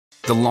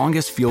The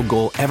longest field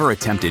goal ever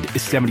attempted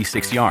is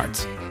 76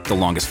 yards. The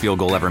longest field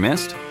goal ever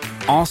missed?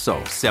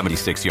 Also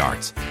 76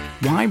 yards.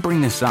 Why bring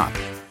this up?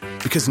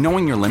 Because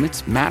knowing your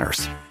limits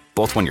matters,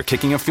 both when you're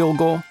kicking a field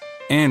goal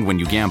and when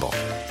you gamble.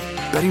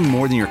 Betting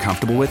more than you're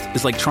comfortable with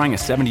is like trying a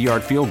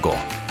 70-yard field goal.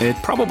 It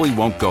probably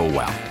won't go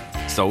well.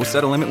 So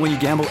set a limit when you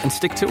gamble and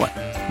stick to it.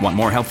 Want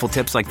more helpful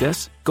tips like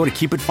this? Go to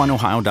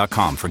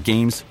keepitfunohio.com for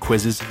games,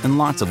 quizzes, and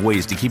lots of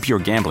ways to keep your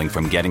gambling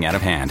from getting out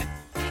of hand.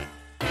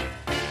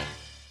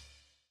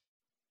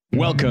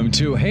 Welcome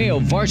to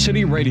Hail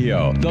Varsity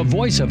Radio, the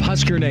voice of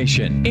Husker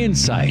Nation.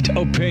 Insight,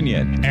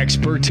 opinion,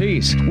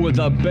 expertise, with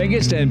the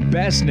biggest and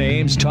best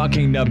names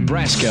talking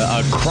Nebraska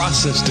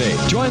across the state.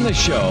 Join the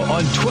show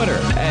on Twitter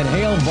at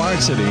Hail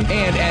Varsity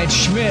and at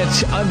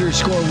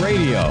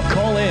Schmitz_radio.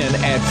 Call in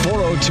at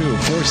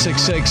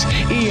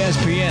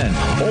 402-466-ESPN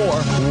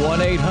or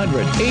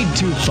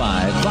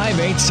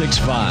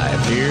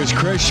 1-800-825-5865. Here's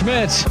Chris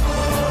Schmitz.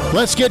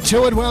 Let's get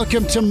to it.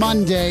 Welcome to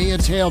Monday.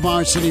 It's Hail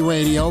Varsity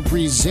Radio,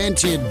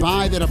 presented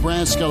by the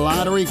Nebraska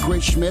Lottery.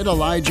 Chris Schmidt,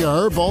 Elijah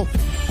Herbal.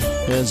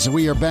 As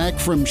we are back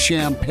from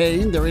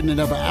Champaign, there isn't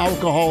enough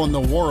alcohol in the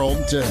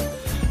world to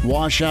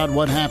wash out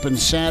what happened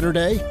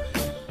Saturday.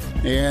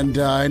 And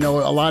I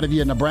know a lot of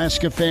you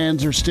Nebraska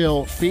fans are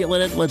still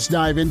feeling it. Let's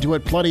dive into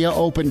it. Plenty of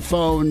open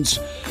phones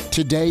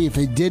today. If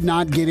you did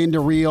not get into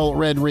Real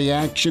Red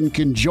Reaction,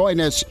 can join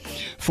us.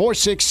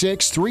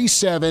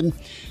 466-3776.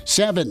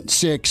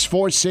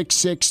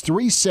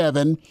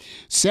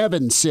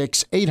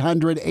 466-3776.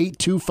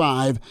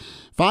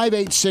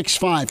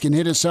 800-825-5865. Can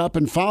hit us up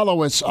and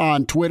follow us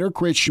on Twitter.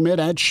 Chris Schmidt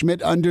at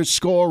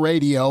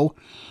Schmidt_radio.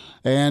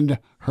 And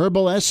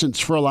Herbal Essence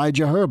for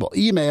Elijah Herbal.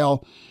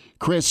 Email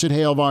Chris at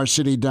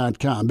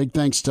HailVarsity.com. Big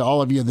thanks to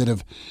all of you that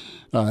have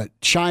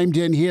chimed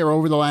in here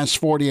over the last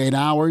 48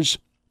 hours.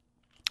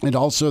 And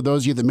also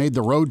those of you that made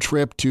the road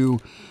trip to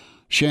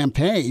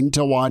Champaign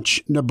to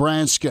watch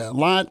Nebraska. A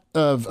lot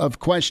of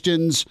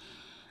questions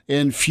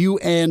and few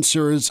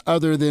answers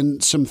other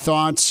than some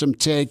thoughts, some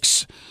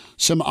takes,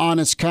 some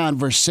honest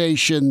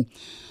conversation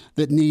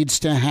that needs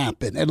to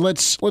happen. And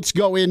let's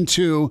go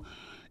into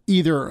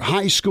either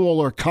high school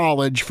or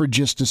college for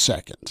just a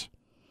second.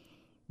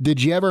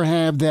 Did you ever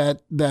have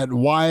that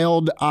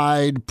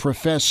wild-eyed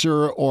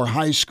professor or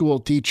high school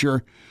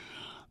teacher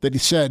that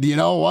said, you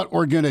know what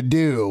we're going to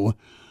do?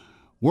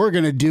 We're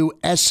going to do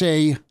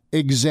essay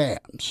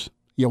exams.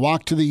 You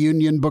walk to the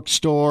Union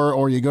bookstore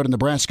or you go to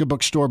Nebraska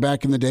bookstore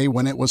back in the day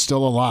when it was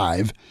still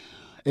alive,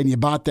 and you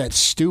bought that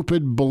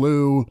stupid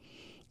blue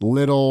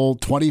little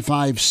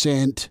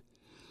 25-cent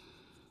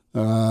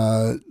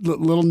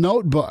little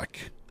notebook,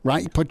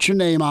 right? You put your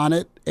name on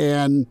it,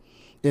 and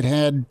it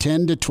had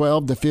 10 to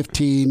 12 to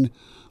 15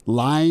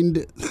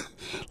 lined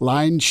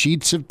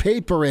sheets of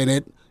paper in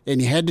it,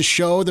 and you had to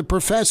show the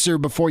professor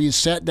before you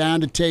sat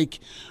down to take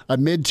a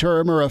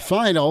midterm or a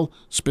final,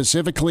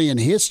 specifically in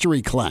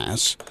history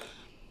class.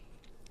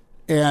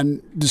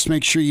 And just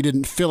make sure you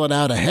didn't fill it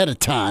out ahead of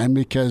time,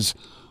 because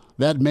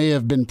that may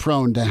have been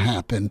prone to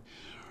happen.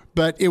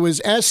 But it was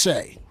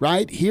essay,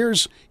 right?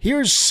 Here's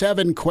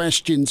 7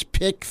 questions,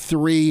 pick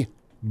 3,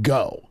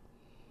 go.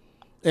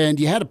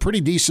 And you had a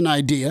pretty decent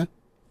idea,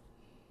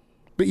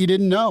 but you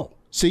didn't know.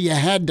 So you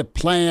had to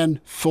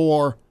plan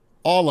for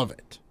all of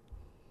it.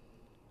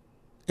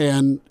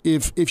 And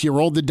if you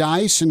rolled the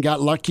dice and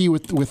got lucky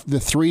with the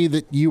 3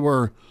 that you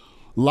were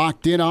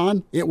locked in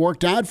on, it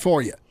worked out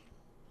for you.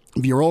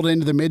 If you rolled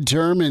into the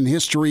midterm in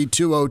History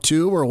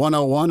 202 or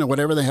 101 or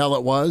whatever the hell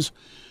it was,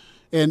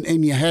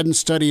 and you hadn't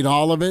studied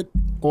all of it,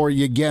 or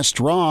you guessed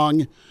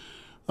wrong,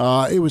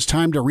 it was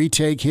time to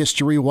retake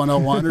History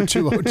 101 or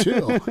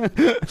 202.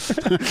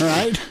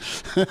 Right?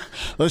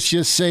 Let's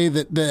just say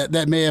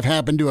that may have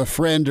happened to a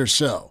friend or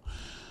so.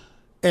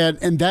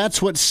 And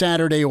that's what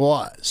Saturday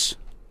was.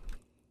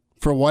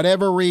 For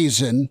whatever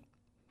reason,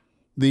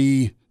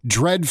 the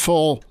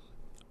dreadful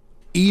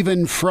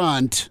even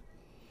front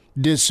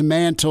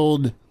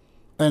dismantled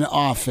an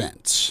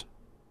offense,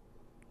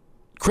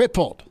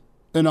 crippled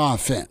an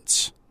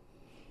offense.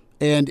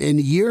 And in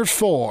year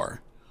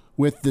 4,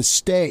 with the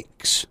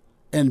stakes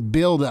and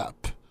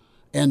buildup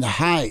and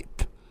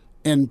hype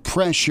and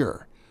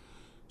pressure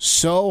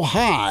so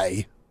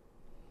high,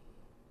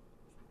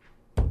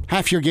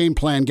 half your game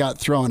plan got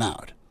thrown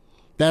out.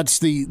 That's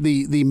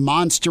the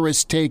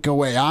monstrous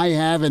takeaway I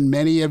have, and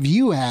many of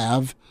you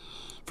have,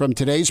 from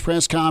today's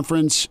press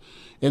conference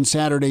and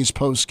Saturday's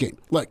postgame.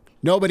 Look,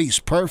 nobody's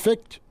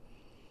perfect.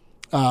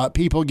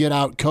 People get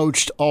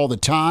out-coached all the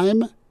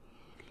time,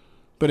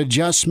 but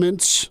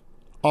adjustments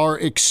are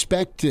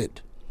expected,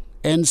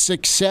 and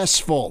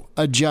successful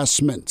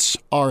adjustments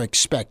are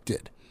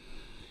expected.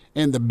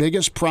 And the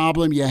biggest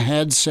problem you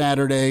had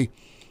Saturday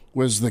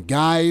was the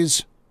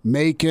guys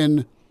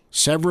making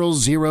several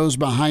zeros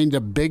behind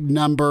a big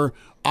number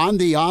on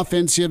the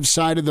offensive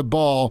side of the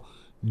ball,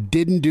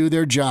 didn't do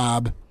their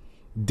job,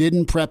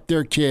 didn't prep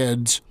their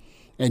kids,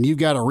 and you've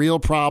got a real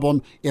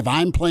problem. If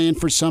I'm playing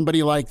for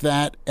somebody like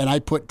that and I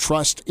put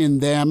trust in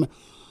them,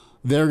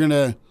 they're going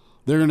to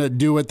They're going to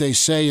do what they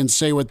say and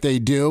say what they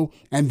do,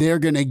 and they're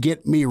going to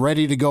get me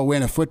ready to go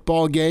win a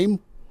football game.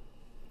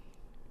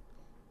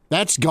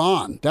 That's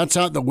gone. That's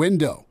out the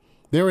window.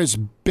 There is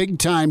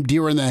big-time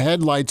deer in the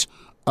headlights.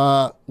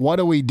 What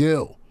do we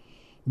do?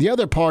 The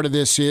other part of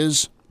this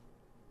is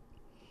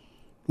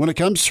when it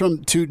comes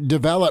to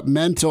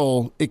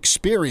developmental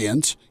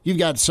experience, you've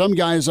got some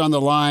guys on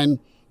the line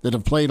that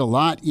have played a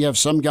lot. You have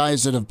some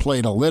guys that have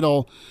played a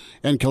little.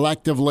 And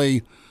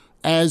collectively,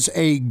 as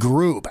a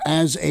group,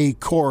 as a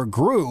core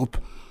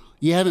group,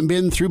 you haven't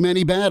been through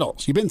many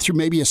battles. You've been through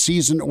maybe a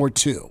season or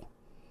two.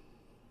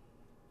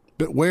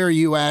 But where are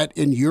you at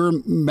in your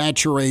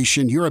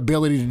maturation, your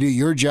ability to do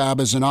your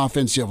job as an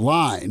offensive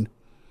line?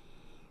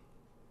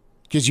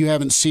 Because you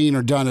haven't seen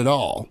or done it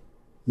all.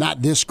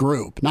 Not this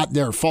group. Not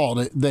their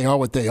fault. They are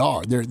what they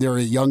are. They're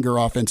a younger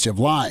offensive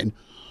line.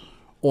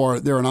 Or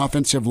they're an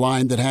offensive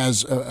line that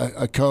has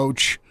a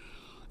coach.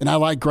 And I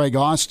like Greg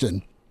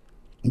Austin.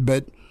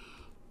 But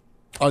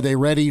are they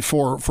ready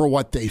for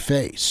what they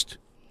faced?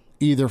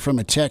 Either from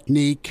a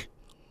technique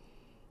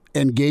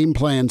and game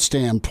plan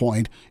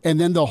standpoint, and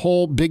then the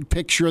whole big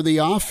picture of the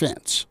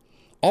offense.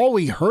 All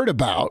we heard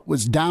about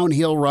was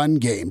downhill run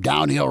game.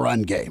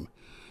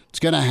 It's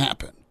going to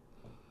happen.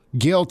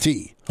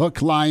 Guilty.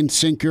 Hook, line,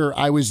 sinker.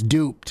 I was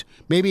duped.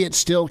 Maybe it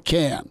still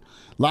can.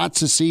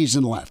 Lots of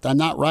season left. I'm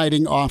not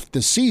writing off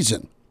the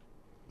season,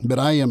 but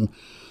I am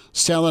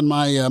selling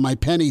my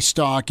penny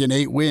stock in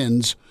 8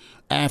 wins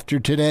after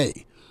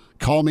today.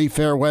 Call me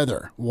fair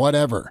weather,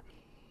 whatever.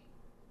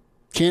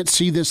 Can't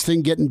see this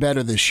thing getting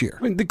better this year.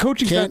 I mean, the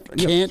coaching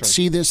can't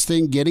see this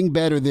thing getting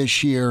better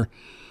this year.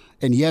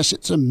 And yes,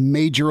 it's a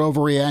major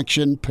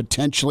overreaction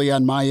potentially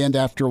on my end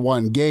after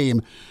one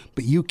game,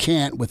 but you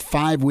can't, with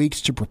 5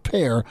 weeks to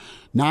prepare,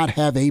 not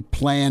have a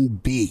plan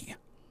B.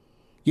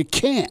 You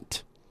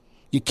can't.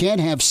 You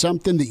can't have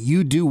something that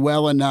you do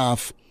well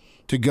enough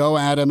to go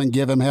at them and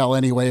give them hell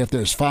anyway if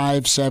there's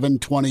 5, 7,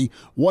 20,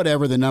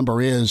 whatever the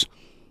number is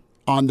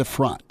on the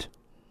front.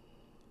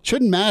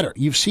 Shouldn't matter.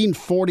 You've seen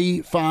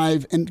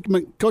 45,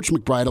 and Coach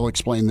McBride will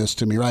explain this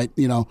to me, right?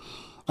 You know,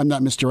 I'm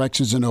not Mr.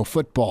 X's and O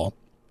football.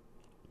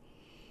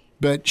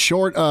 But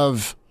short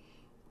of,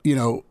 you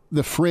know,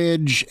 the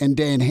Fridge and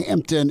Dan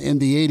Hampton and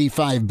the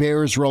 85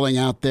 Bears rolling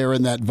out there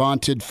in that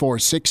vaunted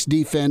 4-6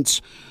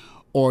 defense,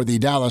 or the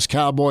Dallas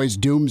Cowboys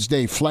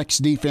doomsday flex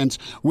defense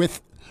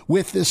with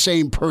the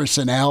same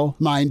personnel,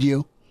 mind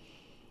you.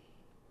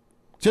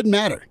 Shouldn't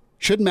matter.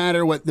 Shouldn't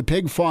matter what the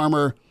pig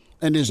farmer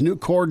and his new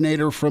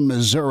coordinator from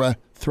Missouri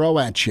throw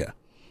at you.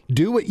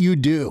 Do what you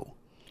do.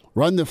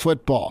 Run the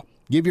football.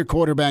 Give your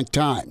quarterback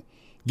time.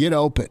 Get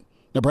open.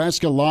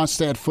 Nebraska lost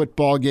that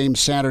football game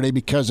Saturday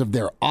because of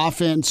their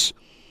offense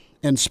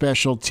and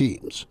special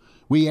teams.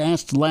 We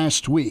asked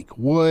last week,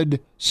 would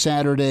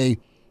Saturday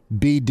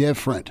be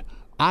different?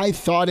 I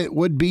thought it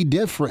would be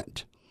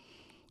different.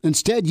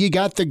 Instead, you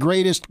got the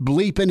greatest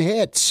bleeping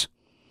hits.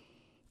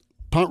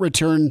 Punt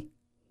return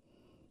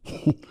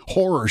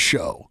horror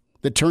show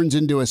that turns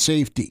into a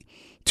safety.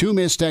 2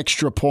 missed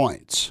extra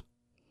points.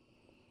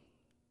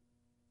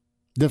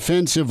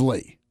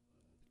 Defensively,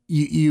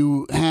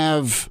 you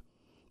have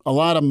a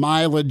lot of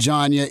mileage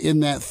on you in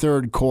that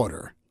third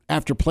quarter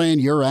after playing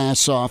your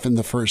ass off in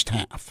the first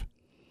half.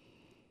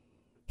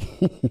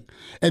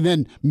 And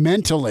then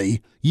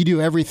mentally, you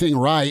do everything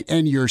right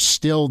and you're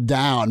still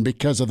down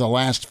because of the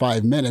last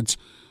 5 minutes.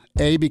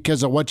 A,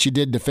 because of what you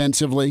did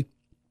defensively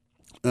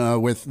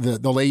with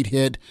the late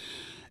hit,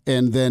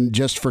 and then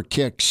just for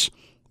kicks,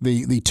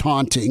 the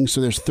taunting.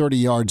 So there's 30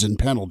 yards in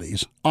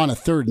penalties on a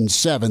 3rd and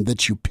 7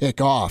 that you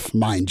pick off,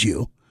 mind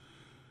you.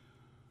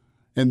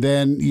 And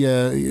then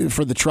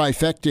for the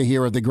trifecta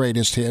here of the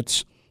greatest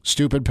hits,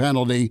 stupid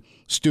penalty,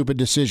 stupid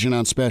decision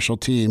on special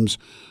teams,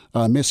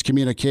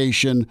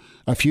 miscommunication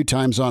a few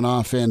times on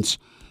offense,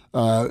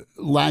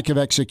 lack of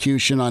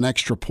execution on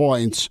extra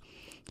points.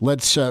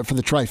 Let's, for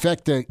the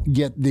trifecta,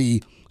 get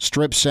the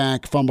strip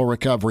sack, fumble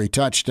recovery,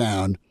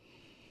 touchdown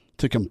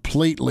to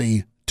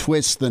completely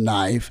twist the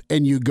knife,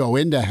 and you go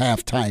into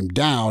halftime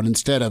down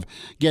instead of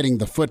getting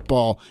the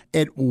football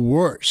at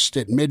worst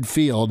at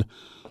midfield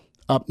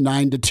up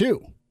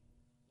 9-2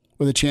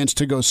 with a chance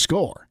to go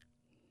score.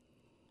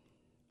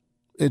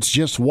 It's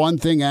just one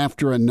thing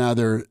after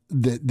another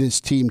that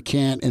this team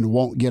can't and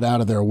won't get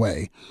out of their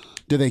way.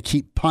 Do they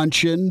keep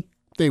punching?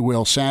 They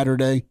will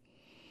Saturday.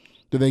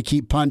 Do they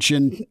keep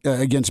punching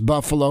against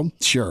Buffalo?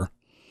 Sure.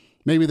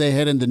 Maybe they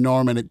head into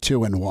Norman at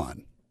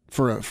 2-1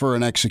 for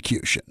an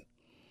execution.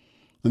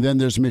 And then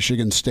there's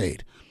Michigan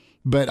State.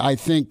 But I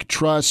think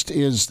trust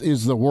is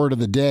the word of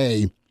the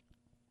day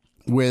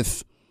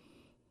with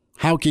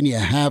how can you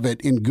have it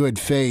in good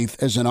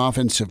faith as an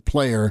offensive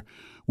player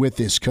with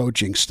this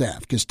coaching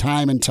staff? Because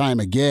time and time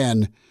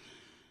again,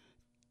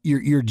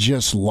 you're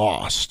just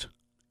lost.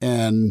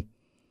 And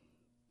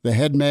the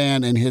head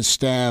man and his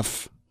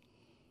staff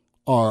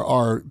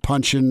are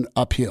punching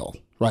uphill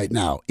right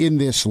now in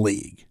this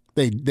league.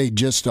 They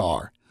just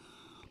are.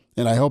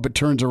 And I hope it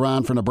turns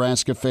around for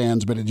Nebraska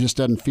fans, but it just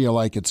doesn't feel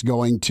like it's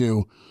going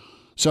to.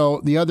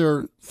 So the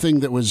other thing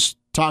that was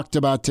talked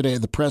about today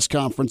at the press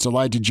conference. I'd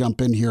like to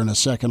jump in here in a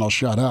second. I'll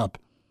shut up.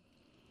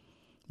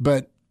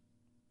 But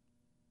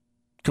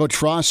Coach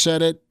Frost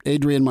said it.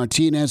 Adrian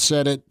Martinez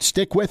said it.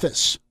 Stick with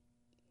us.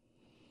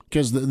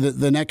 Because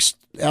the next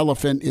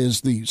elephant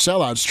is the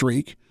sellout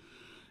streak.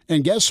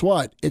 And guess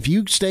what? If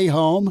you stay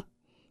home,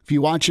 if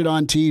you watch it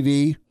on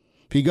TV,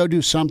 if you go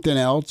do something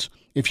else,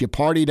 if you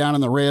party down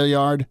in the rail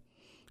yard,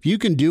 you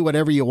can do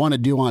whatever you want to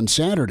do on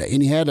Saturday.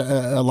 And you had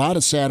a lot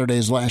of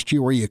Saturdays last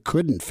year where you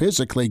couldn't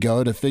physically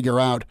go to figure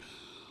out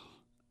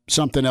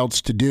something else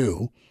to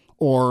do.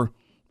 Or,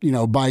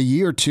 by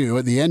year two,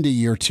 at the end of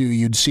year two,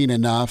 you'd seen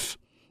enough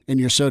and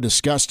you're so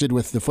disgusted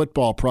with the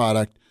football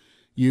product,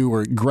 you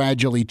were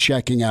gradually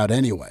checking out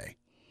anyway.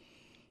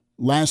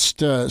 This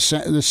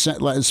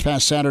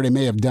past Saturday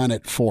may have done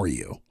it for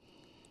you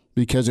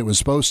because it was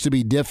supposed to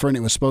be different.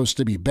 It was supposed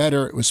to be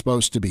better. It was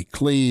supposed to be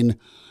clean.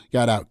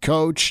 Got out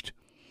coached.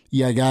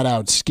 You got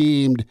out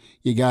schemed.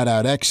 You got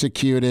out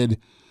executed.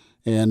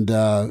 And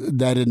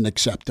that isn't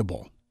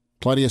acceptable.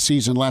 Plenty of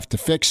season left to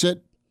fix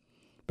it.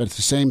 But it's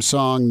the same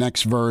song,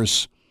 next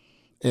verse.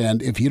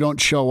 And if you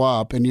don't show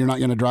up and you're not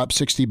going to drop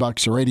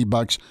 $60 or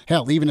 $80,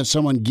 hell, even if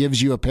someone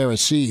gives you a pair of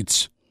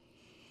seats,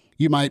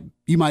 you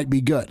might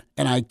be good.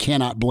 And I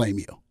cannot blame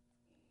you.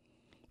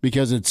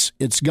 Because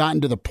it's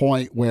gotten to the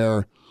point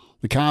where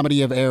the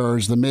comedy of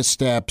errors, the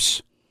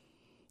missteps,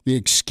 the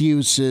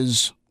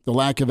excuses, the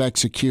lack of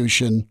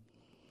execution,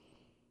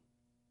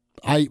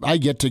 I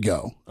get to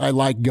go. I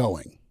like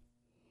going.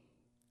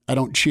 I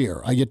don't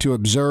cheer. I get to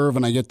observe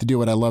and I get to do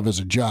what I love as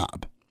a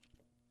job.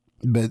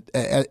 But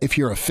if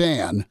you're a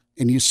fan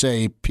and you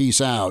say, peace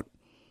out,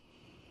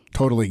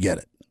 totally get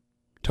it.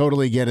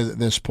 Totally get it at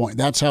this point.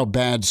 That's how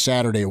bad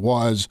Saturday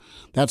was.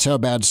 That's how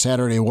bad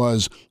Saturday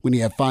was when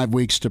you have 5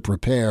 weeks to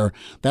prepare.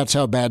 That's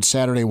how bad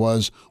Saturday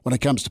was when it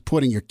comes to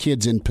putting your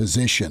kids in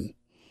position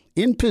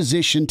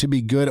to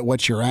be good at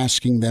what you're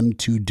asking them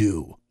to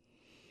do.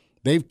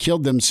 They've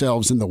killed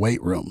themselves in the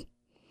weight room.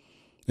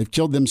 They've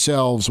killed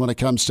themselves when it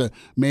comes to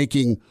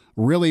making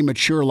really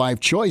mature life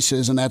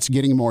choices, and that's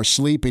getting more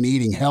sleep and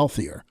eating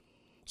healthier.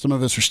 Some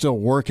of us are still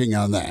working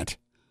on that.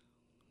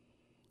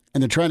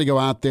 And they're trying to go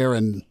out there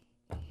and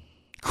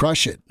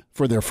crush it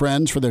for their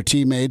friends, for their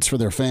teammates, for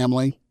their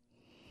family.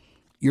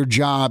 Your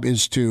job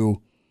is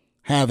to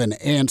have an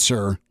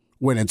answer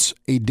when it's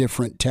a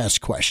different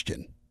test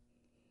question.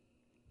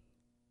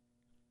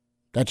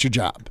 That's your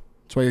job.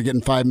 That's why you're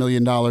getting $5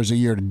 million a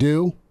year to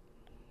do,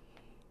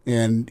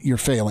 and you're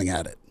failing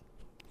at it.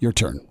 Your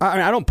turn.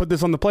 I don't put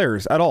this on the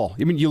players at all.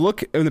 I mean, you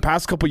look in the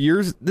past couple of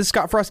years, this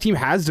Scott Frost team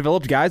has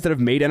developed guys that have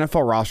made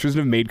NFL rosters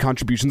and have made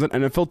contributions on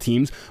NFL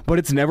teams, but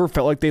it's never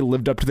felt like they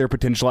lived up to their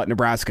potential at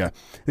Nebraska.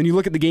 Then you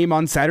look at the game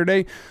on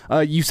Saturday,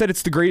 you said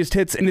it's the greatest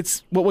hits, and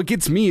it's what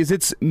gets me is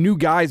it's new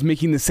guys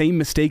making the same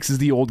mistakes as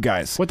the old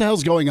guys. What the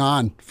hell's going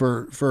on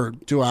for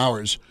 2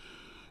 hours?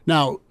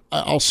 Now,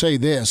 I'll say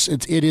this.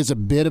 It is a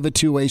bit of a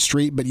two-way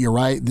street, but you're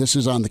right. This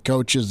is on the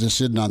coaches.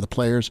 This isn't on the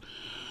players.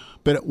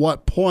 But at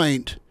what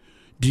point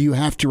do you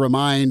have to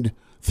remind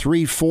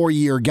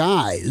 3-4-year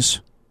guys,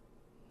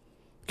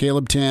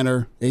 Caleb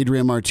Tanner,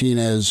 Adrian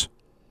Martinez,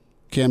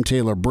 Cam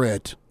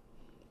Taylor-Britt,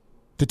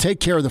 to take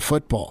care of the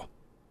football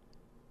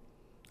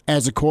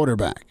as a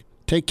quarterback?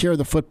 Take care of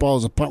the football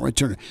as a punt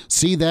returner.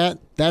 See that?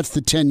 That's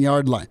the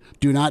 10-yard line.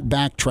 Do not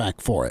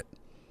backtrack for it.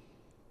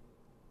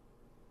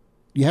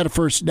 You had a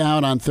first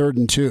down on 3rd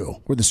and 2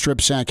 where the strip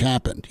sack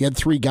happened. You had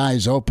 3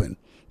 guys open.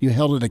 You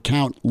held it a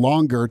count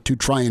longer to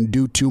try and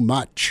do too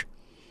much.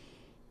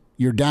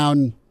 You're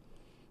down.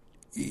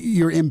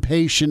 You're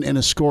impatient in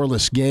a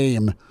scoreless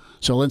game.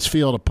 So let's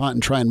field a punt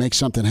and try and make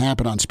something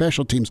happen on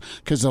special teams,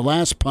 because the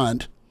last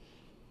punt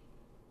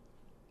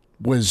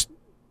was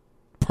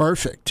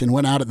perfect and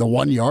went out at the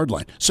 1-yard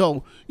line.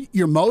 So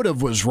your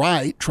motive was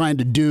right, trying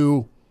to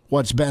do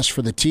what's best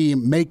for the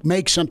team,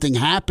 make something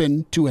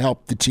happen to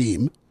help the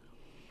team.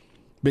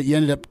 But you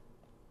ended up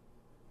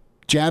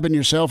jabbing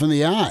yourself in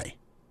the eye.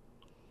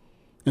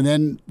 And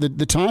then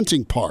the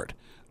taunting part.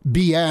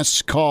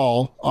 BS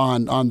call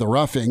on the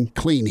roughing,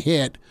 clean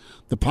hit.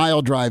 The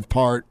pile drive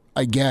part,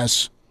 I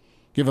guess,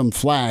 give them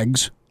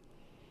flags.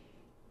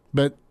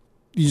 But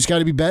you just got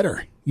to be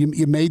better.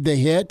 You made the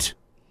hit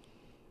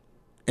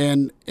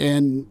and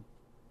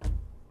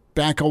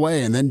back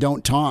away, and then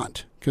don't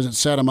taunt, because it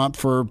set them up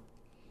for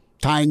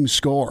tying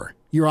score.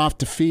 You're off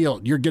the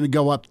field. You're going to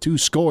go up 2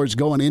 scores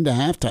going into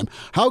halftime.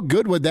 How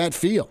good would that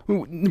feel?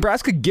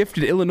 Nebraska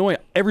gifted Illinois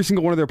every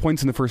single one of their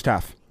points in the first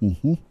half.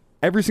 Mm-hmm.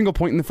 Every single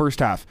point in the first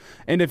half.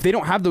 And if they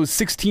don't have those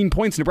 16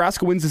 points,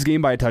 Nebraska wins this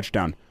game by a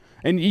touchdown.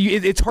 And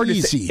it's hard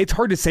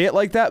to say it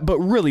like that, but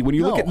really, when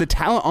you look at the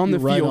talent on the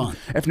field,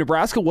 if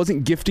Nebraska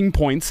wasn't gifting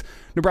points,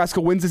 Nebraska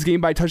wins this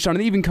game by a touchdown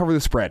and they even cover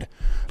the spread.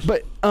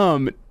 But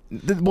what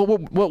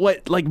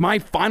my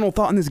final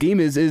thought in this game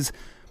is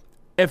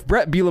if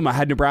Brett Bielema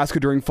had Nebraska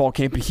during fall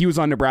camp and he was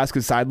on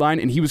Nebraska's sideline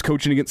and he was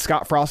coaching against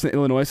Scott Frost on the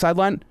Illinois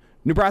sideline,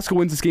 Nebraska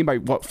wins this game by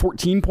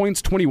 14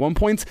 points, 21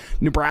 points.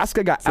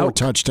 Nebraska got 4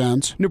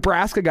 touchdowns.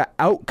 Nebraska got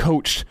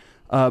out-coached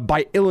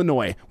by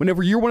Illinois.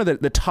 Whenever you're one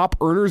of the top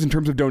earners in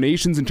terms of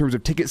donations, in terms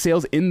of ticket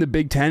sales in the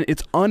Big Ten,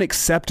 it's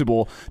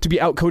unacceptable to be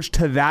outcoached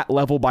to that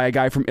level by a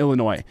guy from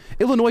Illinois.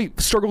 Illinois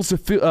struggles to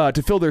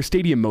fill their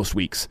stadium most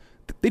weeks.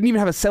 They didn't even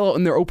have a sellout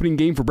in their opening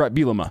game for Brett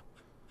Bielema.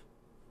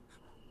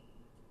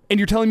 And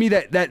you're telling me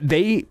that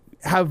they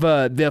have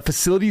the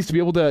facilities to be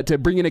able to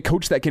bring in a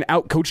coach that can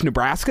outcoach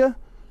Nebraska?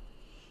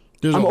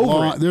 There's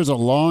a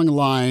long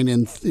line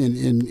in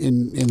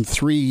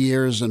 3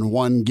 years and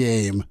one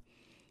game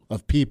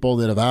of people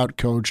that have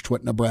outcoached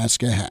what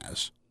Nebraska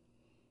has.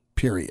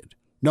 Period.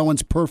 No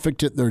one's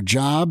perfect at their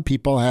job.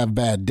 People have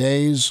bad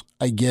days.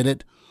 I get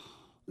it.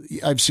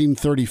 I've seen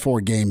 34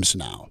 games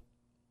now.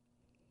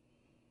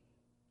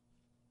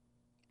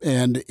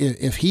 And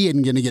if he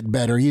isn't going to get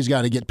better, he's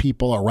got to get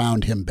people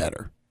around him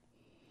better.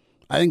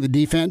 I think the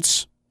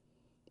defense,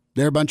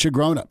 they're a bunch of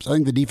grown-ups. I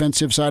think the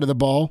defensive side of the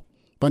ball,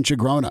 bunch of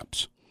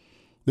grown-ups.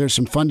 There's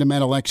some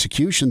fundamental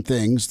execution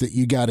things that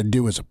you got to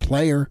do as a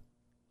player.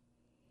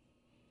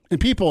 And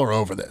people are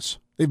over this.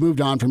 They've moved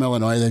on from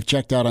Illinois. They've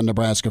checked out on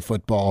Nebraska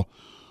football.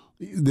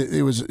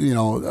 It was,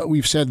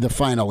 we've said the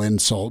final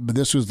insult, but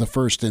this was the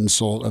first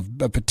insult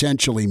of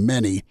potentially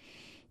many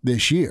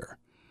this year.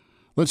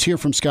 Let's hear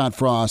from Scott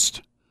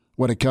Frost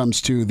when it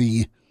comes to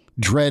the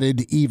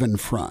dreaded even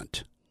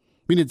front.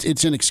 I mean,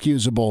 it's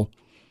inexcusable.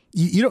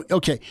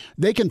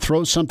 They can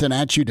throw something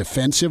at you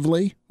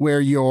defensively where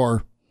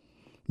you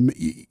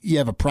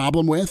have a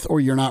problem with or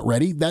you're not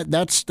ready.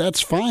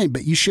 That's fine,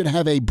 but you should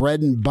have a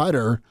bread and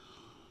butter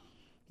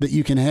that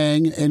you can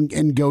hang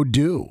and go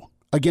do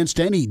against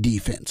any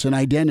defense and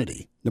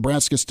identity.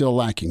 Nebraska's still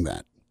lacking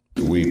that.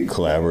 We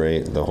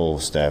collaborate. The whole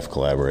staff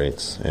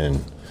collaborates, and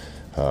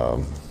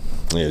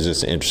it was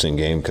just an interesting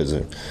game because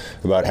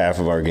about half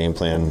of our game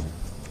plan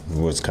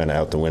was kind of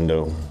out the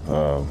window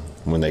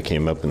when they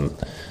came up and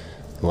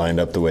lined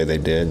up the way they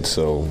did.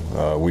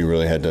 So we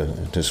really had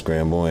to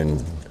scramble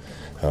and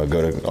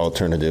go to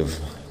alternative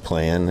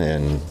plan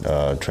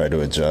and try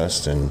to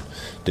adjust, and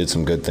did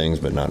some good things,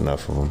 but not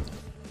enough of them.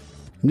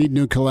 Need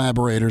new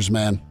collaborators,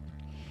 man.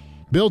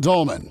 Bill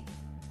Dolman,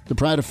 the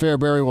Pride of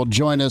Fairbury, will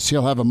join us.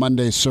 He'll have a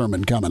Monday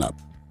sermon coming up.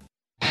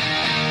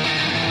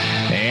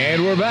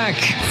 And we're back.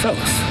 Fellas,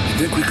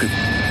 think we could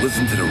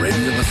listen to the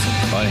radio listen?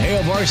 On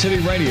Hail Varsity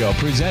Radio,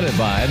 presented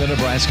by the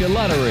Nebraska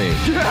Lottery.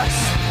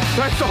 Yes!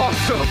 That's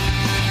awesome!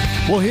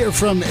 We'll hear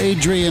from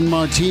Adrian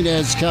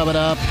Martinez coming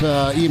up.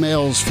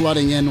 Emails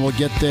flooding in. We'll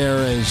get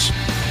there as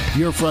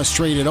you're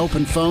frustrated.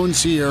 Open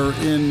phones here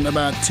in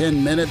about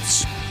 10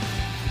 minutes.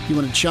 You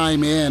want to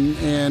chime in.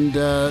 And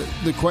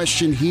the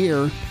question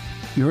here,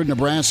 you heard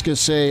Nebraska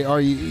say,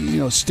 are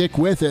you stick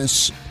with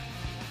us?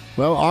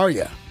 Well, are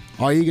you?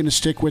 Are you going to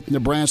stick with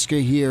Nebraska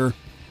here,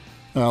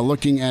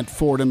 looking at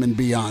Fordham and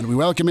beyond? We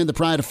welcome in the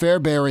Pride of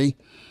Fairbury,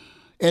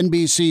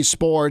 NBC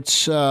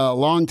Sports,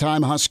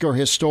 longtime Husker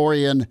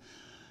historian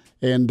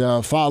and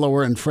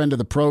follower and friend of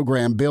the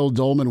program, Bill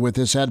Dolman, with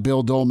us at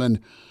Bill Dolman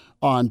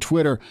on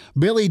Twitter.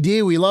 Billy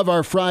D, we love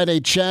our Friday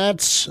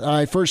chats.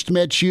 I first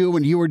met you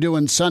when you were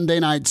doing Sunday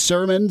night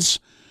sermons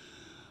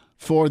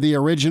for the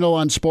original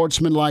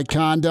Unsportsmanlike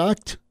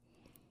Conduct.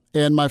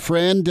 And my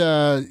friend,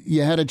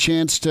 you had a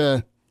chance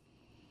to,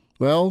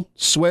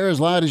 swear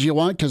as loud as you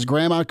want because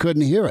Grandma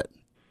couldn't hear it.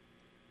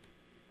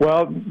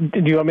 Well,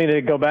 do you want me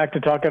to go back to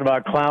talking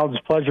about clowns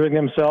pleasuring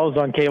themselves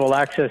on cable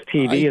access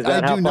TV? Is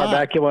that how far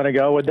back you want to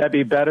go? Would that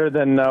be better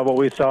than what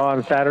we saw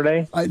on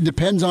Saturday? It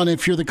depends on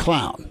if you're the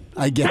clown,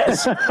 I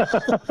guess.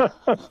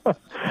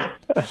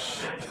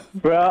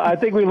 Well, I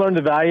think we learned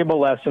a valuable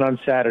lesson on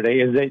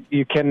Saturday is that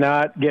you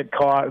cannot get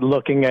caught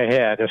looking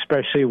ahead,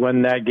 especially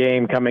when that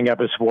game coming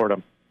up is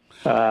Fordham.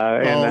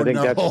 I think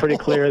that's pretty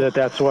clear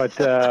that's what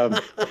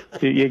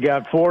you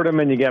got Fordham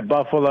and you got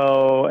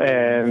Buffalo,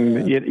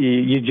 and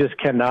you just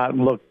cannot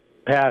look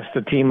past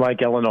a team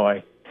like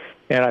Illinois.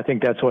 And I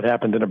think that's what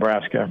happened to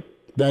Nebraska.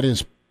 That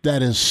is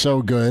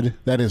so good.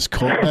 That is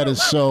cool. That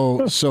is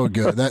so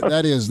good.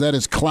 That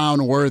is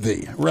clown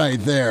worthy right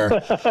there.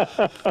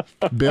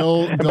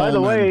 Bill Dolman. By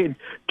the way,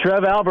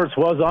 Trev Alberts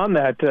was on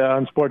that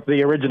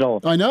the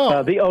original. I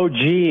know. The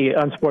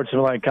OG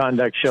Unsportsmanlike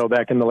Conduct show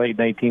back in the late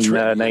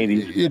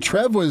 1990s.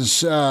 Trev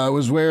was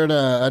wearing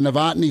a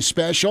Novotny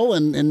special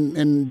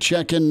and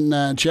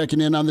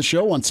checking in on the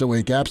show once a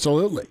week.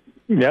 Absolutely.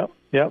 Yep.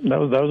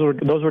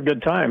 Those were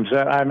good times.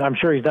 I'm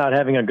sure he's not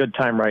having a good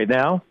time right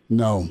now.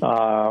 No.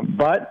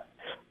 But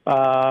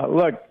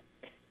look,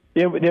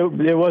 it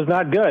was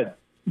not good.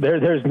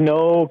 There's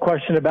no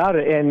question about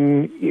it.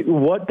 And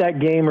what that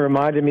game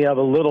reminded me of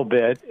a little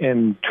bit,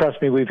 and trust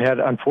me, we've had,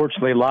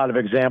 unfortunately, a lot of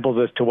examples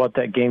as to what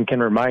that game can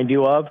remind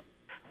you of.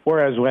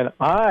 Whereas when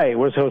I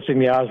was hosting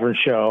the Osborne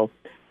Show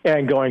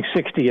and going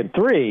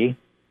 60-3,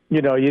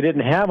 you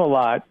didn't have a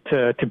lot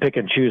to pick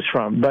and choose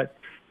from. But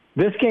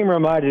this game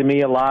reminded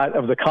me a lot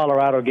of the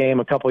Colorado game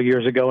a couple of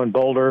years ago in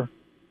Boulder,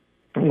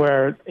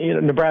 where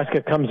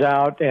Nebraska comes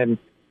out and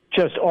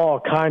just all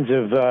kinds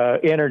of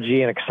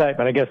energy and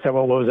excitement. I guess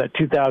what was that,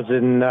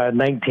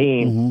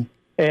 2019,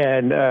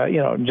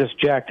 and just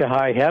jacked to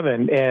high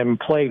heaven and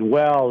played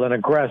well and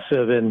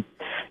aggressive, and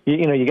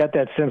you got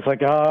that sense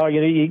like, oh,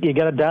 you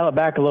got to dial it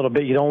back a little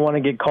bit. You don't want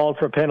to get called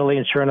for a penalty,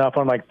 and sure enough,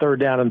 on like 3rd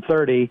down and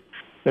 30,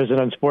 there's an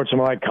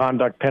unsportsmanlike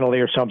conduct penalty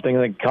or something,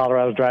 and the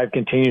Colorado's drive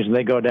continues, and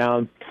they go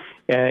down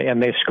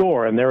and they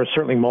score. And there were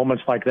certainly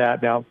moments like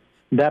that. Now,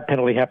 that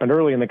penalty happened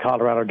early in the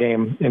Colorado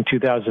game in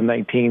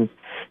 2019,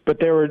 but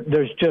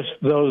there's just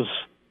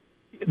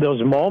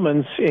those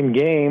moments in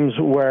games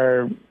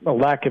where a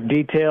lack of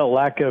detail,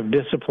 lack of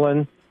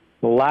discipline,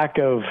 lack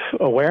of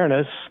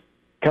awareness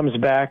comes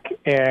back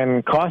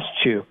and costs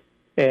you.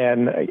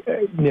 And,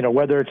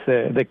 whether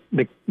it's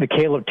the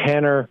Caleb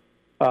Tanner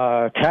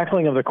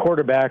tackling of the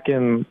quarterback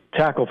in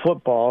tackle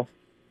football,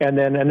 and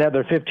then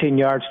another 15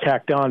 yards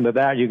tacked on to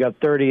that, you got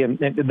 30. And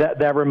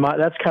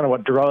that's kind of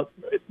what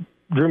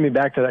drew me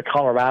back to that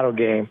Colorado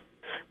game,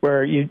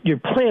 where you're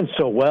playing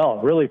so well,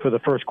 really, for the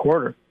first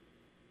quarter,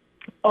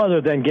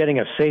 other than getting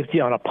a safety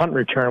on a punt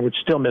return, which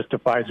still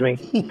mystifies me.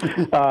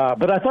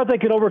 But I thought they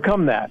could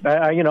overcome that.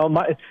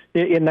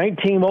 In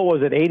 19, what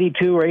was it,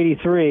 82 or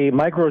 83,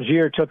 Mike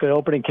Rozier took an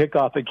opening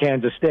kickoff at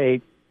Kansas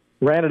State,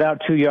 ran it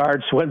out 2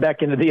 yards, went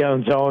back into the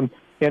end zone,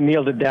 and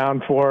kneeled it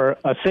down for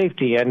a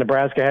safety. And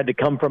Nebraska had to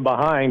come from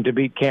behind to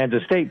beat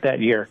Kansas State that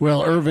year.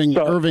 Well, Irving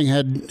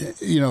had,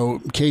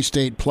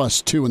 K-State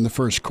 +2 in the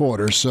first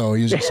quarter, so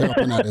he was just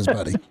helping out his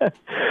buddy.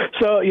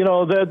 So,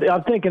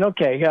 I'm thinking,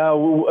 okay,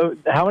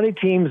 how many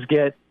teams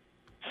get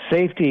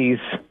safeties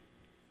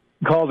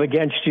called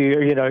against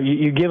you?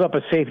 You give up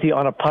a safety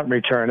on a punt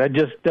return. That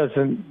just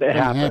doesn't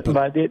happen.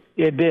 But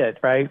it did,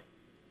 right?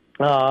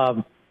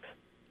 So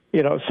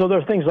there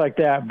are things like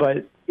that.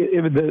 But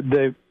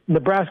the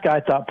Nebraska,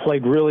 I thought,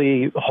 played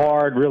really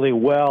hard, really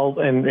well,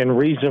 and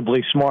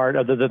reasonably smart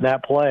other than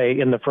that play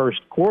in the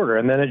first quarter.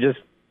 And then it just,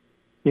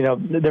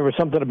 there was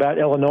something about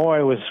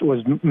Illinois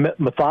was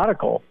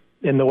methodical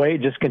in the way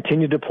it just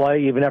continued to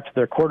play even after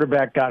their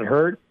quarterback got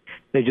hurt.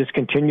 They just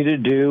continued to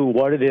do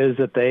what it is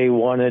that they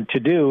wanted to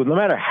do. No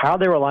matter how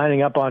they were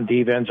lining up on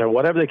defense or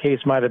whatever the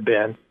case might have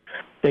been,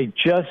 they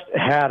just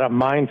had a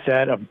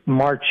mindset of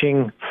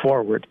marching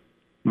forward.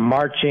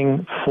 And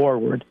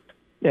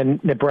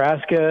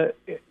Nebraska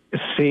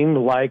seemed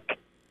like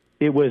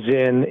it was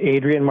in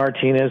Adrian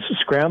Martinez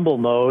scramble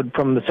mode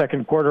from the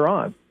second quarter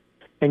on.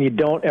 And you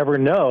don't ever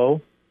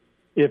know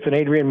if an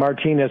Adrian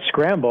Martinez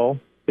scramble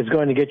is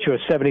going to get you a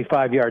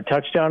 75-yard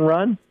touchdown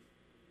run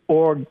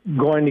or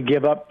going to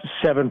give up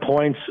 7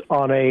 points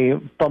on a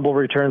fumble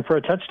return for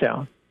a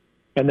touchdown.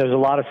 And there's a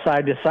lot of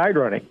side-to-side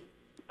running.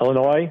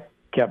 Illinois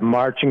kept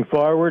marching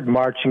forward,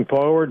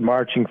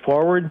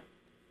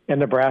 and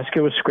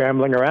Nebraska was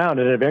scrambling around,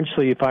 and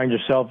eventually you find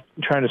yourself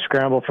trying to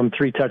scramble from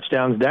 3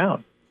 touchdowns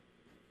down.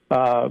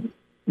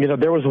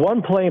 There was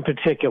one play in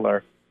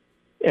particular,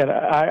 and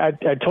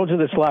I told you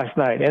this last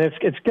night, and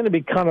it's going to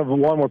be kind of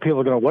one where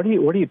people are going, what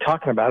are you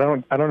talking about? I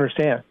don't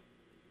understand.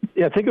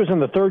 I think it was in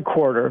the third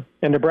quarter,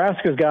 and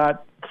Nebraska's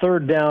got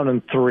 3rd down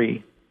and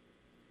 3.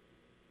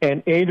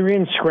 And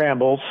Adrian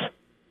scrambles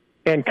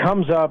and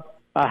comes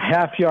up a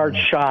half yard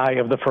shy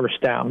of the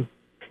first down.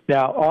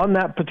 Now, on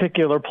that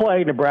particular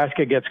play,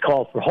 Nebraska gets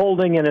called for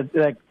holding, and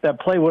that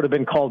play would have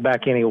been called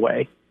back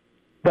anyway.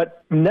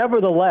 But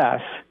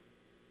nevertheless,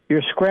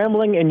 you're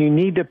scrambling and you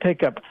need to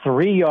pick up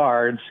 3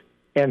 yards,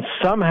 and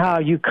somehow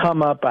you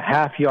come up a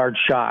half yard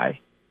shy.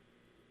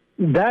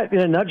 That, in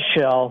a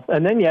nutshell,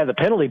 and then you have the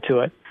penalty to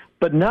it,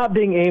 but not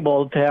being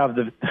able to have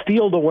the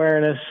field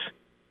awareness,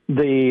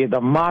 the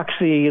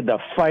moxie, the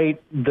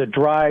fight, the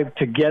drive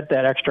to get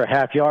that extra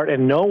half yard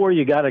and know where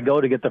you got to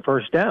go to get the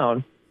first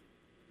down.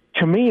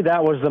 To me,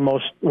 that was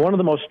one of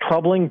the most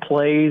troubling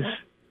plays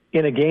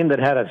in a game that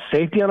had a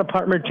safety on a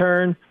punt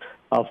return,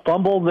 a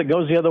fumble that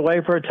goes the other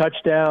way for a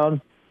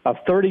touchdown, a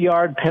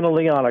 30-yard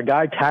penalty on a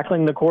guy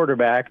tackling the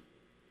quarterback.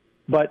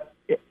 But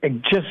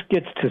it just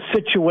gets to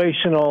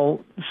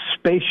situational,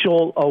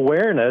 spatial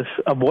awareness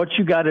of what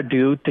you got to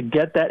do to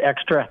get that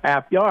extra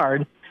half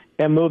yard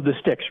and move the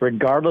sticks,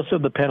 regardless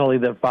of the penalty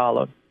that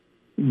followed.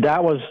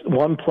 That was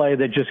one play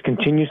that just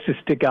continues to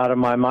stick out in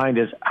my mind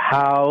is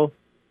how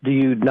do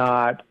you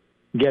not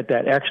get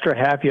that extra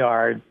half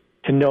yard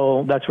to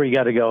know that's where you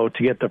got to go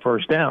to get the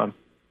first down?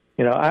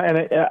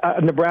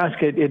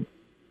 Nebraska,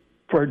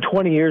 for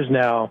 20 years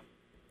now,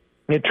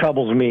 it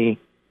troubles me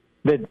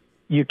that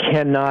you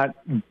cannot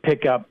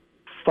pick up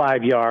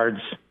 5 yards,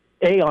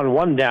 on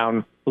 1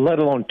 down, let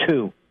alone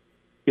 2,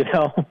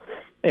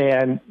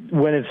 And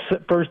when it's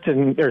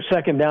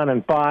second down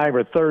and 5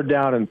 or 3rd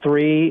down and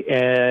 3,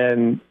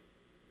 and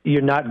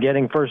you're not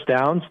getting first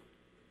downs,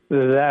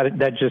 I've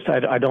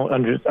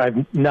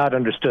not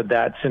understood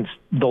that since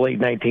the late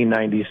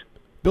 1990s.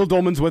 Bill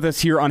Dolman's with us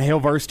here on Hail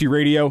Varsity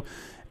Radio.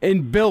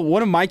 And Bill,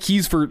 one of my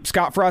keys for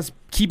Scott Frost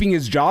keeping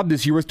his job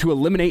this year was to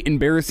eliminate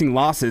embarrassing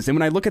losses. And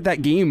when I look at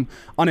that game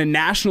on a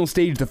national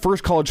stage, the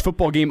first college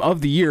football game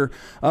of the year,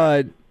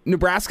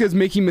 Nebraska is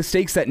making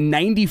mistakes that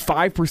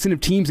 95%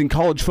 of teams in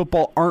college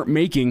football aren't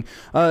making.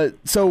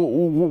 So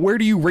where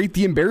do you rate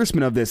the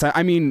embarrassment of this?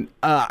 I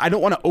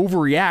don't want to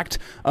overreact,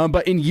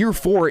 but in year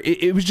 4,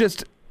 it was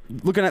just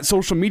looking at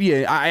social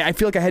media, I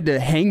feel like I had to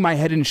hang my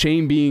head in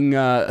shame being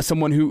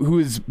someone who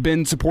has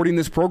been supporting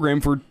this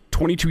program for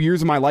 22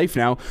 years of my life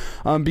now,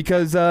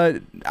 because I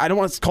don't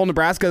want to call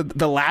Nebraska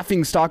the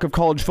laughing stock of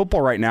college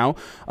football right now,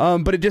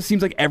 but it just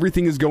seems like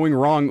everything is going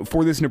wrong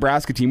for this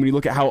Nebraska team when you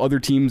look at how other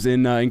teams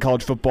in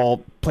college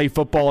football play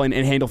football and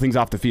handle things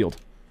off the field.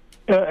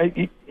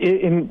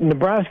 In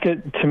Nebraska,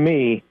 to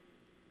me,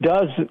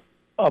 does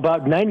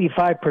about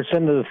 95%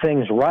 of the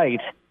things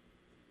right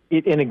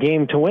in a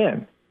game to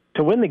win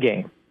the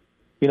game.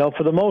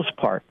 For the most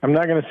part. I'm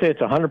not going to say it's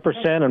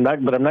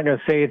 100%. But I'm not going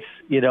to say it's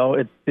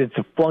it's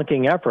a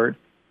flunking effort.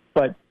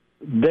 But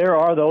there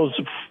are those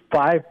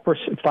 5% of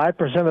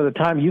the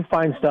time you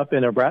find stuff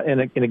in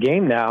a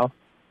game now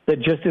that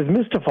just is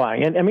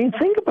mystifying. And I mean,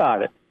 think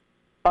about it: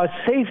 a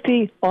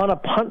safety on a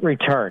punt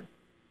return.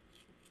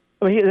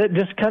 I mean, it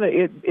just kind of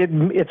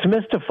it's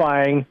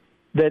mystifying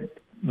that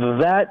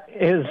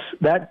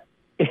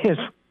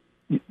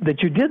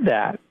you did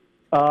that.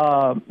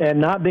 And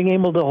not being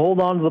able to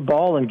hold on to the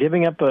ball and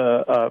giving up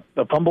a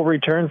fumble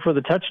return for the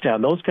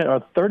touchdown. Those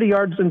are 30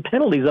 yards in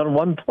penalties on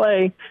one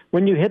play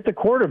when you hit the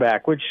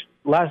quarterback, which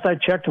last I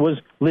checked was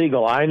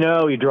legal. I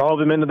know you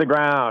drove him into the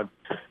ground.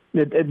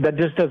 That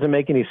just doesn't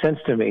make any sense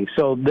to me.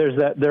 So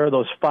there are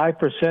those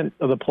 5%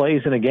 of the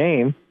plays in a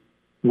game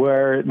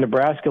where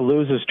Nebraska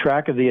loses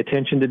track of the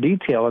attention to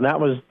detail, and that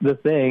was the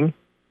thing.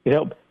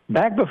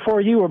 Back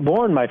before you were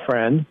born, my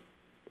friend.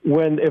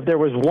 If there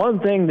was one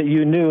thing that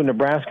you knew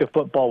Nebraska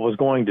football was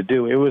going to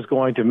do, it was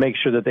going to make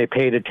sure that they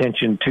paid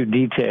attention to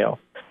detail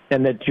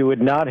and that you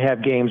would not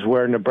have games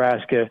where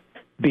Nebraska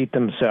beat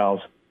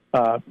themselves.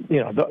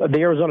 The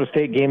Arizona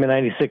State game in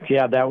 '96,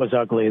 yeah, that was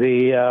ugly.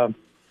 The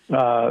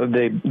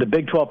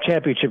Big 12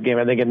 championship game,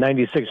 I think in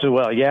 '96 as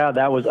well, yeah,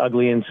 that was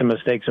ugly and some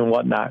mistakes and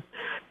whatnot.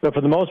 But for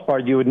the most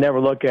part, you would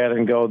never look at it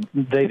and go,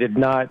 they did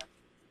not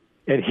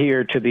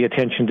adhere to the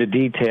attention to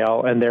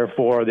detail, and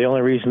therefore the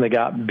only reason they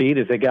got beat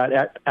is they got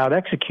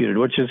out-executed,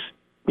 which is,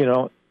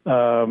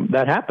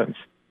 that happens.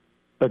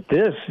 But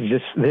this,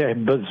 they're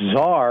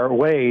bizarre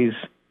ways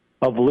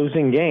of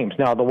losing games.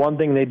 Now, the one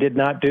thing they did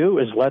not do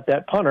is let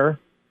that punter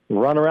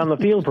run around the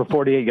field for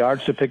 48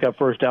 yards to pick up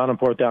first down and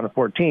fourth down and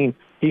 14.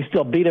 He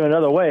still beat him in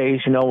other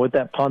ways, with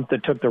that punt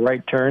that took the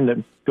right turn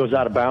that goes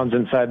out of bounds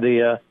inside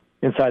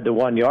the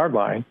 1 yard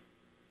line.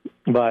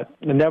 But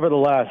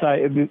nevertheless,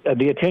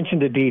 the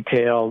attention to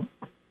detail,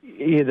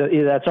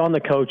 either that's on the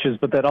coaches,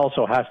 but that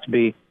also has to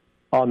be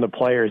on the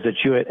players, that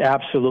you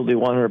absolutely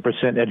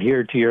 100%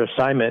 adhere to your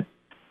assignment.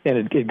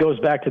 And it goes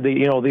back to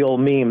the old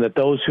meme that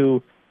those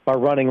who are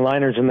running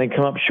liners and they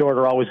come up short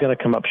are always going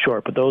to come up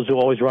short, but those who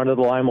always run to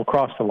the line will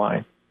cross the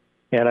line.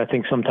 And I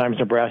think sometimes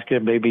Nebraska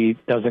maybe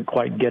doesn't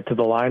quite get to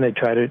the line. They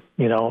try to,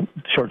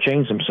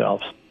 shortchange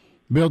themselves.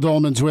 Bill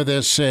Dolman's with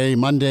us, a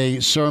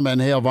Monday sermon,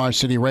 Hail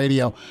Varsity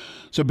Radio.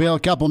 So, Bill, a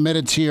couple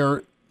minutes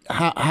here.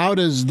 How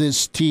does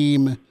this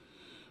team,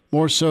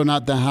 more so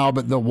not the how,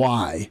 but the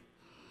why?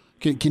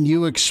 Can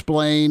you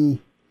explain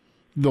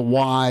the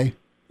why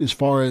as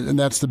far as, and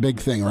that's the big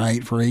thing,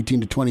 right? For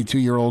 18 to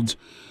 22-year-olds,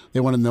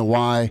 they want to know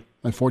why.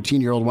 My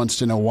 14-year-old wants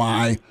to know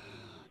why.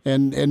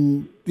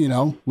 And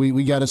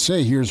we got to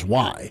say, here's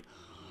why.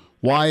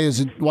 Why is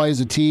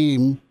a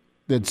team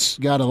that's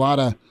got a lot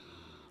of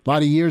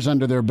years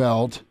under their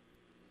belt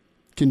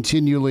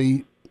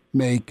continually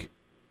make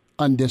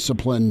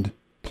undisciplined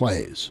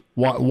plays?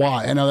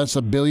 Why? I know that's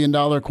 $1 billion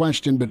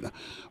question, but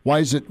why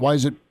is it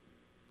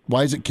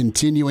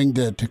continuing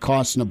to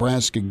cost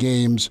Nebraska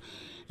games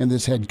and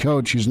this head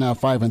coach who's now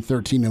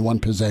 5-13 in one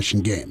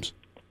possession games?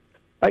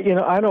 I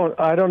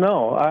don't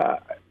know.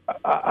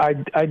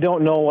 I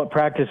don't know what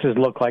practices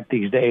look like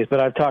these days, but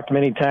I've talked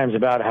many times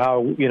about how,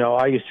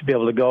 I used to be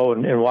able to go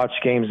and watch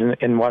games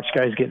and watch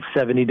guys get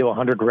 70 to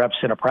 100 reps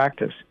in a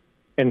practice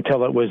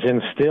until it was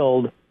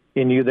instilled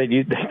in you that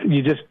you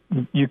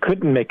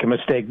couldn't make a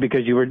mistake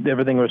because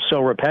everything was so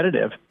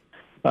repetitive.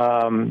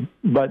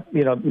 But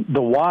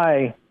the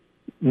why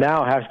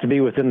now has to be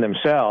within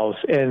themselves.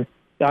 And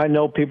I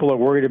know people are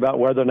worried about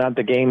whether or not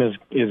the game is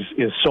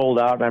sold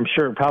out. And I'm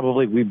sure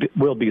probably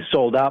will be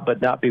sold out, but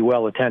not be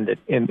well attended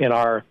in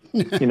our,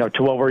 to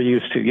what we're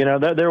used to.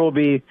 There will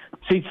be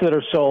seats that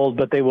are sold,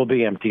 but they will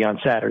be empty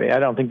on Saturday. I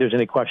don't think there's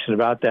any question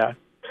about that.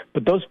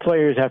 But those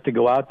players have to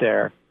go out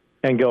there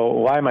and go,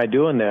 why am I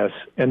doing this?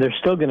 And they're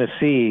still going to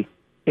see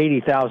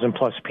 80,000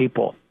 plus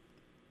people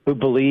who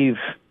believe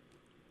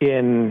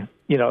in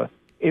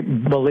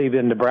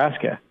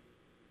Nebraska.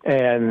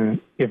 And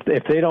if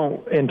they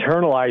don't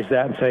internalize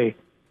that and say,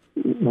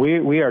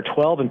 we are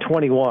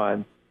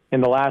 12-21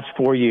 in the last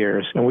 4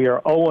 years, and we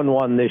are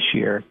 0-1 this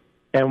year.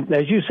 And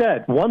as you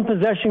said, one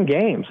possession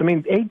games.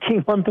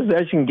 18 one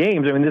possession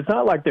games. It's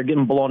not like they're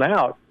getting blown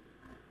out.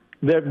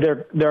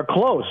 They're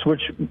close,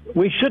 which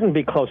we shouldn't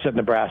be close at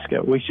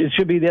Nebraska. It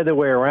should be the other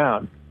way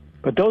around.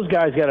 But those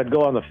guys got to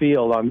go on the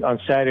field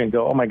on Saturday and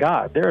go, oh my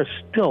God, there are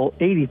still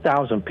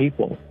 80,000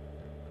 people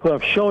who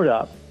have showed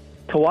up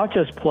to watch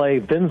us play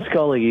Vin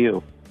Scully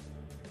U.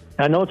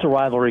 I know it's a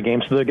rivalry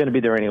game, so they're going to be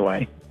there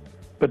anyway.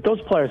 But those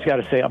players got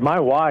to say,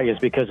 my why is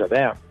because of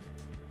them,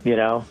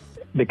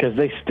 because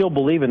they still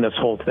believe in this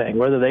whole thing,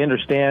 whether they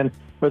understand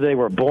whether they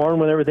were born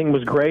when everything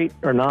was great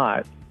or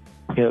not.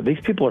 You know, these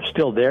people are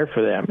still there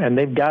for them, and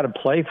they've got to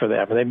play for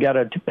them, and they've got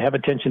to have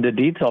attention to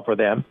detail for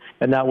them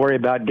and not worry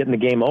about getting the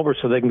game over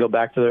so they can go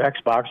back to their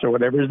Xbox or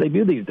whatever it is they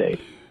do these days.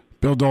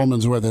 Bill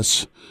Dolman's with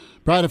us.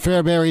 Brad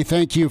Fairbury,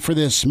 thank you for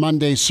this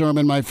Monday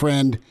sermon, my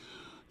friend.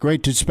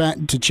 Great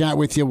to chat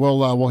with you.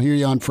 We'll hear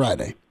you on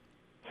Friday.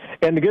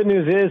 And the good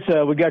news is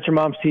we got your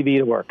mom's TV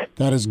to work.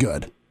 That is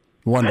good.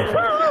 Wonderful.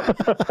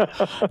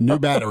 New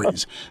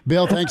batteries.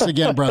 Bill, thanks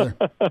again, brother.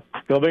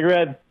 Go Big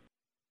Red.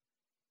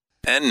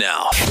 And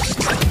now,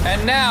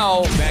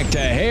 back to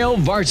Hail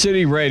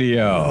Varsity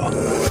Radio.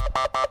 It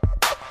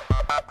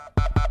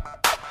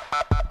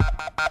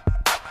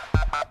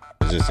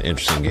was just an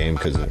interesting game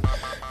because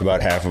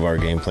about half of our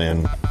game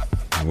plan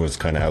was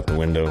kind of out the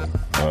window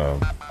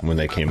when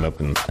they came up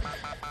and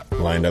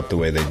lined up the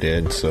way they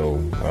did. So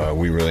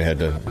we really had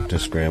to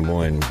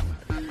scramble and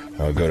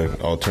go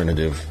to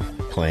alternative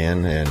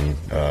plan and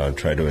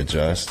try to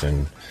adjust,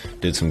 and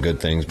did some good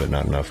things, but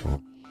not enough of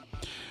them.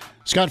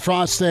 Scott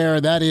Frost there.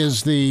 That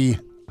is the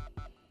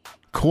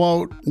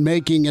quote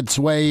making its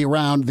way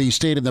around the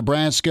state of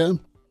Nebraska.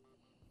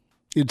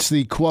 It's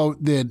the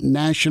quote that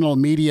national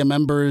media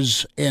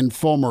members and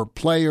former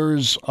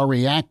players are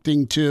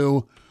reacting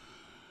to.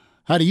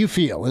 How do you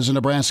feel as a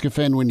Nebraska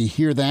fan when you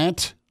hear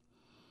that?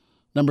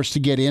 Numbers to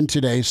get in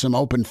today, some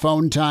open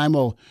phone time.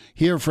 We'll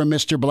hear from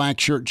Mr.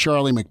 Blackshirt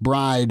Charlie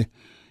McBride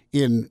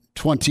in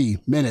 20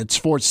 minutes.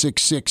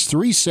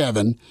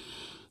 466-3776,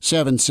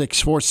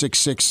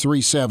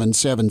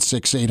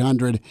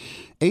 466-3776,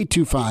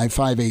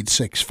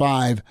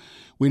 800-825-5865.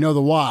 We know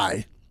the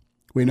why.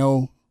 We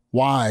know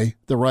why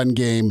the run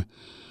game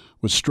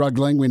was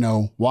struggling. We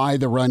know why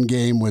the run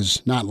game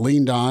was not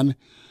leaned on.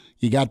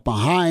 You got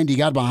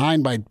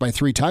behind by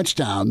 3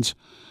 touchdowns.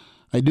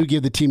 I do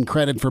give the team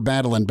credit for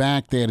battling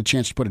back. They had a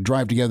chance to put a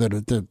drive together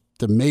to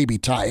maybe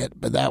tie it,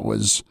 but that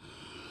was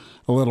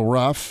a little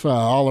rough.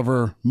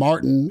 Oliver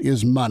Martin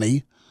is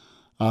money.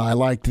 I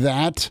liked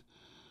that.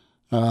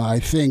 I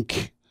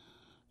think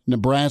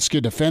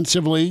Nebraska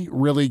defensively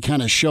really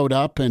kind of showed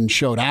up and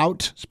showed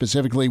out,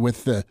 specifically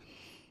with the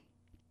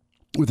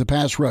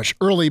pass rush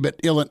early, but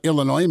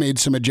Illinois made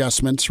some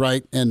adjustments,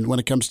 right? And when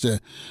it comes to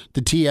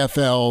the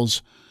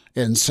TFLs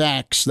and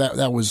sacks,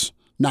 that was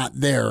not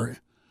there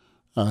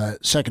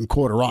second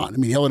quarter on. I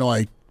mean,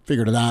 Illinois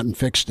figured it out and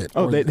fixed it.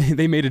 Oh,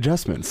 they made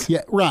adjustments.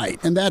 Yeah,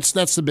 right. And that's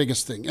the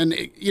biggest thing. And,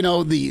 you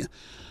know, the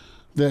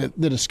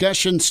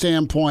discussion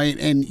standpoint,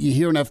 and you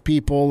hear enough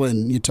people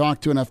and you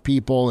talk to enough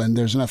people and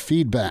there's enough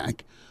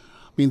feedback.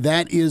 I mean,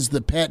 that is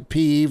the pet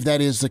peeve.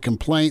 That is the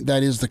complaint.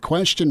 That is the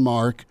question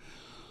mark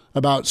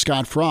about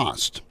Scott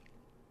Frost.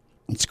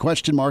 It's a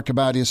question mark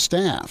about his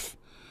staff.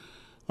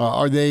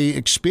 Are they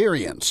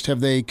experienced? Have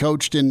they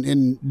coached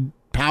in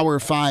Power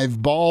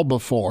 5 ball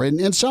before?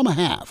 And some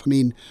have. I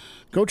mean,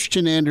 Coach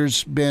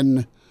Chinander's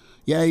been,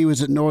 he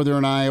was at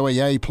Northern Iowa.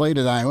 Yeah, he played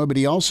at Iowa, but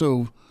he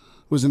also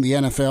was in the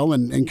NFL,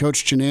 and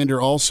Coach Chinander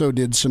also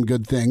did some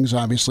good things,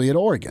 obviously, at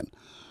Oregon.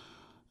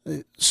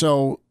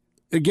 So,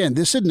 again,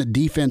 this isn't a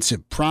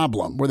defensive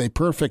problem. Were they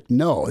perfect?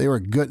 No. They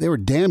were good. They were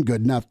damn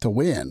good enough to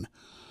win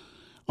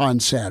on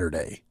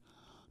Saturday.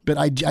 But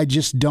I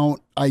just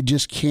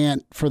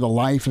can't, for the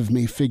life of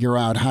me, figure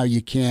out how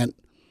you can't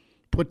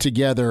put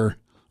together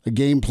a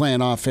game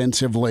plan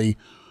offensively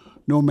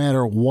no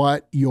matter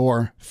what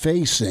you're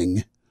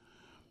facing.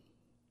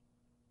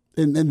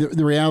 And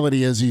the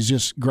reality is he's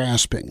just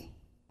grasping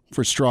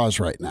for straws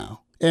right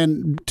now.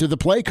 And to the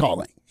play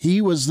calling.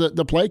 He was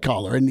the play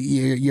caller. And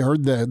you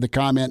heard the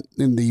comment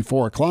in the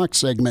 4 o'clock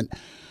segment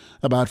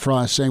about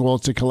Frost saying, well,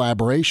 it's a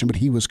collaboration, but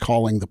he was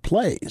calling the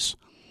plays.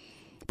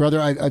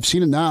 Brother, I've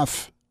seen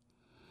enough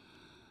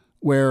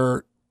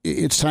where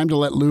it's time to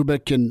let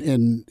Lubick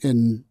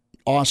and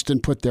Austin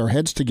put their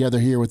heads together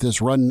here with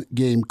this run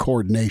game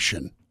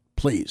coordination.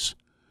 Please.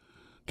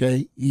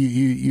 Okay?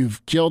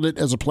 You've killed it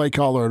as a play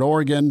caller at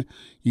Oregon.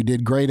 You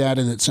did great at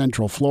it at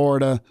Central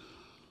Florida.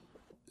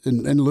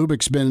 And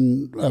Lubick's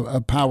been a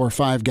Power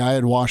 5 guy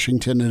at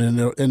Washington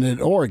and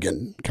at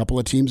Oregon, a couple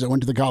of teams that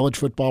went to the college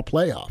football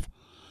playoff.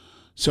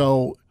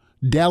 So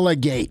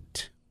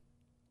delegate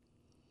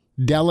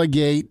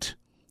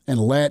and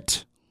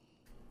let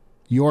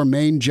your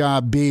main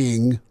job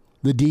being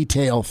the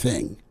detail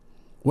thing,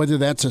 whether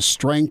that's a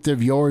strength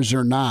of yours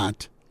or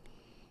not,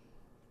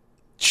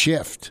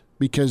 shift,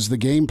 because the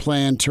game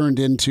plan turned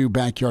into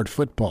backyard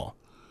football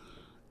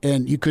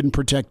and you couldn't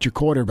protect your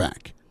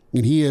quarterback.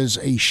 And he is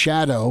a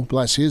shadow,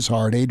 bless his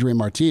heart, Adrian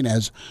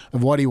Martinez,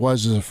 of what he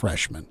was as a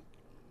freshman.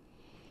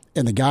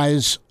 And the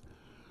guys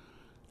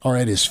are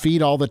at his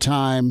feet all the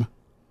time,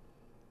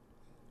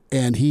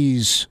 and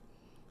he's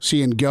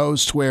seeing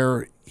ghosts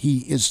where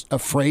he is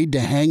afraid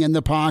to hang in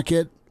the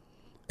pocket,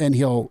 and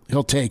he'll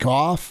take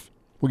off.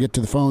 We'll get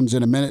to the phones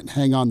in a minute.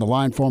 Hang on the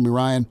line for me,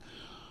 Ryan.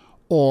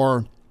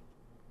 Or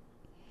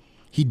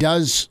he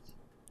does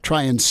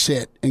try and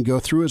sit and go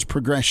through his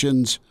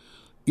progressions.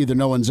 Either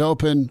no one's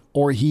open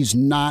or he's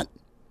not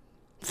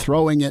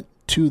throwing it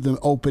to the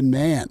open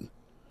man.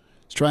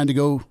 He's trying to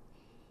go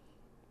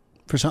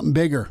for something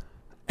bigger.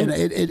 And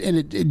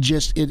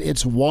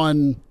it's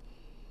one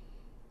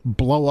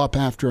blow up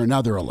after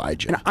another,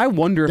 Elijah. And I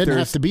wonder if didn't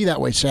have to be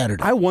that way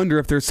Saturday. I wonder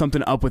if there's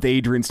something up with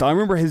Adrian Styles. I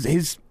remember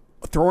his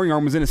throwing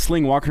arm was in a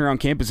sling walking around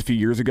campus a few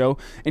years ago,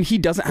 and he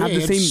doesn't have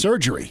the same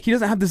surgery. He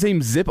doesn't have the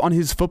same zip on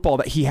his football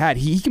that he had.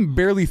 He can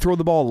barely throw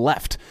the ball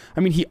left. I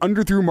mean, he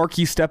underthrew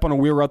Marquise Stepp on a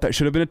wheel route that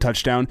should have been a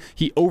touchdown.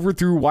 He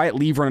overthrew Wyatt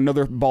Lever on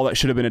another ball that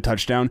should have been a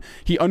touchdown.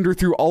 He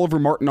underthrew Oliver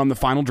Martin on the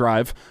final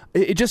drive.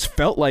 It just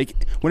felt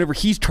like whenever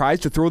he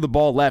tries to throw the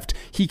ball left,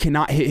 he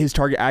cannot hit his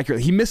target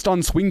accurately. He missed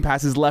on swing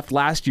passes left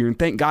last year, and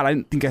thank God I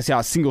didn't think I saw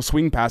a single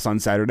swing pass on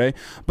Saturday.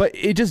 But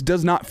it just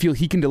does not feel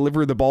he can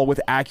deliver the ball with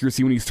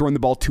accuracy when he's throwing the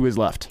ball to his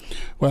left.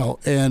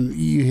 Well, and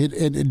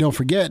and don't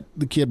forget,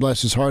 the kid,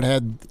 bless his heart,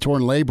 had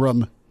torn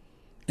labrum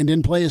and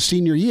didn't play his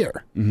senior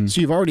year. Mm-hmm.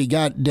 So you've already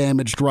got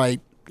damaged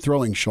right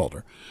throwing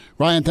shoulder.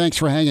 Ryan, thanks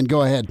for hanging.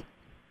 Go ahead.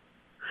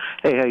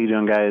 Hey, how you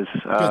doing, guys?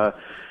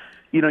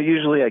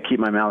 Usually I keep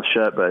my mouth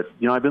shut, but,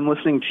 I've been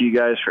listening to you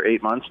guys for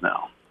 8 months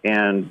now.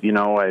 And,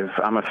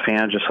 I'm a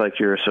fan just like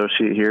your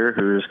associate here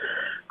who's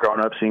grown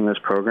up seeing this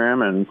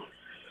program, and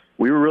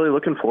we were really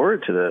looking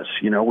forward to this.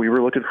 We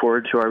were looking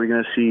forward to, are we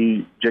going to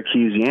see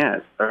Jaquez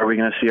Yant? Are we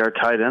going to see our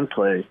tight end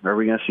play? Are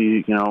we going to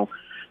see,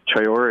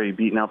 Traore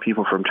beating out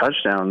people from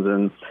touchdowns?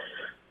 And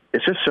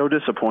it's just so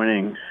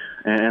disappointing.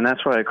 And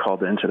that's why I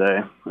called in today.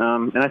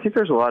 And I think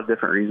there's a lot of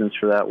different reasons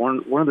for that. One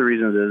of the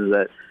reasons is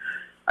that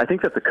I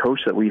think that the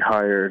coach that we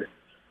hired,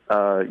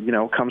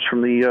 comes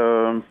from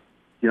the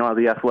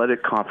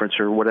athletic conference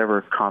or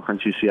whatever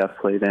conference UCF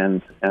played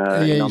in.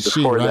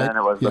 Before right? then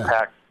it was the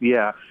Pac.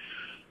 Yeah.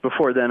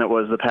 Before then, it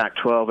was the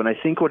Pac-12, and I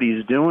think what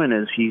he's doing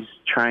is he's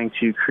trying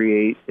to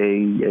create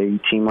a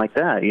team like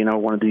that.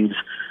 One of these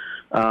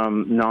what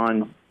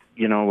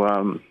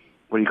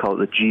do you call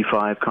it, the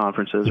G5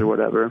 conferences or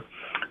whatever,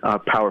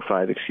 Power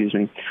 5, excuse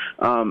me.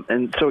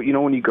 And so,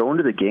 when you go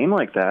into the game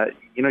like that,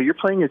 you're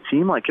playing a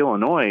team like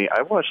Illinois.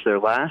 I watched their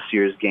last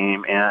year's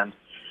game, and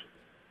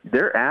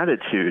their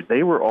attitude,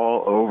 they were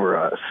all over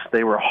us.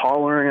 They were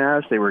hollering at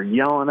us. They were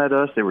yelling at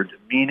us. They were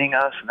demeaning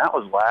us, and that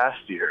was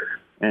last year.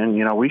 And,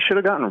 we should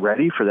have gotten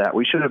ready for that.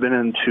 We should have been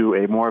into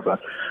a more of a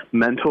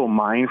mental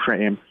mind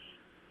frame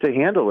to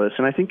handle this.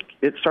 And I think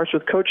it starts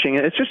with coaching.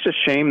 It's just a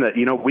shame that,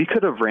 we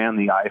could have ran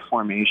the I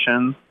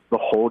formation the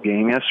whole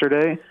game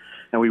yesterday,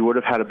 and we would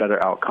have had a better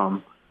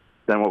outcome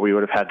than what we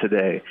would have had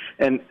today.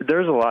 And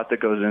there's a lot that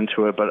goes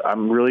into it, but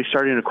I'm really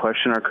starting to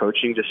question our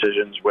coaching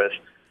decisions with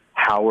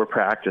how we're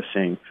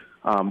practicing,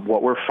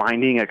 what we're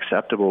finding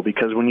acceptable.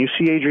 Because when you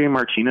see Adrian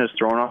Martinez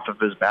thrown off of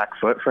his back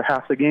foot for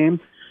half the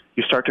game,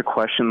 you start to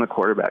question the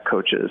quarterback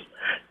coaches.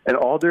 And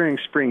all during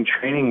spring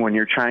training when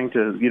you're trying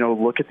to,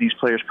 look at these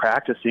players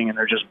practicing and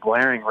they're just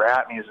blaring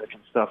rap music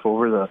and stuff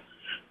over the,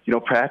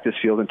 practice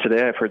field. And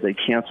today I've heard they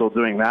canceled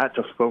doing that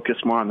to focus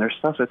more on their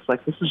stuff. It's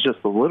like, this is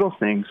just the little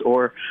things.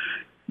 Or,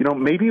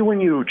 maybe when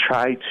you're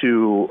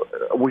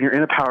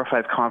in a Power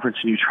 5 conference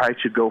and you try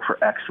to go for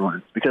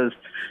excellence, because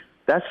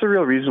that's the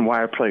real reason why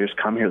our players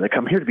come here. They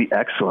come here to be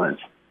excellent.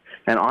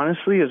 And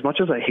honestly, as much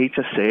as I hate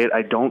to say it,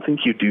 I don't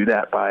think you do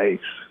that by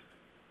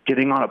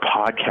getting on a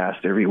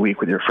podcast every week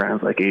with your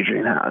friends like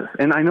Adrian has.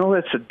 And I know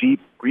that's a deep,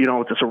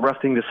 it's a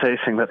rough thing to say,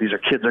 saying that these are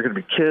kids, they're going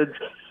to be kids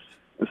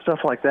and stuff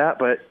like that.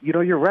 But,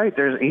 you're right.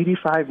 There's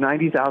 85,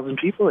 90,000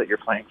 people that you're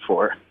playing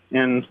for.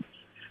 And,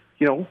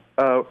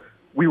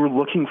 we were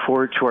looking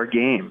forward to our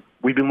game.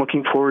 We've been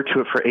looking forward to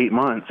it for 8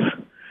 months.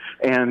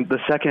 And the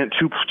second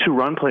two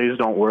run plays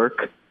don't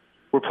work,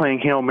 we're playing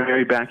Hail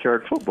Mary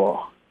backyard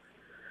football.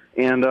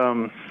 And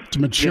it's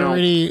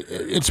maturity.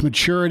 It's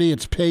maturity.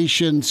 It's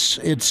patience.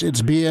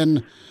 It's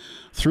being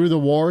through the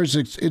wars.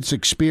 It's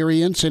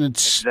experience, and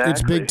it's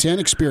Big Ten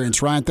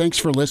experience. Ryan, thanks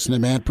for listening,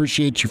 man.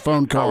 Appreciate your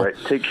phone call. All right,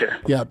 take care.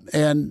 Yeah,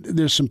 and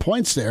there's some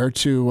points there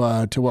to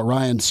what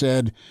Ryan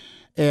said.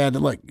 And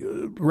look,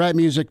 rap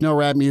music, no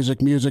rap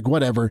music,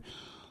 whatever.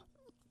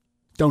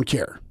 Don't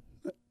care.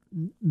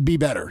 Be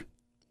better.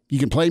 You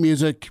can play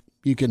music.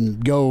 You can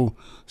go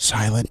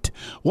silent,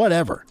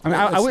 whatever. I mean,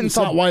 I went and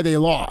saw why they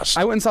lost.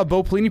 I went and saw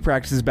Bo Pelini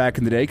practices back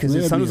in the day because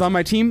his son was on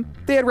my team.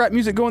 They had rap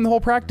music going the whole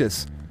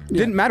practice.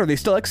 Didn't matter. They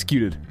still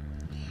executed.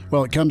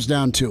 Well, it comes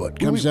down to it. It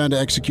comes down to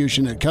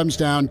execution. It comes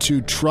down to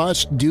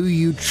trust. Do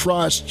you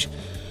trust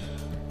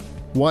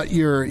what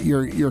your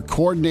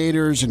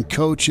coordinators and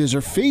coaches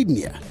are feeding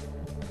you?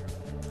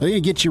 They're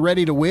going to get you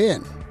ready to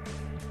win.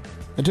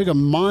 They took a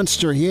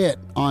monster hit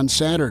on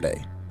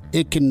Saturday.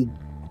 It can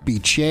be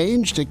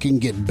changed. It can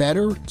get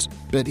better,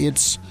 but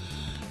it's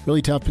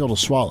really tough pill to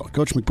swallow.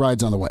 Coach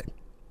McBride's on the way.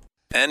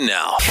 And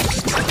now,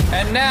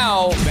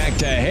 back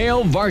to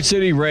Hail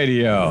Varsity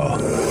Radio.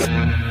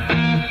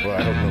 Well,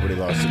 I hope nobody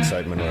lost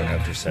excitement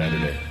after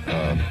Saturday.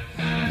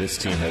 This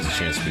team has a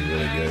chance to be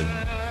really good.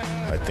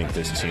 I think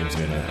this team's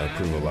going to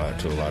prove a lot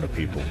to a lot of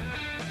people.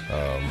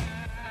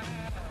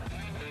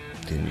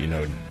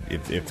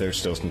 If there's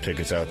still some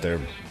tickets out there,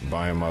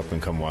 buy them up and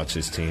come watch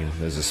this team.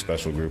 There's a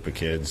special group of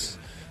kids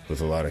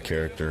with a lot of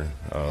character,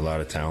 a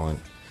lot of talent.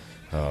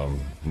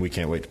 We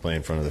can't wait to play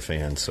in front of the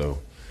fans. So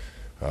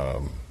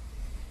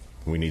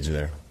we need you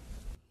there.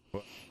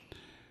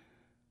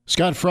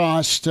 Scott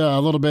Frost a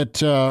little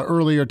bit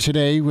earlier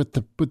today with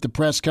the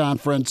press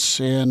conference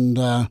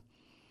and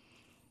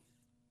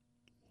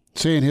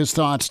saying his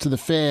thoughts to the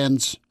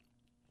fans.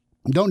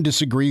 Don't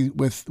disagree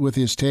with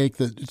his take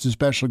that it's a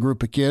special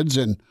group of kids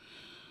and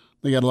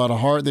they got a lot of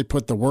heart. They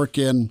put the work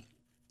in,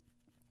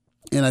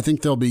 and I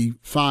think they'll be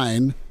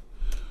fine.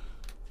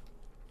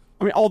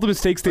 I mean, all the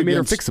mistakes they made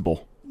are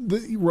fixable.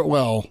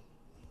 The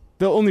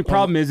only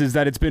problem is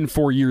that it's been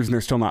 4 years and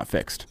they're still not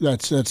fixed.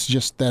 That's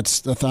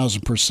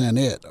 1,000%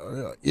 it.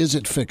 Is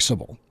it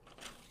fixable?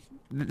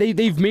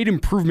 They've made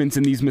improvements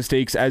in these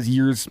mistakes as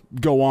years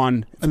go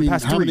on. The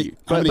past 3.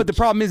 But the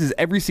problem is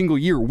every single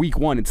year, week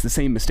 1, it's the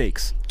same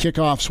mistakes.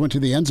 Kickoffs went to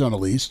the end zone at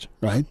least,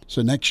 right?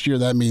 So next year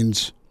that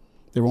means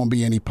there won't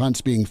be any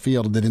punts being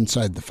fielded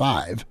inside the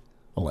 5,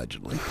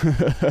 allegedly.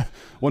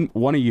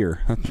 one a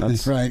year.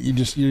 That's right.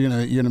 You're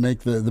gonna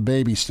make the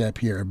baby step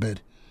here, but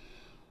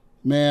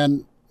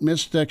man,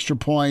 missed extra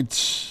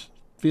points,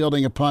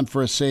 fielding a punt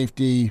for a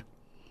safety,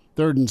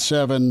 3rd and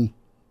 7,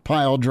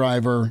 pile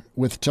driver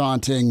with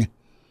taunting.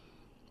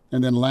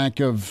 And then lack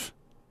of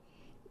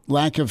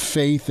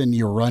faith in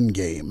your run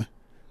game.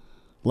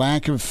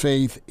 Lack of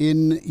faith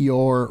in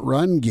your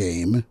run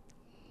game.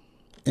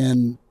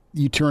 And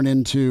you turn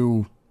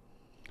into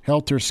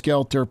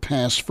helter-skelter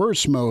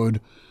pass-first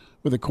mode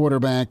with a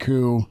quarterback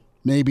who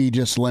may be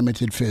just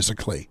limited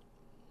physically.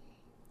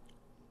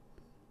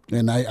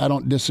 And I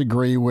don't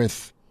disagree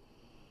with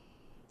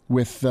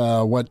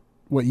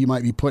what you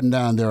might be putting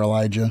down there,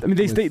 Elijah. I mean,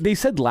 they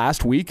said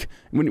last week,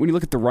 when you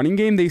look at the running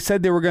game, they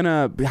said they were going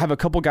to have a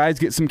couple guys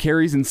get some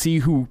carries and see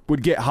who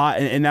would get hot,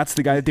 and that's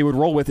the guy that they would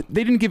roll with.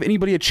 They didn't give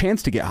anybody a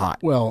chance to get hot.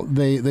 Well,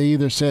 they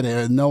either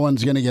said no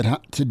one's going to get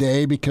hot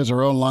today because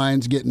our own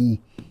line's getting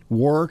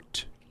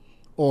worked,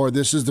 or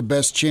this is the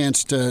best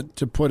chance to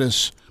put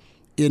us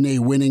in a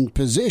winning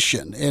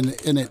position, and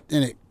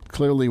it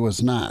clearly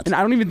was not. And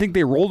I don't even think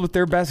they rolled with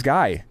their best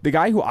guy. The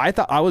guy who I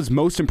thought I was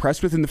most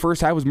impressed with in the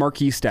first half was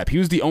Marquise Stepp. He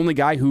was the only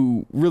guy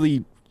who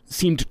really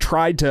seemed to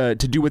try to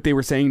do what they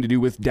were saying to do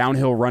with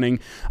downhill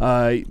running,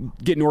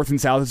 get north and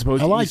south as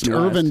opposed to east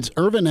and west.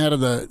 Irvin had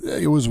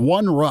it was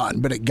one run,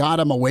 but it got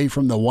him away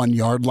from the 1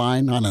 yard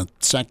line on a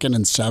 2nd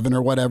and 7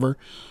 or whatever.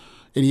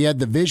 And he had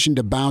the vision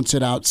to bounce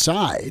it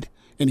outside,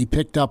 and he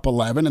picked up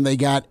 11, and they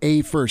got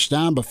a first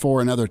down before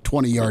another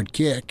 20-yard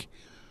kick.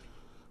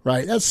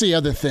 Right, that's the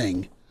other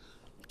thing.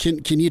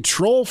 Can you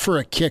troll for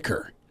a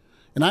kicker?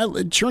 And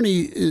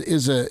Cherney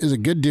is a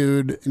good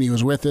dude, and he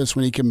was with us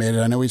when he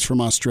committed. I know he's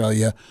from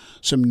Australia,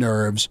 some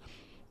nerves.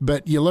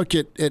 But you look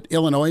at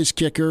Illinois'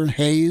 kicker,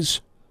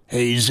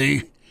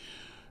 Hazy.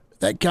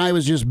 That guy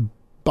was just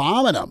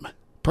bombing him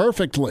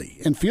perfectly.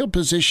 And field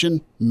position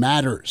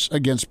matters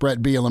against Brett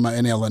Bielema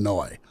in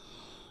Illinois.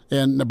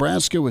 And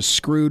Nebraska was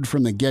screwed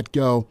from the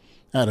get-go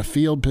out of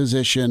field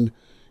position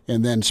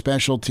and then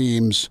special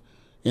teams.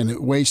 And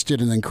it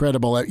wasted an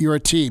incredible. You're a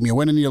team. You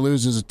win and you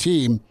lose as a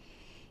team,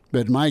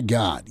 but my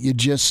God, you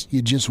just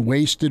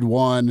wasted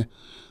one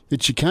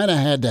that you kind of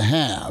had to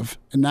have,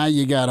 and now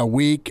you got a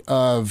week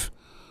of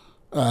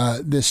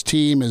this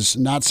team is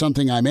not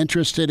something I'm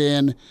interested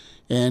in,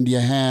 and you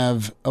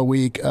have a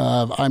week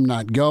of I'm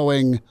not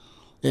going,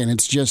 and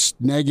it's just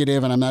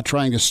negative, and I'm not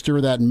trying to stir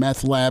that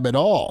meth lab at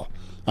all.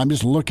 I'm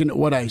just looking at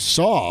what I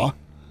saw,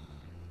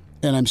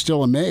 and I'm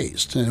still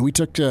amazed. And we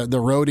took the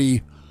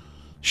roadie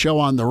show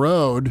on the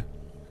road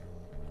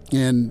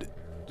and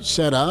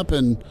set up,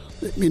 and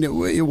I mean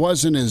it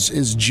wasn't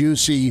as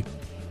juicy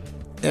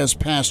as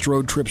past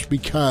road trips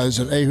because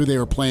of A, who they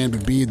were playing,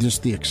 but B,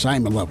 just the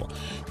excitement level.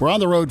 We're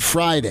on the road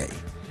Friday.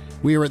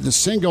 We were at the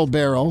Single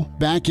Barrel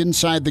back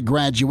inside the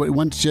Graduate.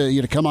 Want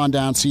you to come on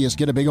down, see us,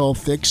 get a big old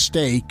thick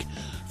steak.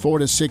 4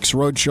 to 6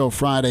 Roadshow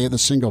Friday at the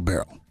Single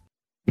Barrel.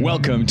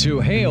 Welcome to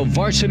Hail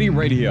Varsity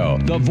Radio,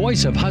 the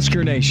voice of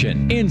Husker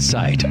Nation.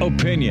 Insight,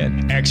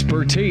 opinion,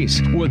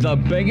 expertise, with the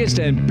biggest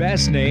and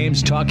best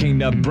names talking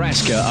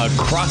Nebraska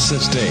across the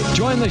state.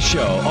 Join the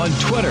show on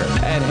Twitter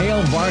at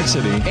Hail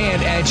Varsity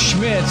and at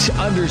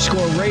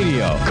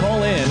Schmitz_radio.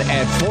 Call in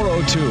at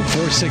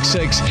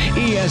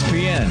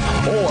 402-466-ESPN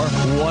or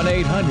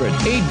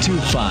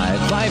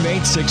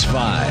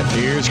 1-800-825-5865.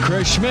 Here's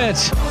Chris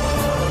Schmitz.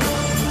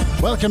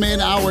 Welcome in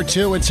Hour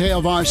 2. It's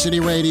Hail Varsity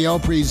Radio,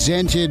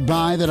 presented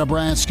by the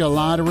Nebraska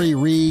Lottery,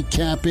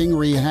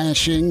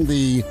 rehashing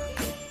the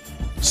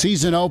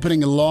season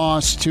opening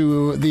loss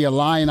to the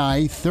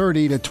Illini,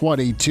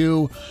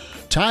 30-22.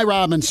 Ty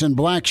Robinson,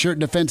 black shirt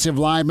defensive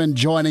lineman,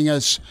 joining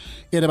us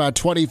in about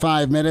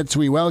 25 minutes.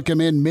 We welcome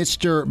in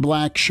Mr.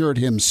 Black Shirt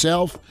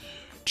himself,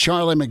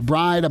 Charlie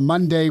McBride, a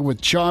Monday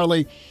with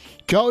Charlie.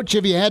 Coach,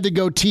 if you had to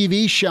go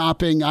TV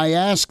shopping, I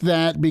ask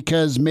that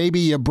because maybe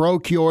you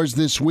broke yours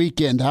this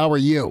weekend. How are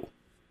you?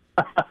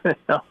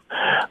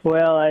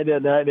 Well, I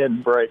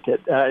didn't break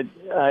it. I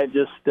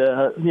just,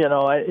 I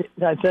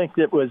think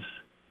it was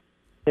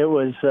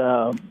really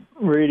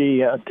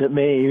to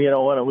me,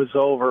 when it was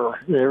over,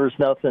 there was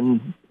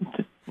nothing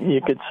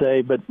you could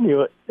say, but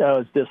I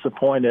was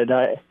disappointed.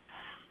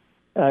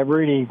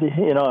 really,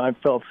 I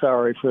felt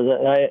sorry for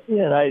that.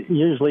 I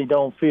usually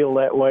don't feel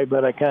that way,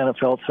 but I kind of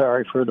felt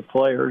sorry for the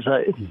players.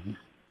 I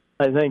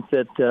think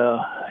that,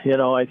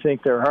 I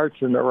think their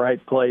heart's in the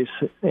right place.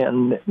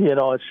 And,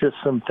 it's just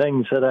some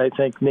things that I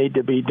think need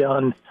to be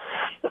done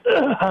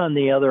on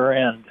the other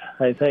end.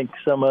 I think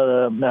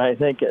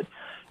if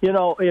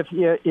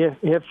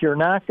you're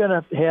not going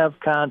to have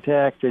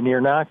contact and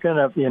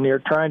you're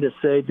trying to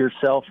save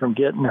yourself from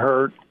getting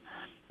hurt,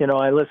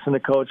 I listen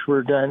to Coach,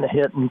 we're done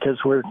hitting because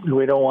we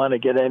don't want to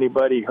get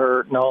anybody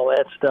hurt and all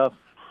that stuff.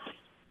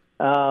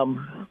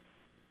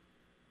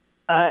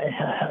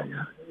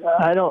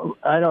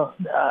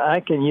 I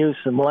can use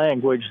some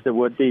language that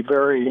would be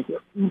very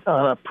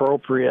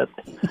inappropriate,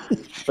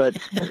 but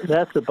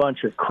that's a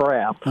bunch of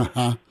crap.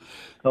 Uh-huh.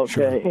 Okay,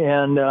 sure.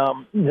 And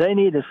they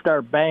need to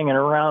start banging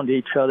around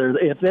each other.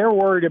 If they're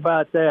worried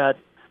about that,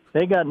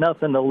 they got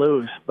nothing to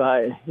lose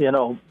by. We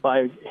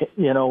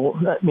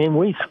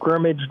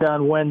scrimmaged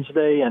on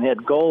Wednesday and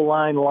had goal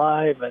line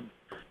live and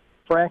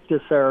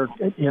practice all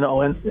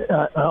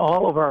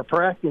of our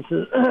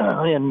practices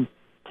and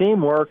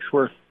teamworks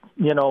were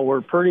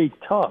pretty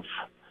tough.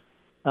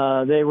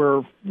 They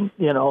were,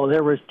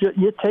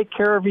 you take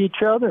care of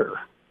each other.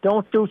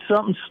 Don't do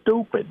something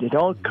stupid. You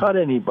don't cut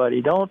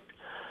anybody. Don't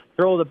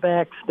throw the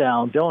backs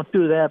down. Don't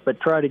do that, but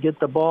try to get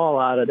the ball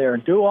out of there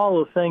and do all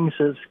the things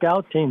the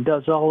scout team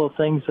does, all the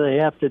things they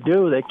have to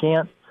do. They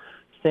can't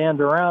stand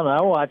around.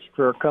 I watched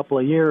for a couple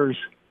of years,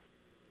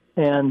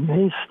 and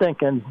he's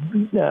thinking,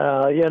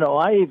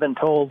 I even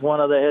told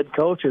one of the head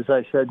coaches,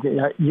 I said,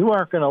 you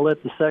aren't going to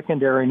let the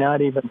secondary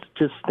not even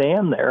just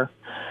stand there.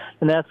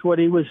 And that's what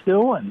he was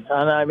doing.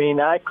 And,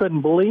 I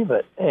couldn't believe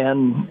it.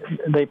 And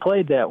they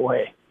played that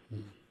way.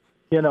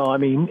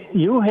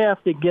 You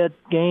have to get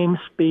game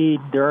speed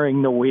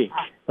during the week.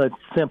 It's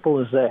simple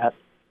as that.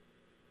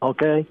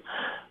 Okay?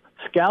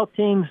 Scout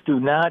teams do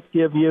not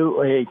give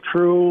you a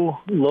true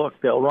look.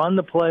 They'll run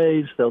the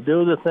plays. They'll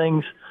do the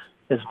things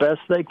as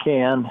best they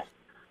can.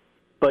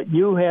 But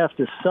you have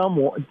to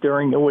somewhat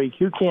during the week.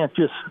 You can't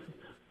just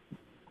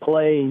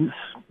play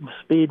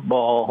speed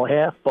ball,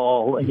 half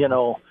ball,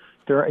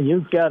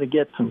 You've got to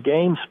get some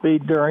game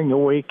speed during the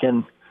week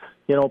and,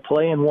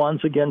 playing ones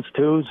against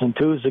twos and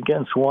twos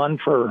against one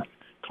for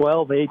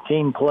 12,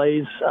 18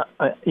 plays,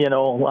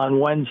 on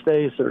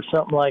Wednesdays or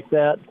something like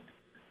that,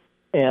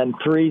 and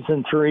threes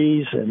and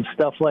threes and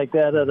stuff like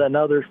that at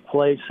another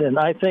place. And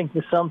I think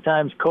that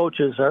sometimes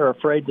coaches are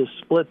afraid to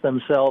split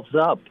themselves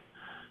up.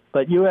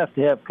 But you have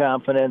to have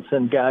confidence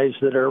in guys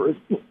that are,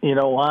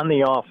 on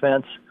the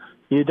offense.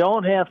 You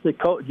don't have to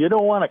coach. You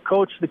don't want to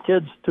coach the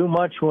kids too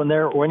much when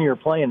you're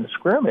playing the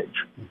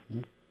scrimmage.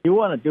 Mm-hmm. You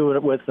want to do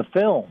it with the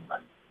film.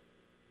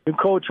 You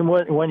coach them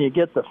when you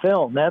get the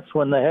film. That's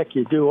when the heck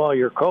you do all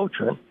your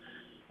coaching.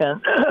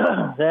 And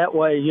that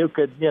way you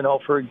could,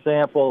 for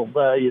example,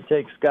 you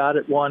take Scott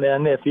at one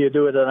end if you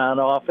do it on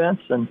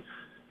offense, and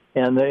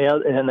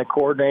the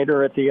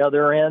coordinator at the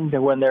other end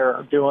when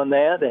they're doing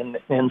that,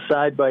 and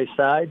side by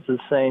sides the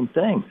same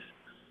things.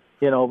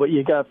 But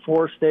you got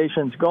four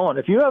stations going.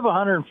 If you have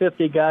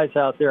 150 guys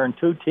out there in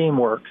two team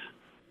works,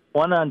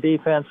 one on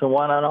defense and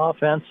one on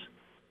offense,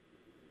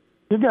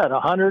 you got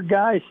 100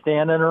 guys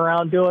standing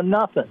around doing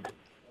nothing.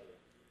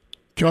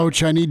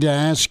 Coach, I need to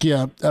ask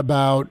you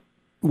about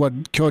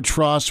what Coach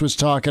Frost was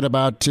talking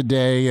about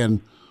today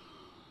and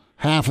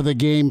half of the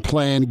game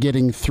plan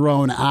getting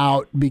thrown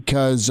out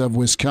because of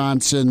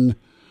Wisconsin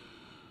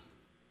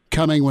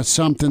coming with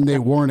something they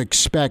weren't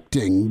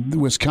expecting.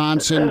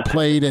 Wisconsin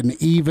played an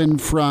even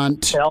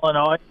front.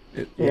 Illinois?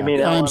 You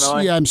mean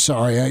Illinois? I'm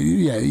sorry.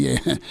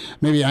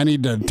 Maybe I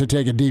need to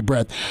take a deep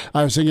breath.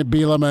 I was thinking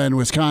Bielema and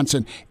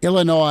Wisconsin.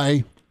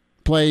 Illinois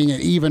playing an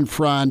even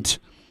front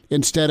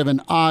instead of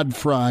an odd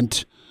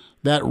front.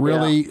 That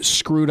really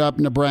screwed up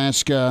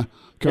Nebraska.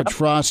 Coach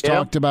Frost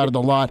talked about it a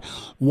lot.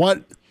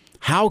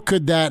 How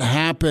could that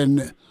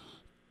happen?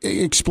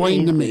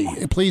 Explain to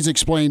me. Please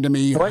explain to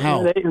me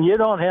how. You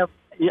don't have.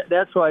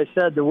 That's why I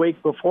said the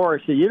week before,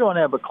 I said, you don't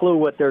have a clue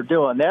what they're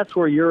doing. That's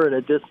where you're at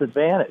a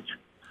disadvantage.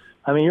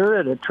 You're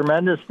at a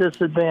tremendous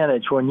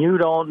disadvantage when you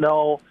don't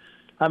know.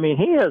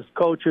 He has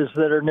coaches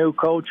that are new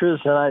coaches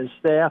and his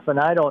staff, and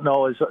I don't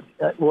know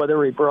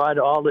whether he brought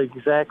all the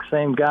exact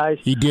same guys.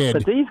 He did.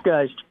 But these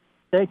guys,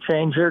 they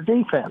changed their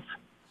defense.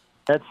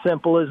 That's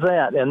simple as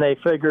that. And they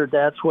figured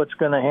that's what's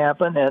going to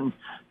happen. And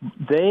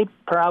they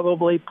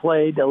probably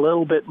played a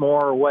little bit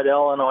more what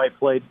Illinois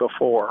played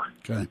before.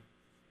 Okay.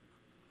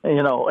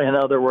 In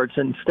other words,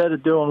 instead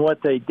of doing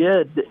what they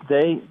did,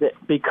 they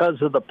because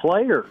of the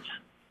players,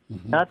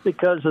 not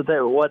because of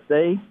what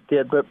they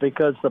did, but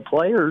because the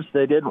players,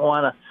 they didn't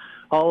want to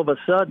all of a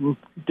sudden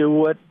do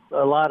what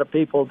a lot of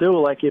people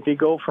do. Like if you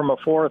go from a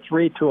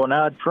 4-3 to an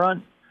odd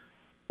front,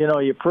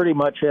 you pretty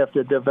much have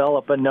to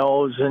develop a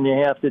nose, and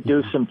you have to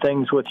do some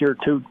things with your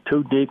two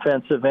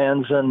defensive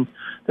ends and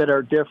that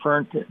are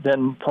different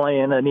than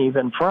playing an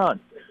even front.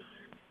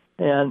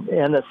 And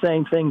the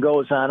same thing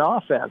goes on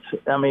offense.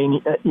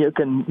 You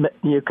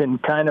can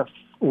kind of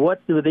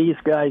what do these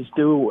guys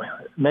do?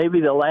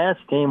 Maybe the last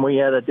team we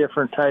had a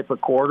different type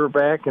of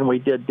quarterback and we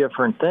did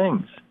different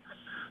things.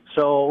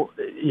 So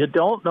you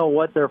don't know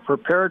what they're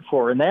prepared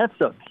for, and that's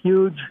a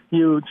huge,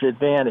 huge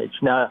advantage.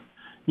 Now,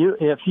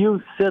 if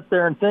you sit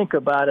there and think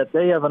about it,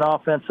 they have an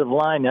offensive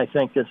line, I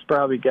think, that's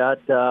probably got,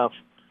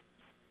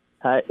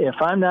 if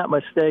I'm not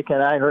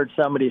mistaken, I heard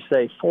somebody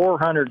say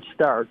 400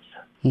 starts.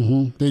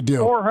 Mm-hmm. They do.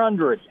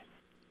 400.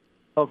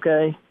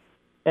 Okay?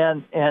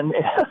 And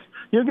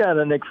you got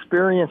an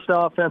experienced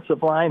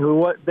offensive line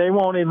who they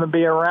won't even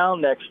be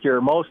around next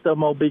year. Most of them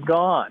will be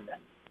gone.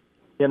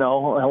 You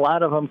know, a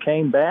lot of them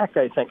came back,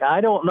 I think.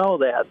 I don't know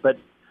that, but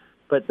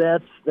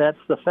that's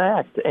the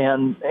fact.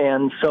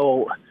 And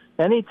so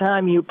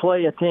anytime you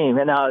play a team,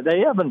 and now they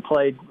haven't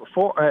played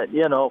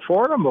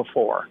Fordham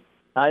before.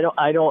 I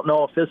don't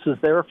know if this is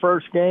their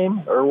first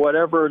game or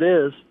whatever it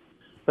is,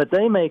 but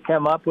they may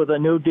come up with a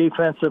new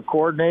defensive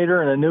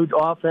coordinator and a new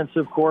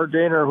offensive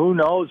coordinator. Who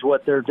knows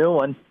what they're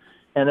doing?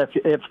 And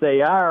if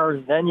they are,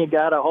 then you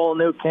got a whole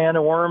new can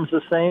of worms.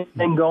 The same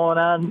thing going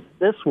on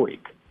this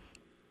week.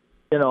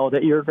 You know,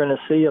 that you're going to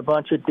see a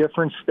bunch of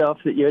different stuff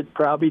that you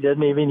probably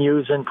didn't even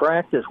use in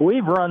practice.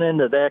 We've run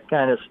into that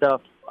kind of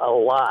stuff a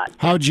lot.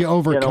 How'd you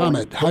overcome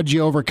it? How'd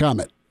you overcome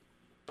it?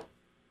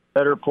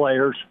 Better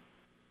players.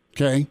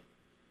 Okay.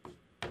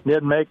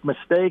 Didn't make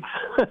mistakes.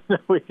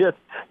 We just,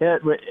 I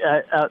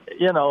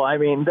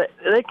mean,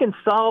 they can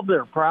solve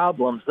their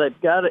problems.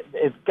 They've got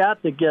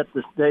to get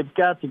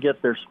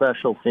their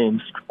special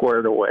teams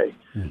squared away.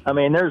 Mm-hmm. I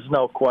mean, there's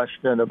no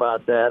question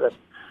about that.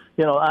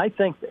 I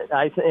think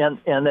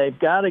they've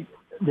got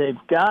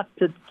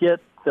to get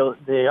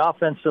the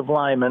offensive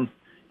linemen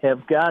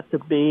have got to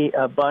be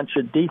a bunch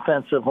of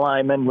defensive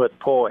linemen with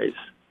poise.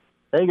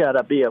 They got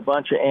to be a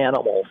bunch of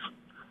animals,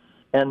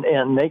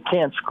 and they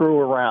can't screw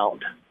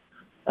around.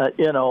 And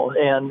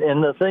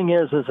the thing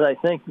is I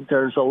think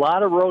there's a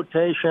lot of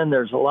rotation.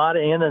 There's a lot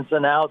of ins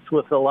and outs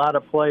with a lot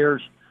of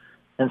players,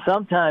 and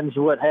sometimes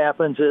what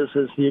happens is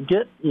you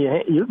get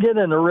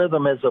in a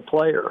rhythm as a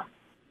player.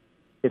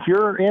 If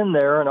you're in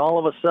there and all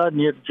of a sudden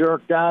you're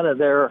jerked out of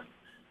there,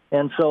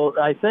 and so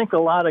I think a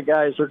lot of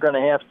guys are going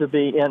to have to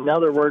be, in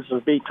other words,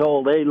 be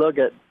told, hey, look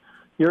at,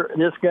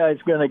 this guy's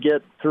going to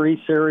get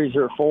 3 series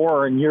or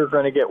 4, and you're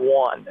going to get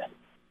 1,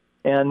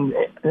 and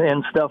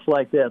stuff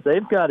like that.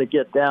 They've got to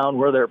get down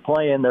where they're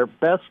playing their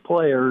best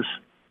players,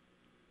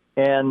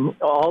 and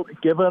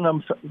giving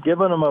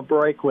them a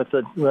break with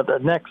the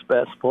next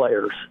best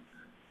players,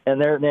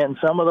 and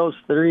some of those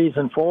 3s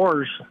and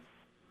 4s.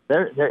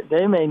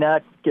 They may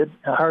not get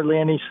hardly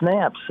any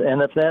snaps,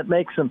 and if that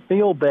makes them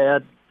feel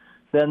bad,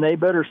 then they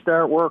better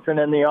start working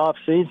in the off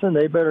season.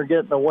 They better get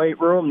in the weight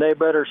room. They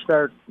better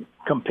start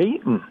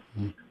competing.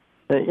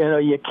 Mm-hmm.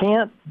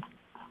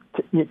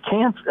 You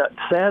can't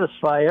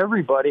satisfy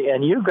everybody,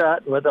 and you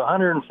got with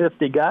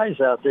 150 guys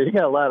out there, you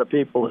got a lot of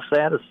people to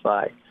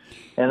satisfy,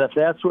 and if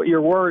that's what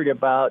you're worried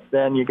about,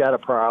 then you got a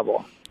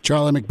problem.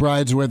 Charlie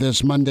McBride's with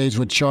us, Mondays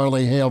with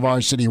Charlie, Hail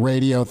Varsity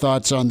Radio.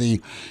 Thoughts on the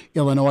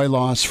Illinois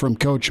loss from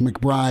Coach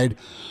McBride.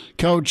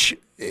 Coach,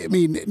 I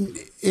mean,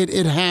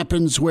 it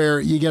happens where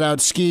you get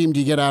out-schemed,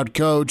 you get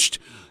out-coached,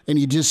 and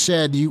you just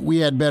said we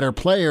had better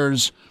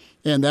players,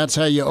 and that's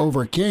how you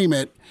overcame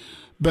it.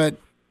 But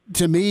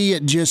to me,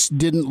 it just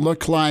didn't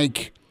look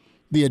like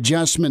the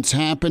adjustments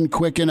happened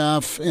quick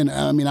enough. And,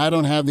 I mean, I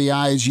don't have the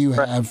eyes you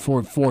have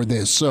for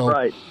this. So,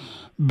 right.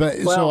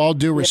 So all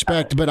due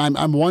respect, but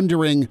I'm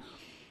wondering –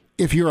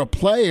 if you're a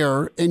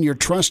player and you're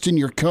trusting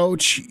your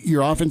coach,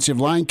 your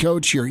offensive line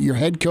coach, your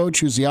head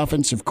coach, who's the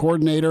offensive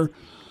coordinator,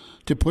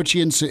 to put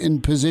you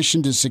in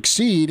position to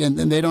succeed, and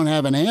they don't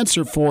have an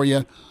answer for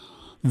you,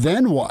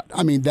 then what?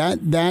 I mean,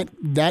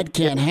 that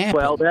can't happen.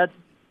 Well, that's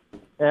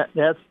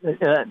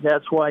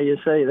why you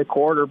say the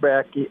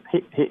quarterback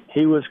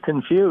he was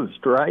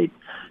confused, right?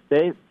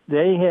 They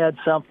had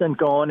something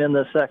going in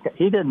the second.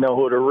 He didn't know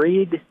who to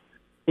read.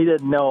 He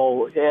didn't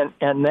know,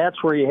 and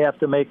that's where you have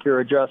to make your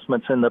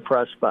adjustments in the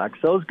press box.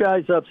 Those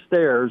guys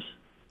upstairs,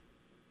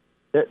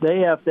 they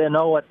have to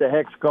know what the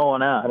heck's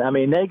going on. I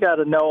mean, they got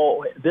to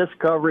know this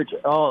coverage.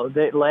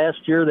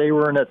 Last year they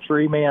were in a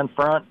 3-man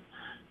front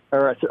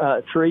or a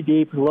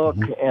 3-deep look,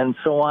 mm-hmm. and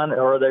so on,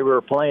 or they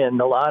were playing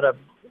a lot of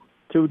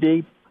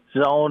 2-deep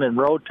zone and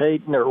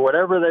rotating or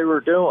whatever they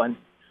were doing.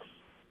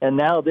 And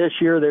now this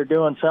year they're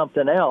doing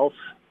something else.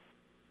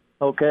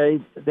 Okay,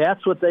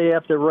 that's what they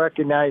have to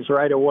recognize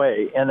right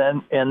away, and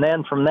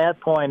then from that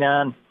point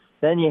on,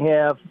 then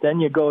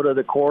you go to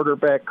the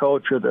quarterback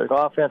coach or the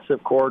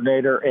offensive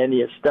coordinator, and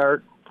you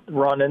start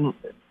running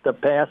the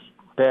pass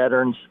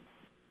patterns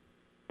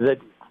that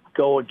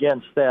go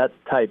against that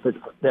type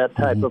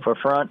of a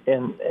front,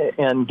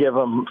 and give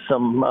them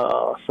some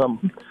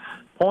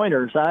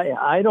pointers.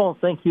 I don't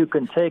think you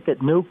can take a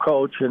new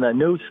coach and a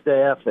new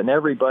staff and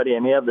everybody,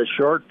 and you have the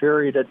short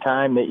period of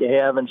time that you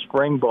have in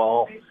spring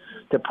ball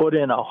to put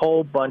in a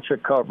whole bunch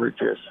of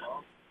coverages.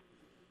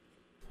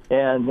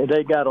 And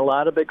they got a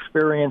lot of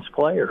experienced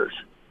players.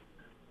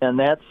 And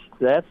that's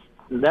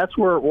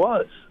where it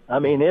was. I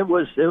mean, it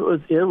was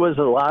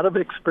a lot of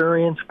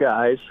experienced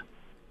guys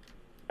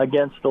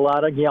against a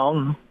lot of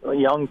young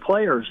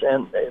players,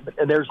 and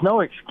there's no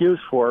excuse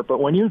for it.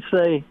 But when you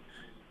say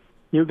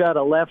you got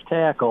a left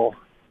tackle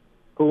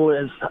who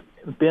has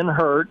been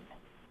hurt,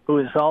 who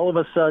is all of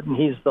a sudden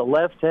he's the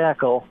left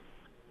tackle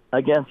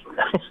against,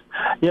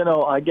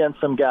 against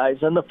some guys.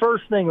 And the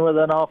first thing with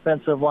an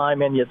offensive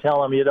lineman, you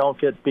tell him you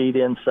don't get beat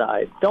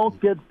inside. Don't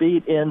get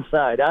beat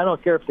inside. I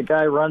don't care if the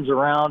guy runs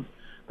around,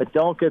 but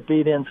don't get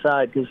beat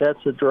inside, because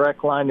that's a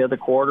direct line to the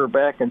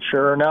quarterback. And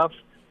sure enough,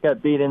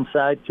 got beat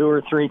inside 2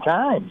 or 3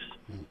 times.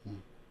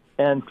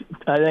 And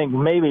I think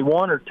maybe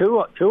 1 or 2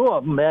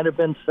 of them might have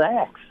been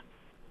sacks.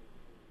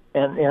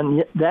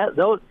 And that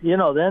those,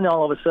 then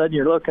all of a sudden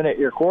you're looking at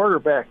your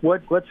quarterback.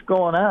 What's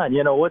going on?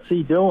 What's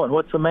he doing?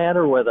 What's the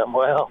matter with him?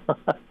 Well,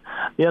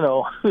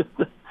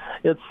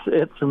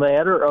 it's a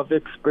matter of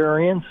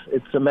experience.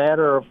 It's a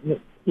matter of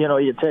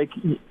you take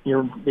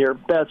your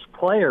best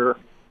player,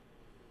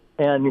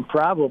 and you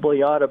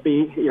probably ought to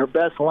be your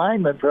best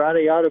lineman.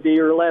 Probably ought to be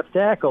your left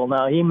tackle.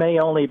 Now he may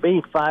only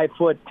be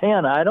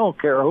 5'10". I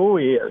don't care who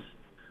he is,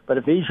 but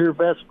if he's your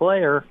best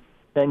player,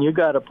 then you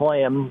got to play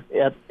him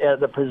at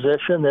the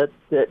position that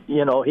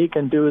he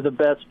can do the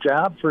best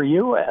job for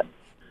you at.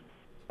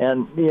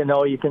 And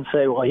you can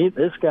say, well,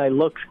 this guy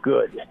looks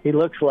good. He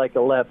looks like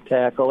a left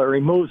tackle, or he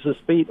moves his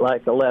feet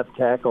like a left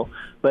tackle,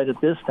 but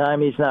at this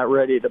time he's not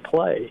ready to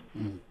play.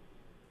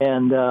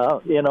 And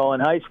in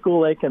high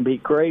school they can be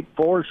great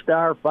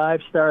 4-star,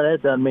 5-star.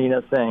 That doesn't mean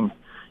a thing.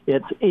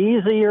 It's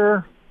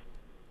easier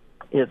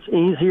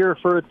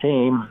for a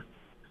team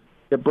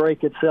to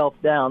break itself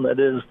down than it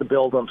is to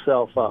build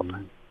himself up.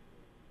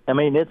 I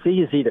mean, it's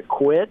easy to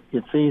quit.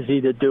 It's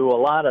easy to do a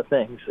lot of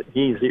things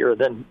easier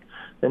than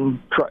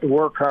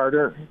work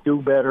harder,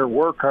 do better,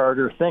 work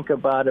harder, think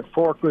about it,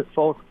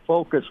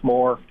 focus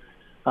more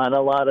on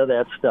a lot of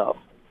that stuff.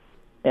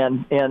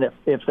 And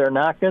if they're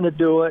not going to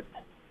do it,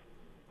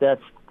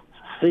 that's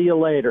see you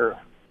later.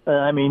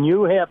 I mean,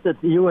 you have to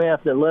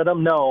let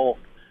them know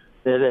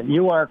that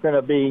you aren't going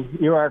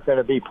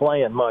to be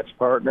playing much,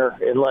 partner,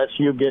 unless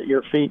you get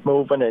your feet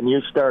moving and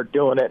you start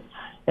doing it.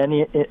 And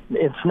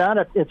it's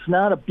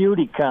not a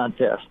beauty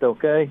contest,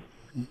 okay?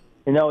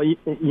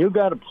 You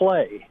got to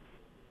play.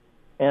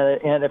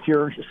 And if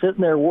you're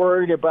sitting there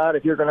worried about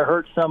if you're going to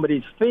hurt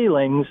somebody's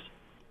feelings,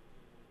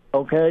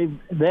 okay,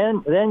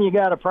 then you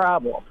got a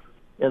problem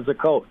as a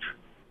coach.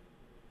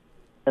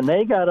 And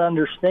they got to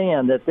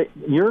understand that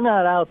you're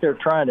not out there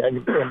trying to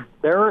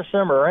embarrass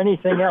them or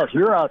anything else.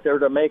 You're out there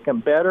to make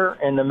them better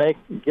and to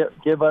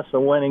give us a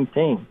winning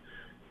team,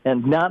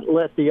 and not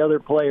let the other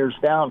players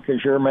down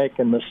because you're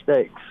making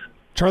mistakes.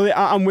 Charlie,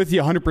 I'm with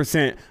you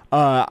 100%.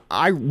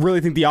 I really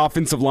think the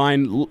offensive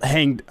line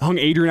hung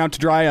Adrian out to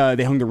dry.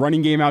 They hung the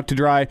running game out to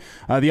dry.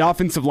 The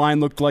offensive line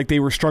looked like they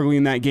were struggling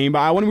in that game. But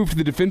I want to move to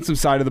the defensive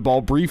side of the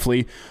ball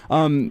briefly.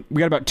 We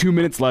got about 2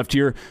 minutes left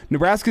here.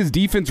 Nebraska's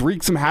defense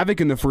wreaked some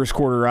havoc in the first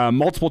quarter.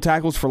 Multiple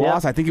tackles for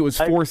loss. I think it was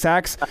 4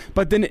 sacks.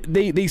 But then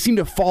they seemed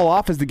to fall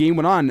off as the game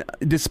went on,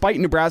 despite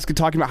Nebraska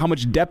talking about how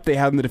much depth they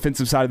had on the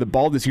defensive side of the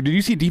ball this year. Did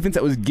you see a defense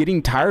that was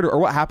getting tired, or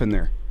what happened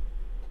there?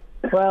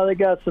 Well, they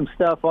got some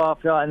stuff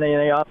off on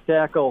the off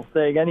tackle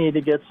thing. I need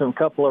to get some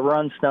couple of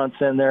run stunts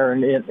in there,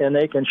 and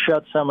they can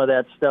shut some of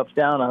that stuff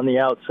down on the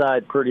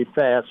outside pretty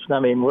fast.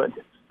 I mean, with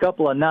a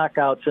couple of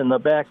knockouts in the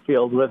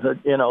backfield with it,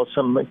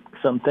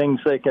 some things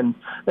they can.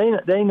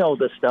 They know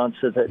the stunts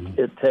that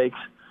it takes,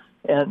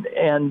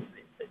 and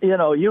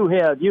you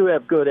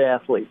have good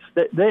athletes.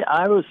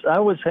 I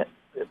was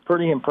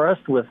pretty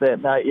impressed with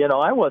that.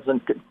 I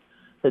wasn't.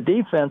 The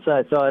defense,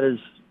 I thought, has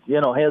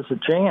a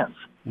chance.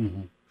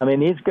 Mm-hmm. I mean,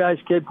 these guys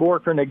keep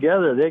working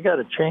together. They got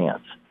a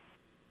chance.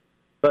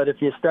 But if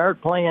you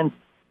start playing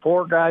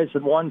 4 guys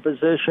in one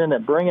position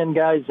and bringing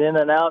guys in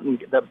and out,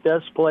 and the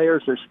best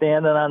players are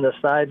standing on the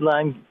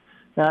sideline,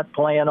 not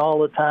playing all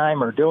the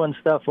time or doing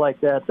stuff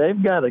like that,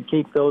 they've got to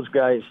keep those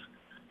guys.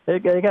 They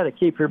got to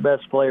keep your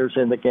best players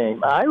in the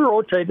game. I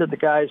rotated the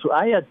guys.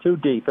 I had 2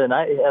 deep, and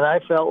I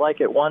felt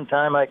like at one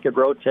time I could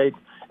rotate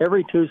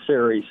every 2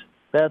 series.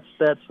 That's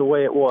the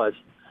way it was.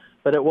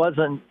 But it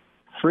wasn't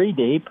 3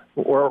 deep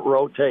or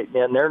rotating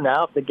in there.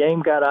 Now, if the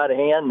game got out of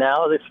hand,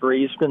 now the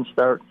 3s can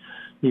start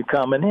you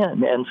coming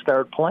in and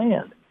start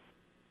playing.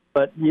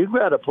 But you've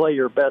got to play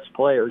your best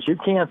players. You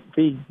can't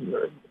be,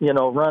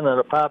 running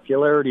a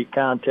popularity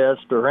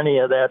contest or any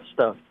of that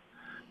stuff.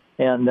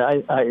 And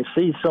I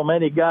see so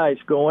many guys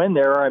go in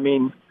there. I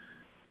mean,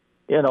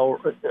 a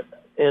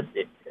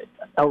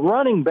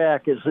running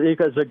back is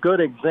a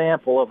good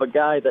example of a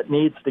guy that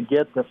needs to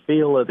get the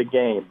feel of the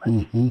game.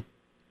 Mm-hmm.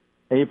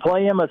 And you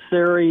play him a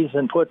series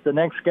and put the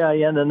next guy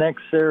in the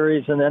next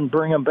series and then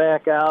bring him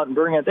back out and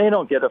they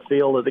don't get a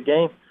feel of the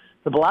game.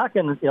 The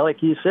blocking,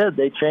 like you said,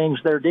 they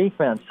changed their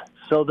defense.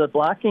 So the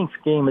blocking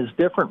scheme is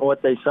different from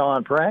what they saw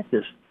in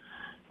practice.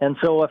 And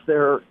so if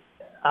they're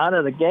out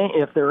of the game,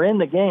 if they're in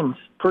the game,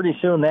 pretty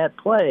soon that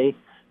play,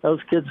 those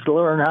kids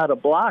learn how to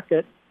block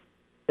it,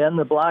 then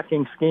the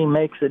blocking scheme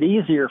makes it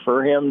easier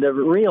for him to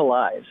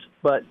realize.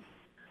 But,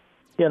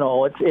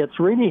 it's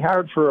really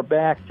hard for a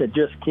back to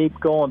just keep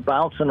going,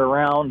 bouncing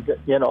around,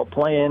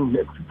 playing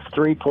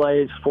 3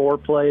 plays, 4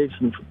 plays.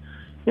 And,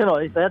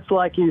 that's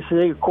like you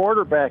see a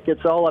quarterback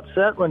gets all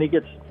upset when he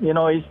gets,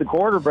 he's the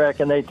quarterback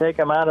and they take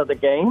him out of the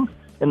game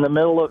in the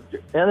middle of,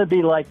 and it'd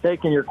be like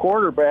taking your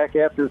quarterback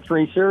after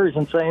 3 series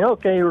and saying,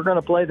 okay, we're going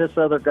to play this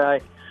other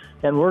guy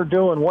and we're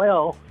doing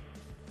well,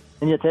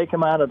 and you take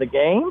him out of the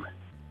game?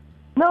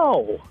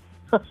 No.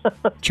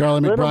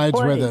 Charlie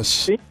McBride's with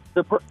us.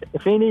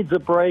 If he needs a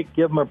break,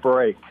 give him a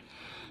break.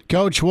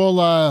 Coach,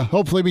 we'll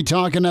hopefully be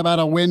talking about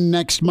a win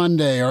next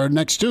Monday or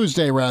next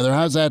Tuesday, rather.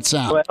 How's that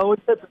sound? Well,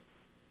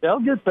 they'll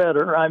get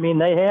better. I mean,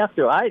 they have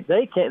to.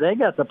 They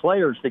got the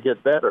players to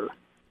get better.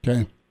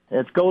 Okay.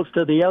 It goes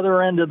to the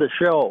other end of the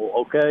show.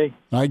 Okay.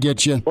 I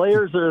get you.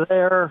 Players are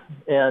there,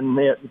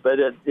 but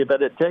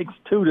it takes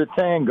 2 to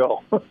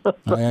tango.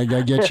 I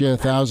get you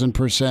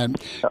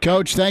 1,000%.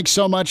 Coach, thanks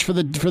so much for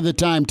the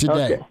time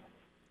today. Okay.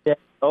 Yeah.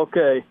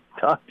 Okay.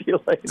 Talk to you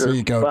later. See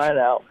you, Coach. Bye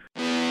now.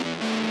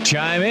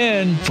 Chime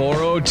in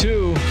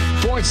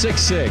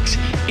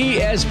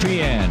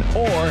 402-466-ESPN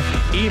or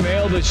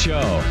email the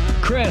show,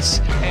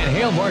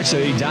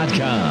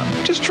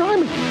 Chris@HailVarsity.com. Just try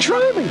me.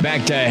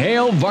 Back to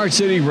Hail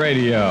Varsity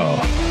Radio.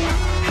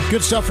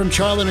 Good stuff from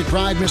Charlie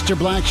McBride, Mr.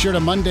 Blackshirt, a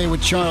Monday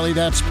with Charlie.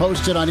 That's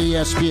posted on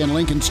ESPN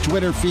Lincoln's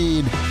Twitter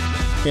feed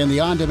and the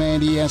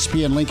on-demand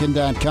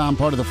ESPNLincoln.com,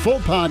 part of the full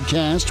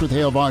podcast with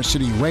Hail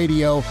Varsity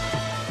Radio.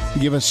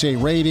 Give us a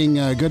rating,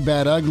 good,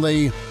 bad,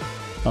 ugly.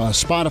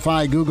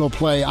 Spotify, Google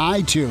Play,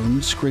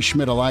 iTunes. Chris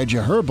Schmidt,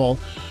 Elijah Herbal.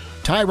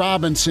 Ty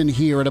Robinson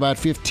here in about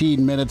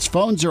 15 minutes.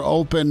 Phones are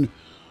open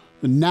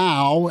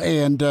now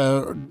and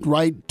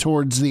right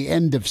towards the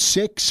end of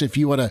 6 if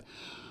you want to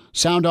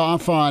sound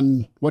off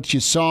on what you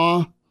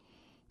saw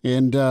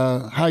and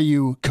how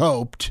you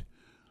coped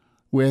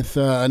with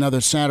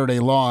another Saturday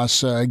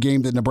loss, a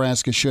game that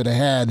Nebraska should have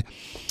had.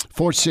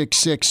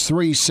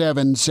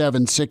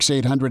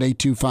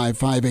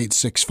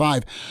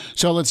 466-377-6800-825-5865.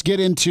 So let's get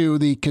into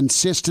the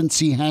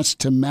consistency has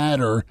to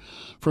matter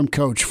from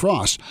Coach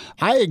Frost.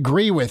 I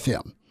agree with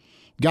him.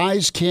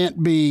 Guys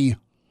can't be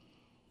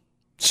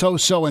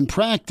so-so in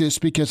practice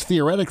because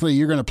theoretically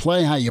you're going to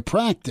play how you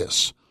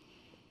practice.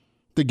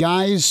 The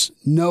guys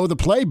know the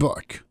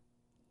playbook.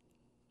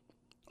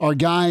 Are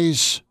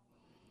guys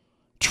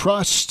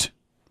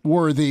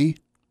trustworthy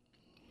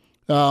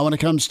when it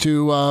comes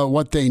to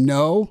what they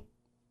know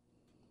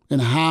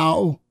and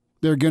how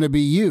they're going to be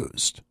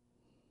used?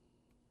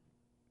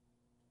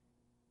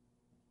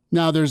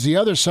 Now, there's the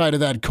other side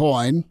of that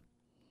coin.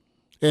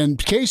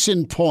 And case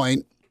in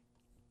point,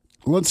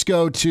 let's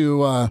go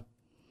to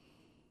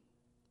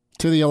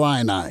the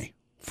Illini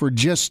for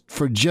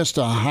just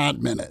a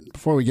hot minute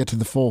before we get to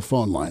the full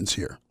phone lines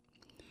here.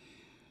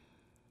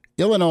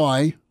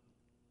 Illinois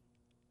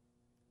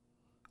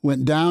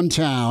went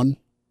downtown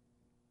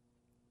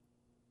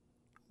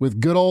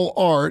with good old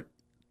Art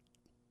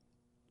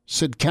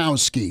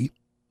Sitkowski.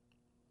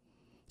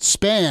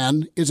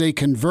 Span is a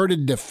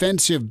converted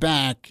defensive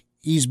back.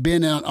 He's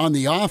been on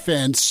the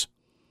offense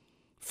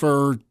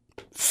for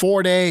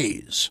 4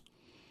 days.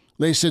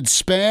 They said,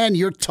 Span,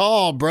 you're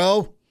tall,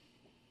 bro.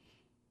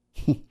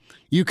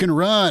 You can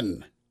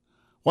run.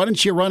 Why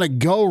don't you run a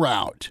go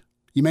route?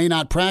 You may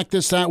not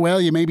practice that well.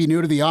 You may be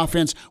new to the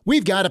offense.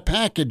 We've got a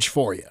package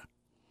for you.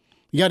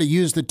 You got to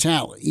use the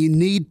talent. You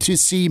need to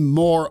see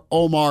more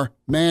Omar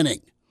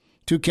Manning.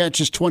 2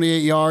 catches, 28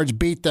 yards,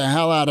 beat the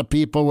hell out of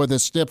people with a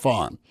stiff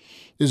arm.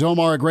 Is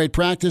Omar a great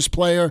practice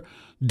player?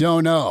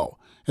 Don't know.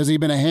 Has he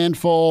been a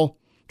handful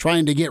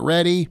trying to get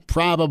ready?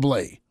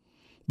 Probably.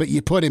 But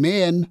you put him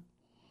in.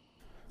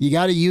 You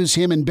got to use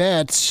him in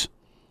bets.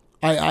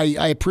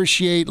 I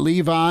appreciate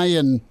Levi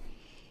and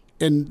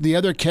the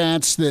other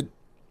cats that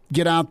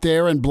get out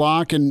there and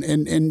block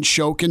and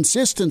show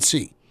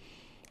consistency.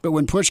 But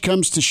when push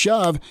comes to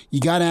shove, you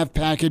got to have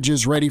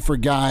packages ready for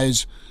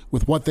guys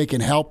with what they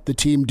can help the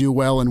team do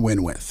well and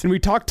win with. And we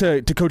talked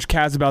to Coach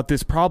Kaz about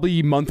this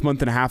probably a month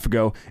and a half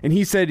ago, and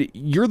he said,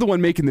 you're the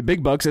one making the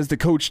big bucks as the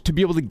coach to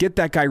be able to get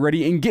that guy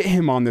ready and get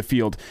him on the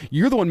field.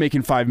 You're the one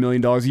making $5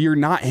 million a year,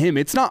 not him.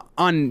 It's not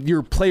on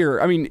your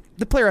player. I mean,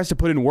 the player has to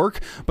put in work,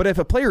 but if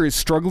a player is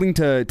struggling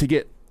to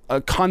get a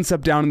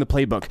concept down in the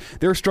playbook,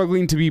 they're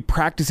struggling to be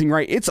practicing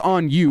right, it's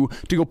on you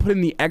to go put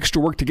in the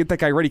extra work to get that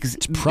guy ready. Because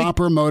it's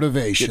proper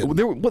motivation.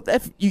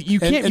 You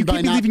can't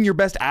be leaving your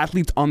best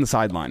athletes on the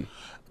sideline.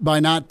 By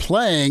not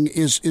playing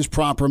is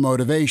proper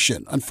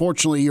motivation.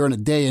 Unfortunately, you're in a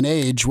day and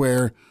age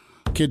where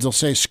kids will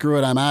say, screw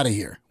it, I'm out of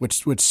here,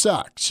 which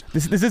sucks.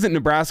 This isn't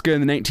Nebraska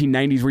in the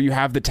 1990s where you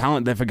have the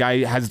talent that if a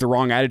guy has the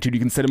wrong attitude, you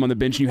can sit him on the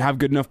bench and you have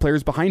good enough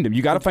players behind him.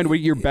 You got to find a way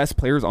to get your best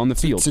players on the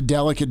field. It's a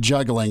delicate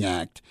juggling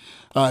act.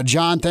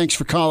 John, thanks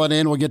for calling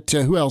in. We'll get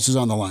to who else is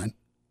on the line.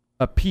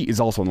 Pete is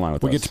also on the line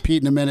with us. We'll get to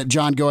Pete in a minute.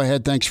 John, go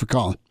ahead. Thanks for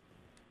calling.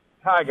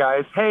 Hi,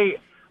 guys. Hey,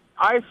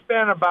 I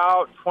spent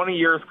about 20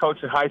 years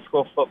coaching high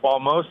school football,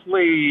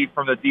 mostly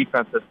from the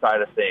defensive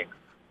side of things.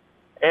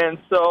 And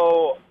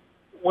so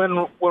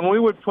when we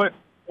would put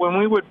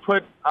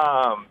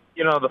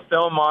the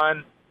film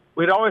on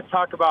we'd always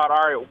talk about, all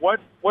right,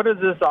 what is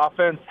this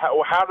offense?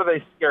 How do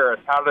they scare us?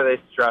 How do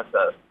they stress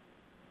us?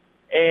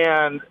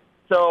 And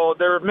so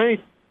there are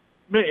many.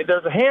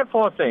 There's a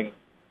handful of things.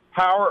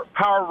 Power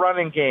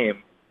running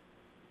game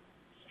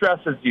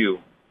stresses you.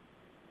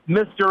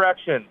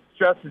 Misdirection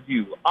stresses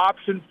you.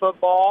 Option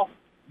football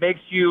makes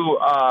you,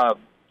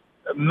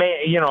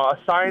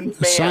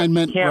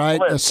 assignment,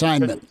 right?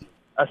 Assignment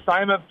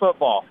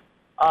football.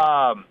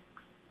 A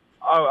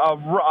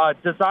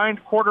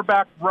designed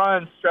quarterback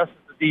run stresses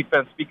the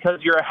defense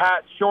because you're a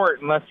hat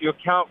short unless you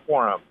account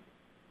for them.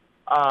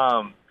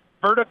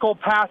 Vertical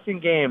passing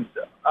games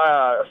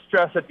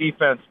stress a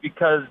defense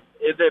because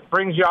it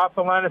brings you off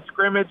the line of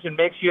scrimmage and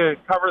makes you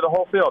cover the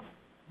whole field.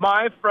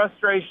 My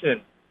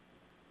frustration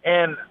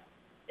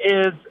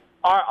is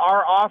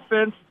our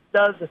offense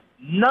does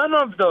none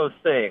of those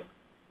things.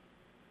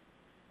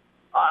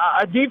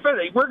 Defense,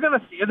 we're going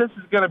to see this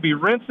is going to be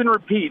rinse and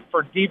repeat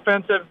for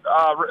defensive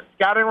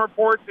scouting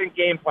reports and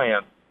game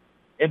plans.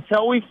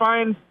 Until we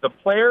find the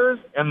players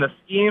and the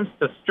schemes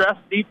to stress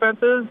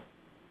defenses,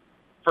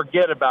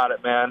 forget about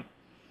it, man.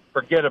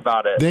 Forget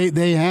about it.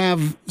 They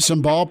have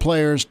some ball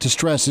players to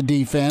stress a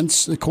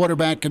defense. The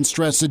quarterback can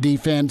stress a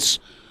defense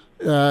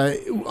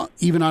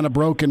even on a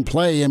broken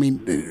play. I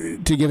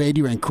mean, to give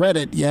Adrian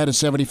credit, you had a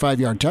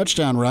 75-yard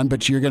touchdown run,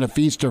 but you're going to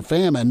feast or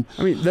famine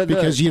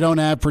because you don't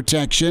have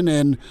protection,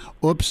 and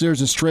oops,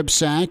 there's a strip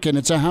sack, and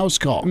it's a house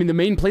call. I mean, the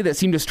main play that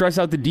seemed to stress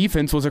out the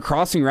defense was a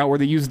crossing route where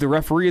they used the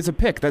referee as a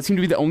pick. That seemed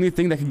to be the only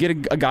thing that could get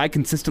a guy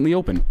consistently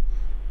open.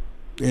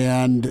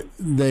 And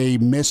they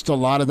missed a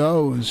lot of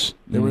those.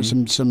 There were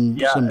some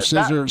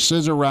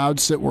scissor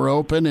routes that were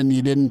open, and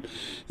you didn't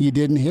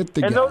hit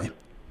the guy.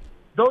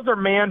 Those are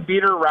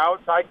man-beater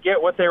routes. I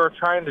get what they were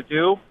trying to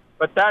do,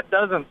 but that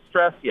doesn't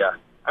stress you.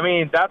 I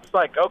mean, that's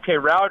like, okay,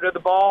 route to the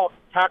ball,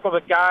 tackle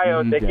the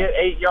guy, they get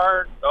 8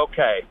 yards,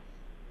 okay.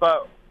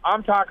 But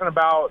I'm talking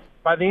about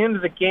by the end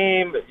of the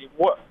game,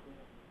 what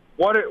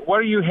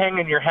are you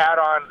hanging your hat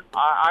on?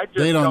 I just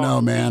they don't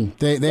know, man.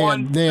 They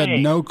had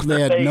no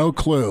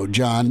clue,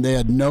 John. They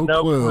had no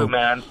clue,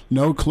 man.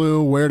 No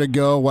clue where to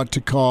go, what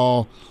to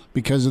call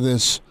because of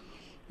this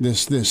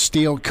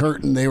steel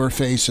curtain they were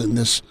facing.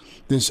 This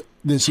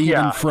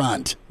even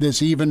front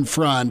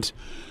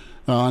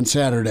on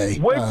Saturday.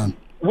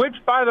 Which,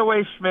 by the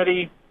way,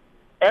 Schmitty,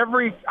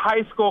 every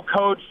high school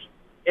coach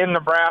in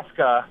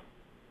Nebraska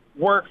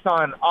works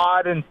on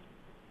odd and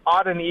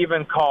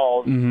even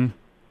calls. Mm-hmm.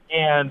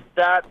 And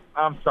that,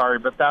 I'm sorry,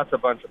 but that's a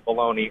bunch of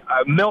baloney.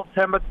 Milt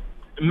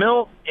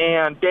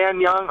and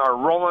Dan Young are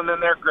rolling in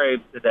their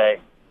graves today.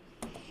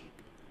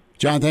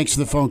 John, thanks for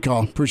the phone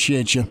call.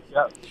 Appreciate you.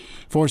 Yep.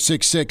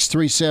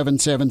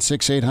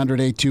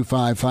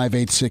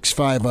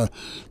 466-377-6800-825-5865. A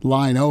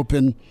line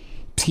open.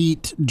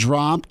 Pete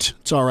dropped.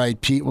 It's all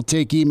right, Pete. We'll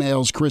take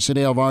emails.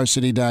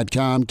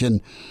 Chris@HailVarsity.com.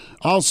 Can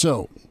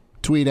also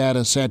tweet at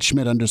us at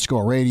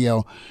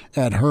Schmidt_radio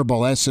at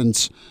Herbal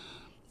Essence.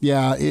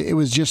 Yeah, it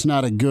was just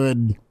not a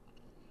good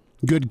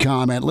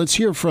comment. Let's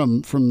hear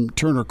from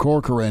Turner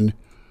Corcoran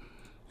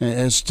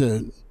as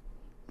to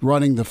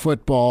running the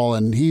football,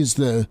 and he's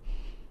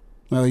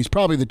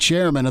probably the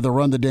chairman of the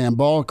Run the Damn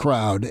Ball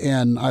crowd,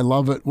 and I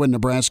love it when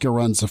Nebraska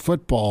runs the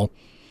football,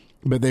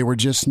 but they were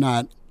just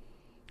not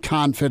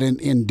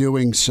confident in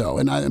doing so.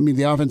 And I mean,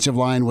 the offensive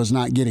line was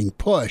not getting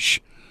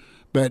push,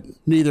 but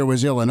neither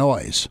was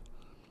Illinois'.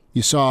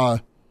 You saw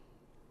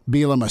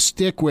Bielema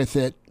stick with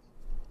it,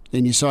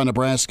 and you saw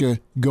Nebraska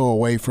go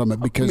away from it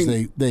because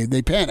they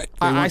panicked.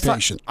 They weren't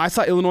patient. I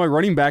saw Illinois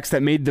running backs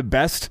that made the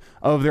best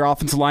of their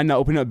offensive line, not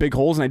opening up big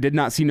holes, and I did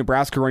not see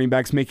Nebraska running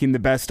backs making the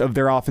best of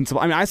their offensive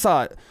line. I mean, I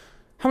saw...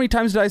 How many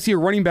times did I see a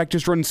running back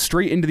just run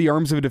straight into the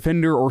arms of a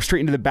defender or straight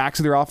into the backs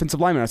of their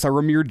offensive lineman? I saw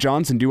Ramir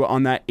Johnson do it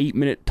on that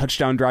 8-minute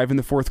touchdown drive in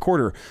the fourth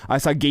quarter. I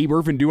saw Gabe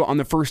Irvin do it on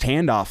the first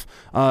handoff.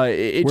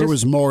 Where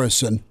was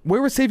Morrison?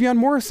 Where was Savion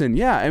Morrison?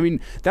 Yeah, I mean,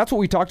 that's what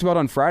we talked about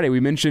on Friday. We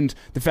mentioned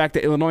the fact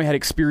that Illinois had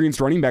experienced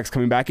running backs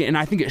coming back, and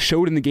I think it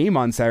showed in the game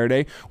on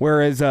Saturday,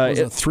 whereas... it was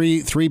a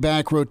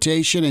three-back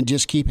rotation and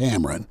just keep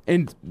hammering.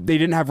 And they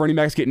didn't have running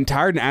backs getting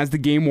tired, and as the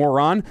game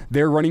wore on,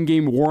 their running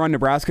game wore on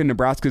Nebraska, and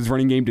Nebraska's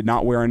running game did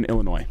not wear on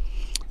Illinois.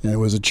 And it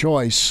was a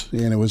choice,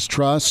 and it was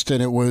trust,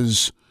 and it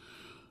was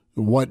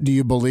what do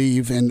you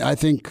believe? And I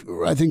think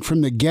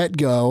from the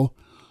get-go,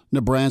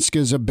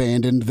 Nebraska's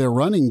abandoned their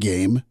running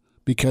game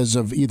because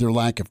of either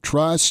lack of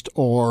trust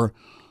or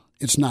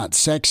it's not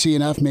sexy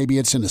enough. Maybe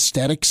it's an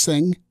aesthetics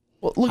thing.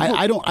 Well,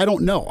 I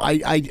don't know.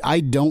 I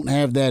don't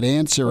have that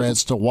answer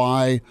as to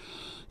why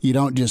you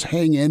don't just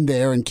hang in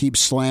there and keep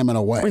slamming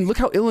away. I mean, look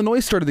how Illinois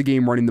started the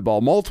game running the ball.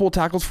 Multiple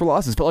tackles for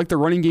losses. Felt like the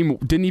running game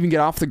didn't even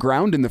get off the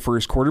ground in the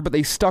first quarter, but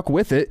they stuck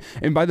with it.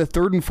 And by the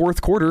third and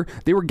fourth quarter,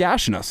 they were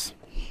gashing us.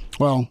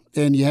 Well,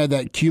 and you had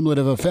that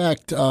cumulative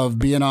effect of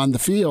being on the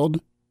field.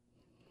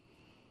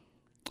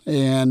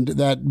 And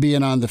that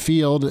being on the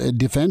field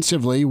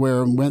defensively,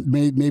 where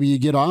maybe you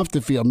get off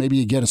the field, maybe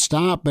you get a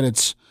stop, but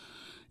it's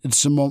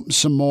some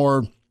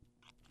more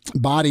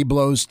body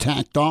blows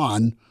tacked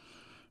on.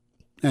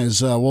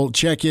 As we'll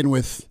check in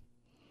with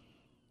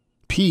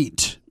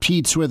Pete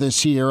Pete's with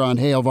us here on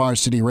Hail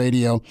Varsity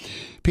Radio.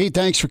 Pete,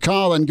 thanks for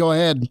calling. Go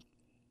ahead.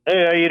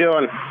 Hey, how you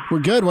doing? We're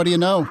good. What do you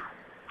know?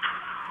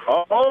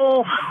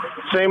 Oh,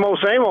 same old,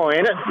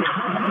 ain't it?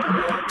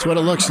 That's what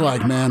it looks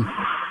like, man.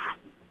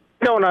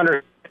 I don't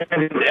understand.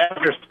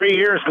 After 3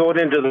 years going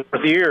into the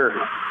fourth year,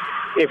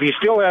 if you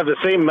still have the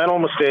same mental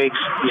mistakes,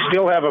 you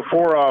still have a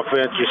poor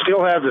offense, you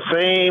still have the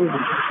same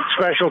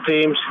special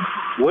teams,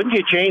 wouldn't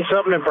you change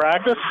something in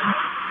practice?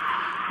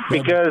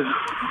 Because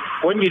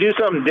wouldn't you do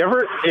something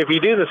different? If you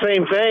do the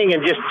same thing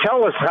and just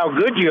tell us how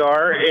good you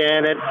are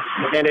and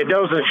it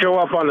doesn't show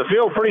up on the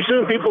field, pretty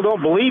soon people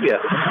don't believe you.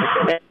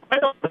 And I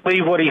don't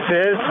believe what he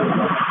says.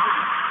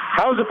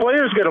 How's the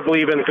players going to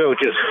believe in the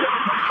coaches?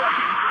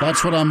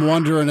 That's what I'm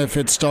wondering, if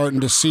it's starting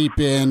to seep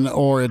in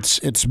or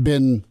it's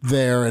been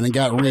there and it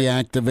got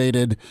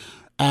reactivated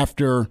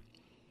after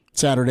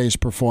Saturday's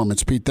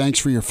performance. Pete, thanks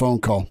for your phone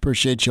call.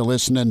 Appreciate you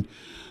listening.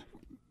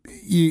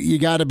 You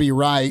got to be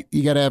right.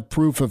 You got to have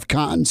proof of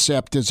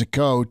concept as a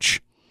coach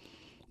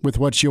with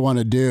what you want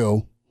to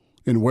do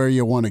and where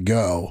you want to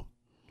go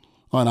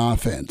on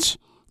offense.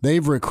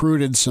 They've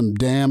recruited some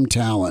damn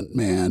talent,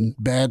 man.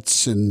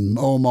 Betts and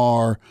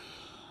Omar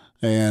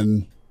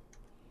and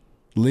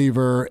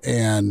Lever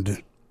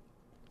and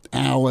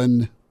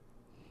Allen.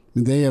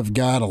 They have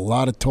got a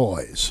lot of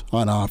toys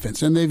on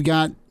offense. And they've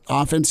got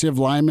offensive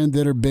linemen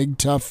that are big,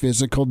 tough,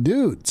 physical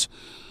dudes.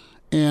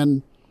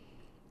 And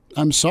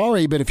I'm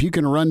sorry, but if you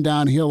can run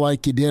downhill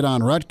like you did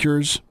on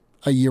Rutgers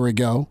a year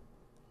ago,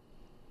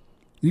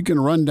 you can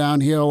run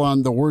downhill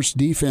on the worst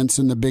defense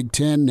in the Big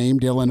Ten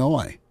named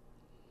Illinois.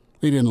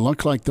 They didn't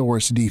look like the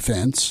worst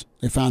defense.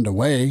 They found a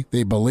way.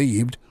 They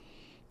believed.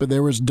 But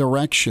there was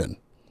direction.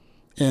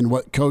 And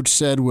what Coach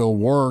said will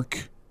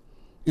work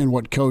and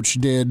what Coach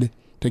did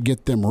to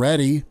get them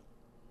ready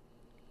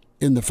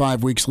in the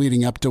 5 weeks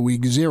leading up to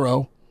week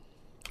 0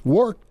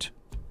 worked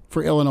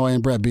for Illinois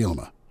and Brett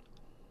Bielema.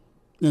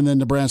 And then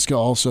Nebraska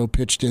also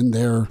pitched in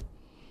their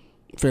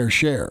fair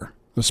share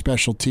of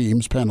special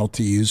teams,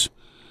 penalties,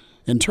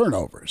 and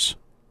turnovers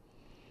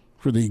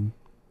for the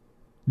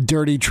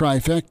dirty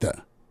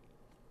trifecta.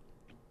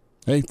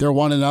 Hey, they're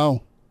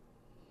 1-0.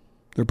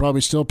 They're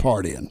probably still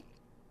partying.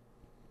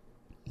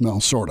 Well,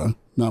 sort of.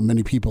 Not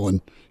many people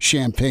in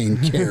Champaign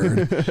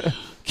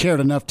cared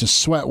enough to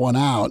sweat one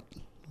out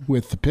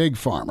with the pig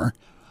farmer.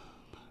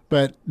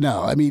 But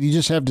no, I mean, you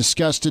just have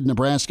disgusted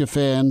Nebraska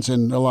fans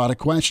and a lot of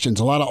questions,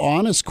 a lot of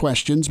honest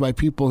questions by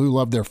people who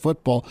love their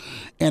football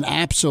and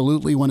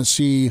absolutely want to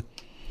see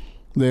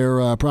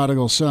their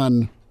prodigal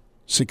son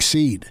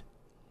succeed.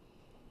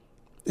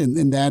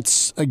 And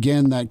that's,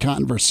 again, that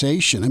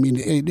conversation. I mean,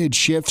 it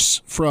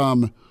shifts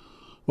from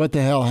what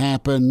the hell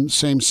happened,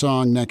 same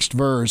song, next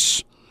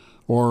verse,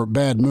 or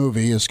bad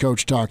movie, as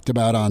Coach talked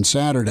about on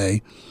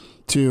Saturday,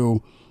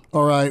 to,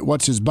 all right,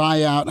 what's his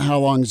buyout? How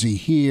long is he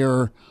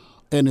here?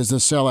 And is the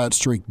sellout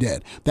streak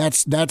dead?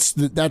 That's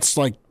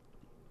like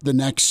the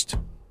next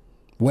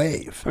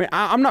wave. I mean,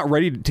 I'm not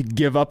ready to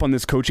give up on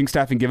this coaching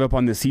staff and give up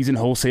on this season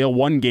wholesale.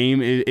 One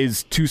game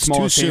is too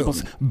small a sample,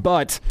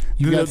 but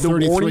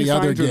the warning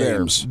signs are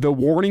there. The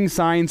warning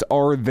signs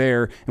are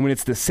there, and when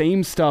it's the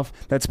same stuff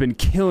that's been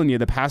killing you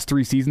the past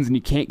 3 seasons and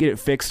you can't get it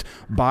fixed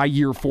by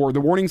year 4,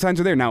 the warning signs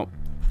are there. Now,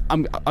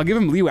 I'll give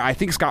him leeway. I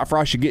think Scott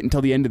Frost should get until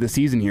the end of the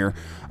season here.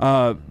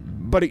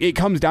 But it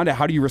comes down to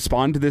how do you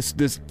respond to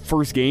this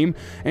first game.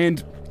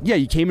 And, yeah,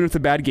 you came in with a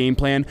bad game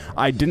plan.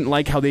 I didn't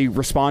like how they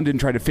responded and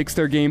tried to fix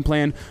their game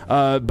plan.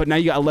 But now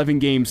you got 11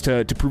 games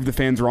to prove the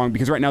fans wrong,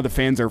 because right now the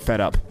fans are fed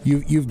up.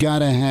 You've got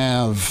to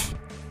have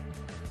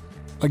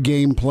a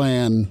game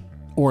plan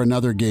or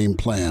another game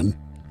plan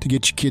to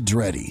get your kids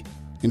ready,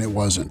 and it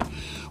wasn't.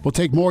 We'll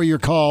take more of your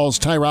calls.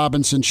 Ty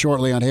Robinson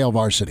shortly on Hail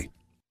Varsity.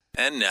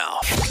 And now,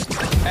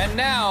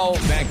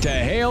 back to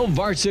Hail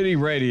Varsity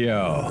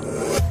Radio.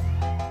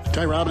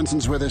 Ty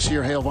Robinson's with us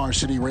here, Hail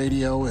Varsity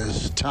Radio.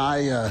 As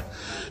Ty,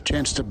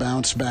 chance to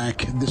bounce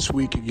back this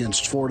week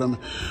against Fordham.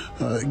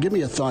 Give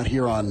me a thought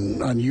here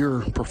on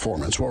your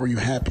performance. What were you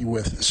happy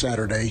with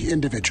Saturday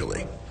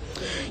individually?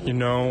 You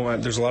know,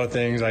 there's a lot of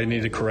things I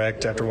need to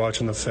correct after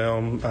watching the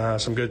film.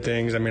 Some good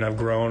things. I mean, I've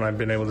grown. I've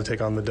been able to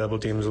take on the double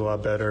teams a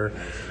lot better.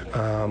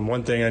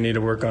 One thing I need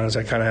to work on is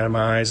I kind of had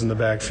my eyes in the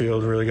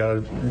backfield. Really got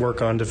to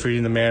work on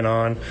defeating the man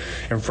on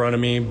in front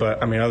of me.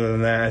 But, I mean, other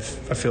than that,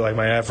 I feel like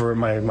my effort,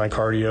 my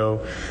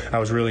cardio, I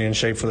was really in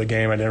shape for the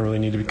game. I didn't really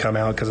need to come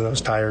out because I was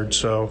tired.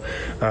 So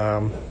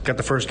got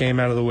the first game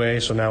out of the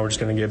way, so now we're just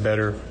going to get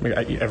better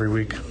every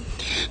week.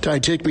 Ty,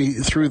 take me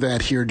through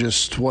that here,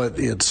 just what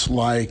it's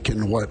like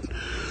and what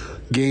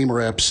game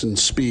reps and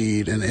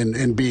speed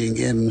and being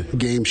in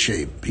game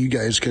shape. You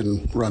guys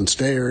can run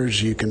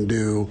stairs, you can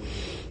do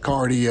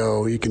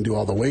cardio, you can do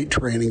all the weight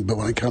training, but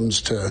when it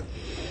comes to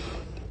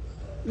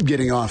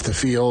getting off the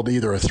field,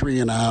 either a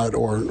 3-and-out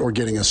or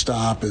getting a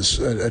stop as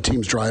a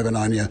team's driving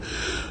on you.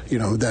 You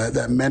know,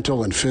 that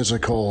mental and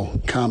physical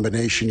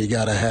combination you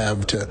got to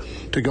have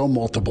to go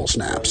multiple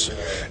snaps.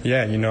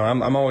 Yeah, you know,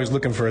 I'm always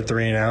looking for a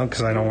 3-and-out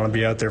because I don't want to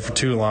be out there for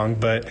too long.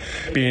 But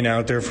being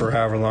out there for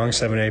however long,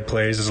 7-8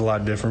 plays, is a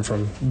lot different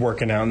from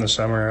working out in the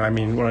summer. I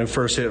mean, when I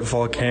first hit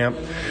fall camp,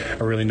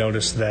 I really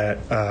noticed that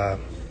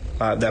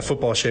that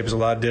football shape is a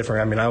lot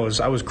different. I mean, I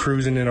was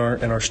cruising in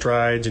our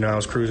strides, you know, I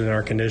was cruising in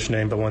our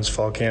conditioning, but once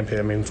fall camp hit,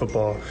 I mean,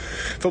 football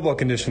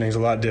conditioning is a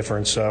lot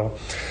different. So,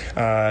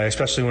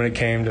 especially when it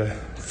came to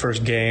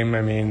first game,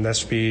 I mean, that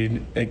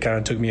speed, it kind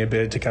of took me a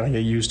bit to kind of get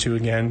used to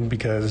again,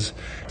 because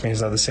I mean,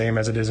 it's not the same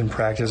as it is in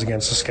practice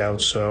against the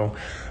scouts. So,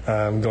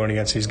 going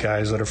against these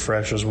guys that are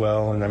fresh as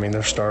well, and I mean,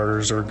 their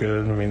starters are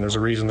good. I mean, there's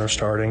a reason they're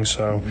starting.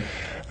 So,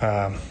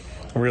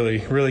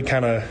 really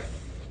kind of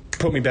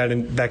put me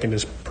back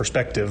into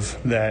perspective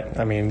that,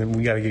 I mean,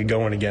 we got to get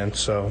going again.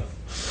 So,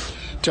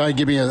 Ty,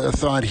 give me a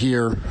thought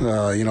here.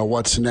 You know,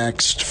 what's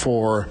next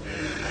for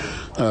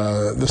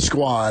the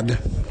squad?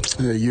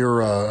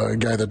 You're a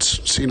guy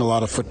that's seen a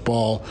lot of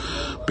football,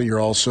 but you're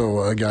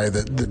also a guy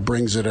that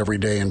brings it every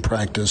day in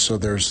practice. So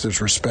there's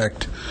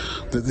respect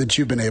that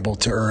you've been able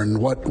to earn.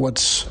 What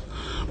was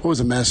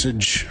the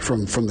message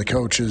from the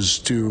coaches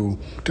to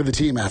the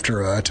team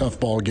after a tough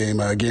ball game,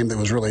 a game that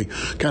was really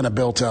kind of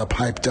built up,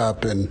 hyped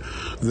up, and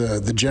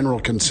the general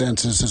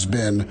consensus has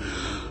been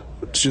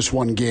it's just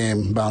one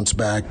game, bounce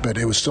back, but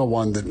it was still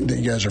one that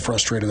you guys are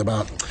frustrated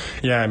about?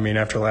 Yeah, I mean,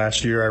 after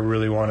last year, I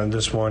really wanted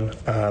this one.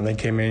 They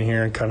came in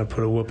here and kind of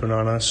put a whooping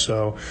on us.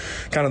 So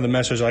kind of the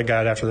message I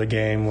got after the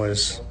game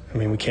was, I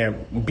mean, we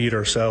can't beat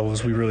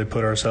ourselves. We really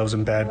put ourselves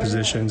in bad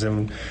positions,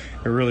 and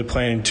we're really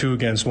playing 2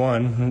 against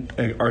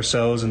 1,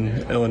 ourselves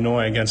and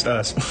Illinois against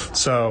us.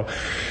 So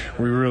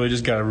we really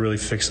just got to really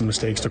fix the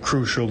mistakes, the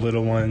crucial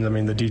little ones. I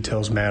mean, the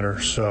details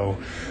matter. So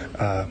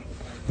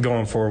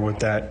going forward with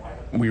that,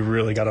 we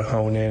really got to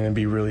hone in and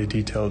be really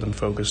detailed and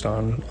focused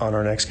on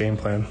our next game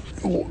plan.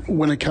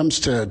 When it comes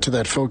to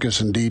that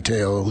focus and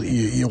detail,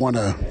 you want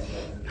to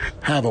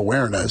have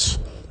awareness,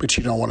 but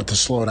you don't want it to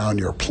slow down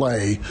your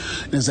play.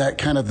 Is that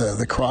kind of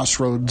the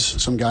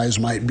crossroads some guys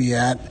might be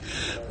at,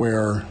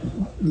 where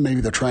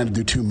maybe they're trying to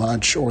do too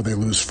much or they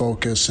lose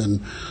focus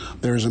and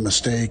there's a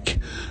mistake?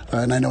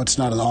 And I know it's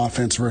not an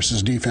offense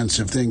versus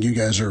defensive thing. You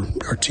guys are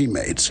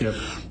teammates. Yep.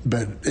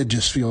 But it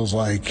just feels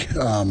like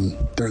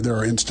there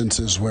are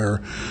instances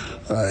where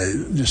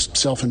just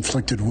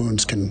self-inflicted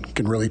wounds can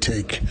really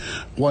take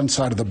one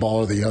side of the ball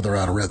or the other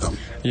out of rhythm.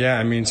 Yeah,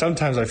 I mean,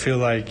 sometimes I feel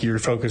like you're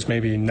focused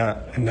maybe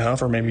not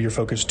enough, or maybe you're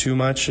focused too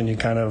much, and you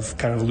kind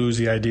of lose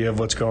the idea of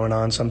what's going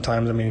on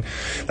sometimes. I mean,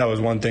 that was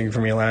one thing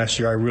for me last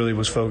year. I really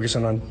was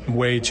focusing on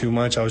way too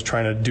much. I was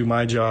trying to do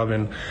my job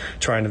and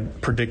trying to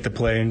predict the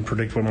play and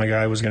predict what my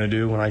guy was going to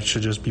do when I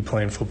should just be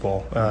playing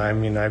football. I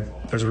mean,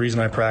 there's a reason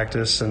I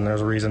practice, and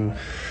there's a reason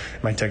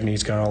my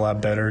technique's gotten a lot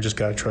better. Just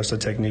got to trust the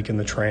technique and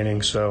the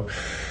training. So,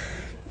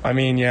 I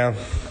mean, yeah,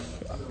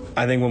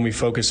 I think when we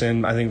focus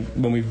in, I think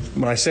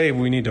when I say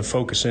we need to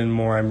focus in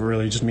more, I'm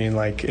really just mean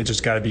like it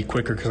just got to be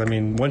quicker, because, I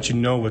mean, once you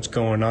know what's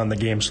going on, the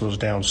game slows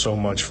down so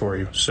much for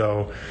you.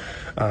 So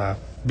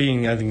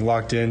being, I think,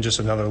 locked in just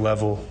another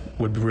level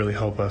would really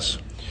help us.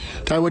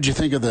 Ty, what'd you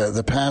think of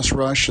the pass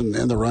rush and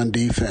the run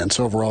defense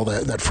overall,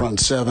 that front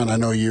seven? I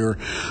know you're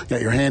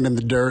got your hand in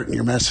the dirt and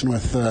you're messing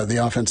with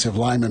the offensive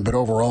linemen, but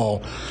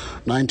overall,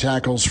 9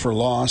 tackles for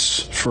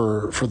loss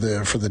for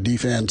the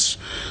defense,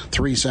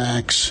 3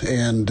 sacks,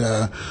 and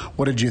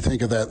what did you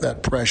think of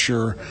that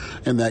pressure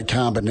and that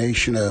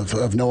combination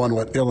of knowing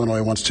what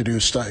Illinois wants to do,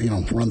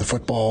 run the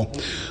football,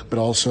 but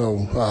also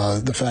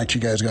the fact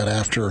you guys got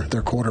after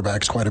their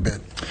quarterbacks quite a bit?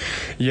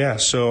 Yeah,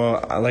 so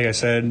like I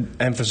said,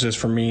 emphasis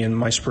for me in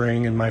my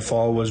spring and my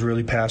fall was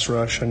really pass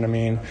rush, and I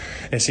mean,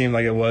 it seemed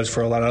like it was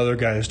for a lot of other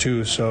guys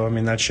too. So I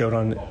mean, that showed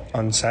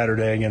on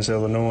Saturday against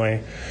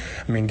Illinois.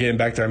 I mean, getting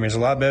back there, I mean, it's a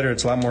lot better.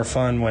 It's a lot more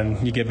fun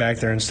when you get back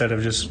there instead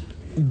of just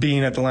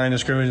being at the line of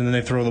scrimmage and then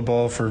they throw the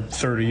ball for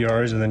 30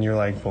 yards and then you're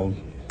like, well,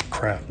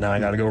 crap, now I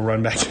got to go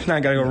run back. Now I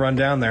got to go run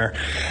down there.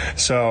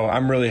 So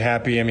I'm really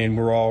happy. I mean,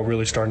 we're all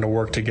really starting to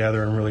work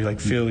together and really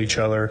feel each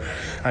other.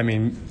 I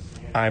mean,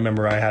 I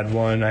remember I had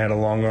a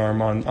long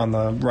arm on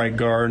the right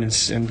guard,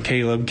 and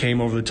Caleb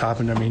came over the top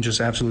and, I mean, just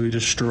absolutely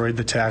destroyed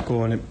the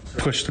tackle, and it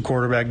pushed the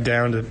quarterback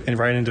down and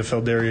right into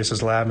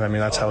Feldarius' lap. I mean,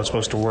 that's how it's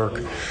supposed to work.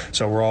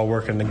 So we're all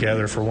working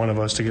together for one of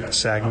us to get the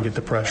sack and get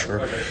the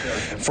pressure.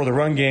 For the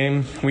run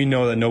game, we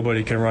know that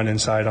nobody can run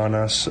inside on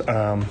us.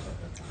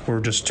 We're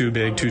just too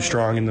big, too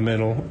strong in the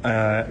middle.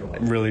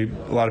 Really,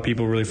 a lot of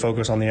people really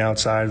focus on the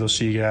outside, those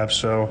C gaps.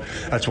 So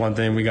that's one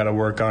thing we got to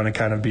work on and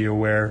kind of be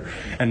aware.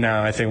 And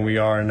now I think we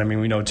are. And I mean,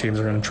 we know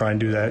teams are going to try and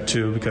do that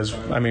too, because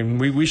I mean,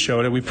 we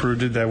showed it. We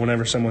proved it that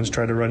whenever someone's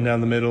tried to run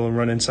down the middle and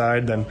run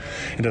inside, then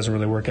it doesn't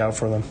really work out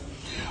for them.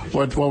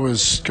 What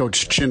was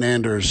Coach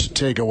Chinander's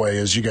takeaway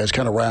as you guys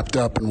kind of wrapped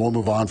up, and we'll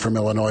move on from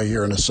Illinois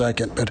here in a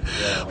second, but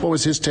what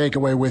was his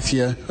takeaway with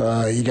you?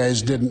 You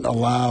guys didn't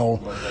allow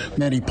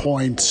many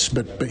points,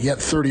 but yet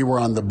 30 were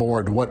on the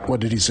board. What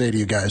did he say to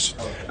you guys?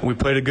 We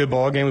played a good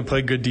ball game. We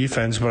played good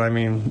defense, but, I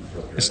mean,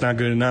 it's not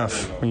good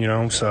enough,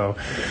 so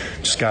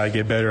just got to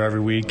get better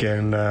every week.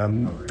 And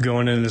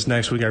going into this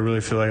next week, I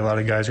really feel like a lot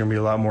of guys are going to be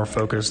a lot more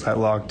focused, that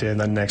locked in,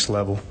 that next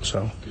level.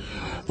 So.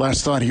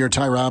 Last thought here,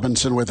 Ty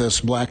Robinson with us,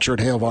 Black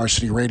Shirt Hail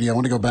Varsity Radio. I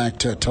want to go back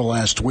to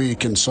last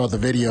week and saw the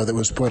video that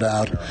was put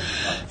out,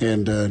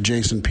 and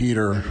Jason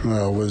Peter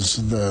was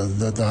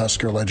the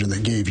Husker legend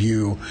that gave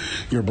you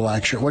your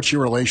black shirt. What's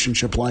your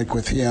relationship like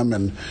with him,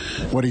 and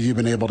what have you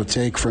been able to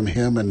take from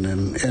him,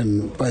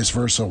 and vice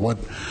versa?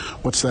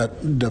 What's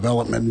that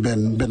development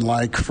been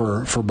like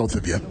for both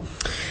of you?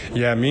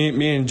 Yeah,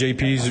 me and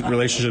JP's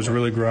relationship's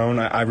really grown.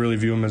 I really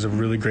view him as a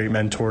really great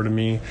mentor to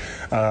me,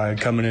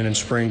 coming in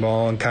spring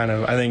ball, and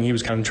I think he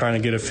was kind of trying to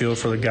get a feel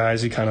for the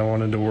guys he kind of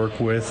wanted to work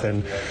with,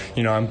 and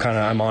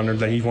I'm honored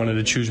that he wanted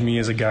to choose me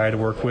as a guy to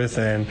work with.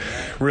 And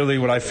really,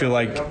 what I feel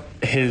like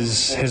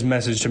his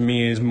message to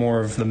me is more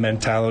of the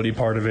mentality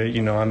part of it.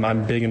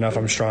 I'm big enough,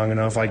 I'm strong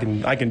enough, I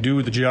can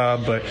do the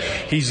job, but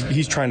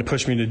he's trying to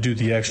push me to do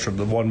the extra,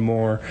 the one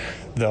more,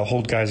 the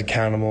hold guys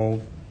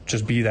accountable,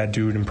 just be that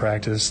dude in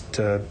practice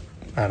to,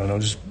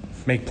 just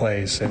make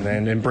plays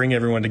and bring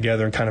everyone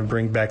together and kind of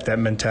bring back that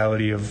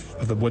mentality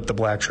of what the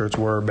black shirts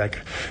were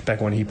back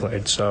when he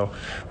played. So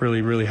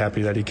really, really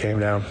happy that he came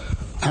down.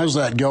 How's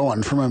that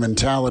going from a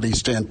mentality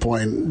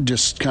standpoint,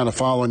 just kind of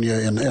following you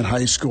in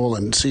high school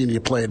and seeing you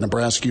play at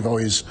Nebraska? You've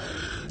always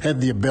had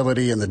the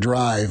ability and the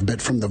drive,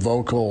 but from the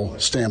vocal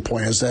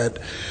standpoint, is that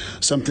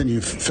something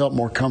you've felt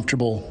more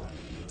comfortable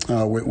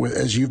with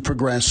as you've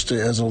progressed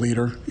as a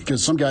leader?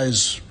 Because some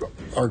guys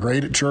are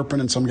great at chirping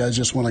and some guys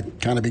just want to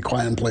kind of be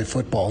quiet and play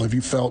football. Have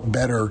you felt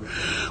better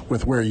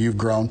with where you've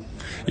grown?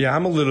 Yeah,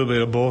 I'm a little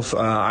bit of both.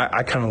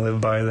 I kind of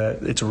live by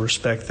that. It's a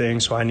respect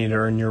thing, so I need to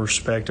earn your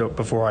respect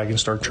before I can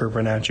start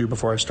chirping at you,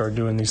 before I start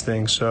doing these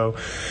things. So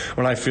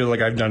when I feel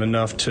like I've done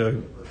enough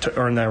to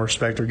earn that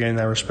respect or gain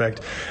that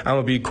respect, I'm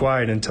going to be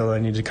quiet until I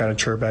need to kind of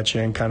chirp at you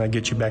and kind of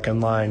get you back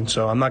in line.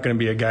 So I'm not going to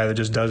be a guy that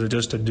just does it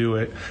just to do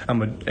it. If I'm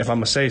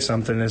going to say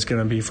something, it's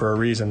going to be for a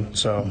reason.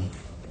 So.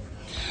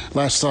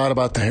 Last thought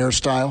about the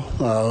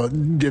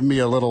hairstyle. Give me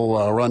a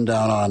little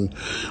rundown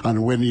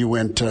on when you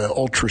went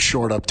ultra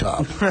short up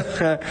top.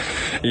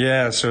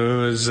 Yeah,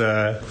 so it was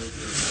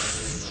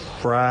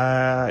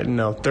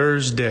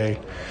Thursday.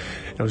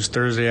 It was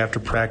Thursday after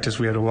practice.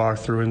 We had to walk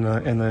through in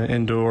the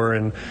indoor,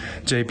 and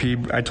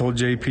I told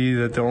JP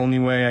that the only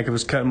way I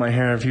was cutting my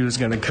hair if he was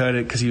going to cut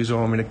it, because he was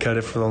wanting me to cut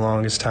it for the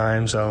longest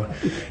time. So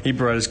he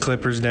brought his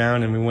clippers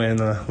down, and we went in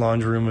the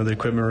laundry room or the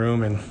equipment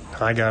room, and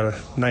I got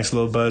a nice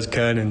little buzz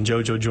cut, and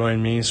JoJo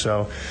joined me.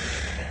 So,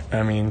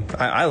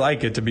 I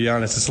like it, to be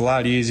honest. It's a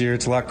lot easier.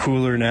 It's a lot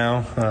cooler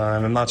now,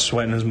 and I'm not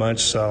sweating as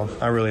much, so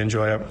I really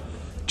enjoy it.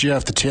 Do you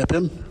have to tip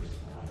him?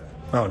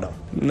 Oh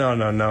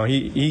no!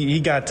 He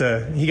got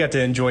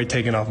to enjoy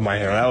taking off my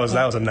hair. That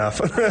was enough.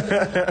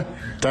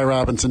 Ty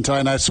Robinson,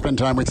 Ty, nice to spend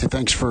time with you.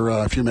 Thanks for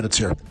a few minutes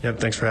here. Yep,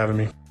 thanks for having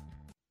me.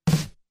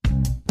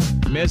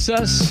 Miss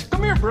us?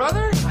 Come here,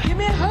 brother. Give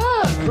me a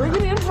hug. Bring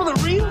it in for the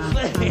real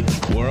thing.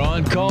 We're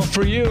on call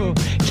for you.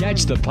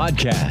 Catch the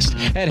podcast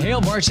at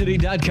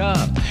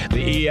HailVarsity.com,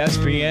 the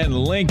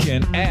ESPN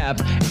Lincoln app,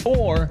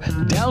 or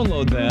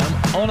download them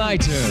on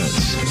iTunes.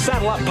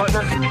 Saddle up,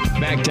 partner.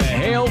 Back to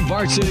Hail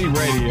Varsity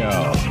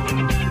Radio.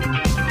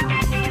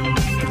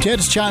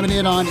 Ted's chiming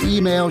in on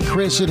email,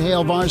 Chris at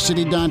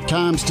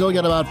HailVarsity.com. Still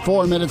got about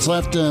 4 minutes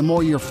left.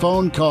 More of your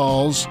phone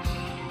calls.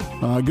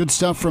 Good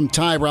stuff from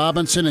Ty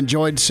Robinson.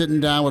 Enjoyed sitting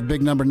down with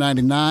big number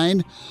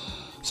 99.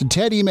 So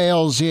Ted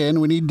emails in,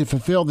 we need to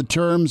fulfill the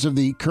terms of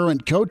the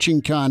current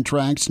coaching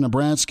contracts.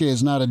 Nebraska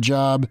is not a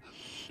job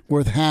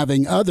worth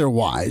having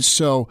otherwise.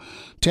 So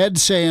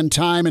Ted's saying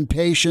time and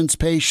patience,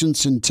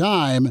 patience and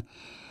time,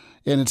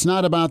 and it's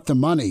not about the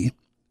money.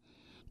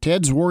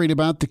 Ted's worried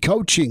about the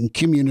coaching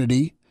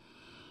community,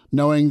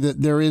 knowing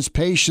that there is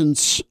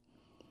patience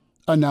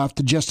enough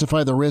to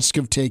justify the risk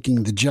of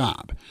taking the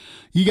job.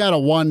 You got to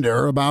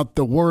wonder about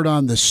the word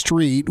on the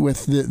street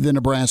with the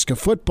Nebraska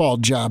football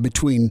job,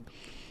 between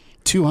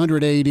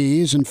 200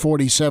 ADs and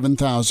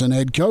 47,000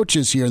 head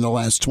coaches here in the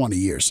last 20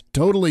 years.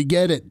 Totally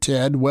get it,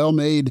 Ted.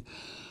 Well-made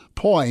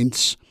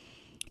points.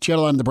 But you got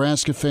a lot of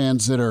Nebraska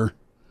fans that are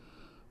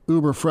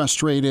uber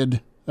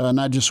frustrated,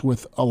 not just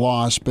with a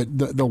loss, but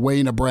the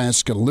way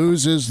Nebraska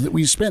loses.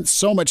 We spent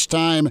so much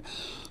time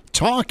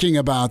talking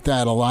about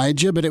that,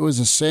 Elijah, but it was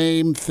the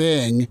same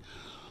thing.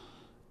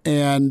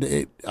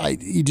 And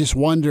you just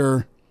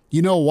wonder,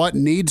 what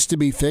needs to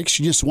be fixed?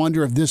 You just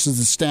wonder if this is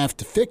the staff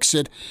to fix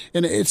it.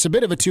 And it's a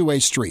bit of a two-way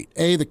street.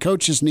 The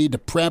coaches need to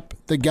prep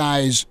the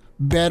guys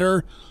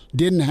better.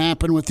 Didn't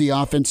happen with the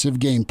offensive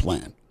game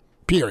plan,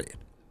 period.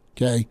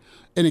 Okay?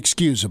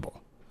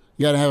 Inexcusable.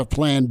 You got to have a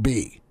plan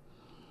B.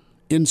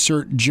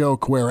 Insert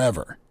joke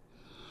wherever.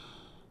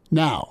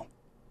 Now,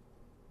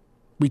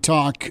 we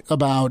talk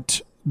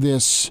about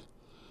this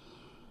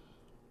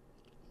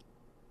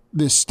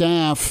the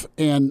staff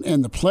and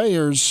the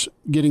players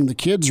getting the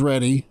kids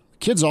ready.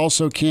 Kids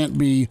also can't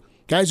be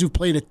guys who've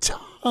played a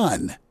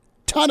ton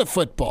of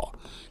football.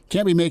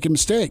 Can't be making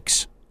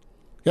mistakes.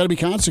 Got to be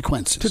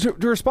consequences.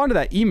 To respond to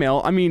that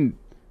email, I mean,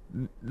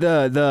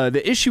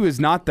 the issue is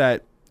not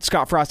that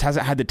Scott Frost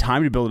hasn't had the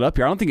time to build it up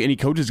here. I don't think any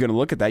coach is going to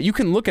look at that. You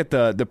can look at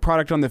the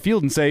product on the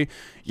field and say,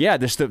 yeah,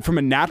 from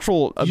a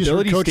natural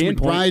ability Coach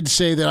standpoint. McBride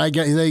say that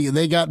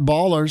they got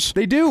ballers.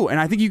 They do, and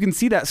I think you can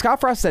see that. Scott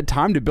Frost had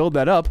time to build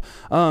that up.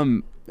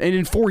 And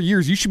in 4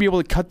 years, you should be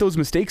able to cut those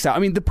mistakes out. I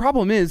mean, the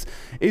problem is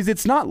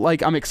it's not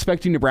like I'm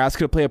expecting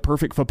Nebraska to play a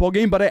perfect football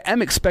game, but I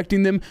am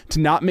expecting them to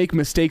not make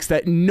mistakes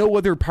that no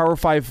other Power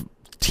 5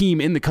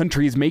 team in the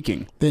country is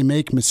making. They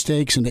make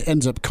mistakes, and it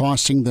ends up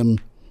costing them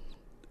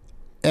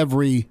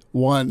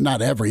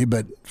not every,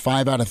 but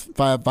 5 out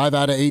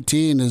of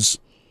 18 is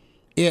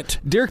it.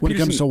 When it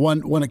comes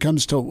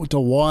to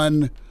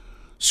one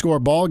score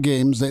ball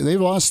games,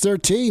 they've lost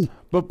 13.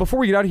 But before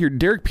we get out of here,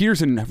 Derek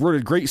Peterson wrote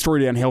a great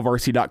story on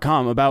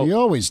HailVarsity.com about he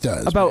always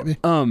does about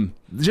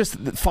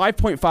just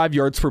 5.5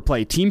 yards per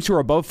play. Teams who are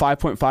above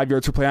 5.5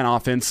 yards per play on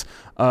offense,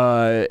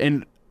 I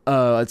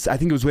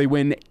think they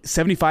win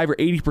 75 or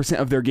 80%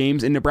 of their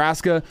games. In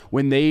Nebraska,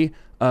 when they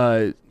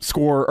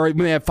score or when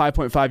they have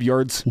 5.5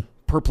 yards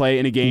per play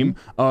in a game,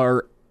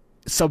 are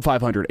sub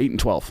 500,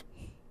 8-12.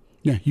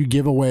 Yeah, you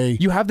give away.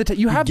 You have the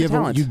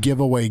talent. You give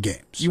away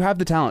games. You have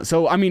the talent.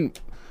 So I mean,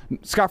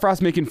 Scott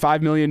Frost making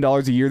 $5 million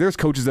a year. There's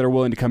coaches that are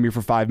willing to come here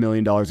for $5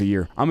 million a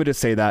year. I'm going to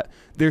say that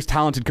there's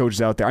talented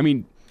coaches out there. I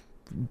mean,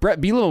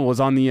 Brett Bielema was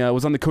on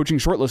the coaching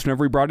shortlist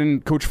whenever he brought in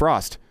Coach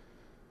Frost.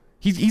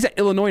 He's at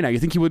Illinois now. You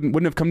think he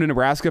wouldn't have come to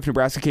Nebraska if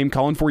Nebraska came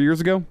calling 4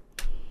 years ago?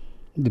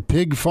 The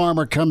pig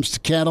farmer comes to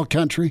cattle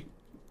country.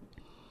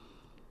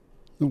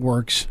 It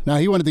works. Now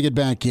he wanted to get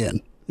back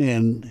in,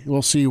 and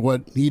we'll see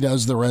what he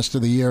does the rest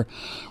of the year.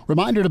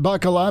 Reminder to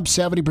buckle up.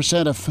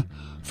 70% of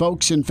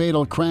folks in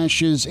fatal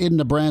crashes in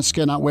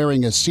Nebraska not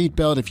wearing a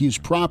seatbelt. If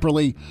used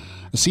properly,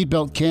 a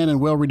seatbelt can and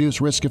will reduce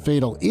risk of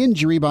fatal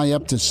injury by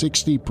up to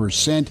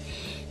 60%.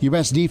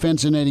 U.S.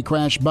 Defense in any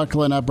crash.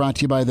 Buckling up, brought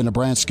to you by the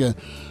Nebraska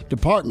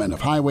Department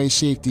of Highway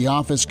Safety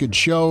Office. Good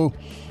show.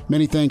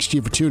 Many thanks to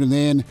you for tuning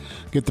in.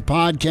 Get the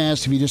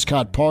podcast if you just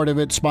caught part of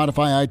it.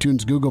 Spotify,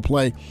 iTunes, Google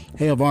Play,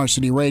 Hail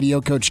Varsity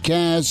Radio. Coach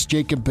Kaz,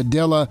 Jacob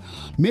Padilla,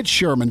 Mitch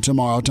Sherman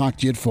tomorrow. Talk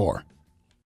to you at 4.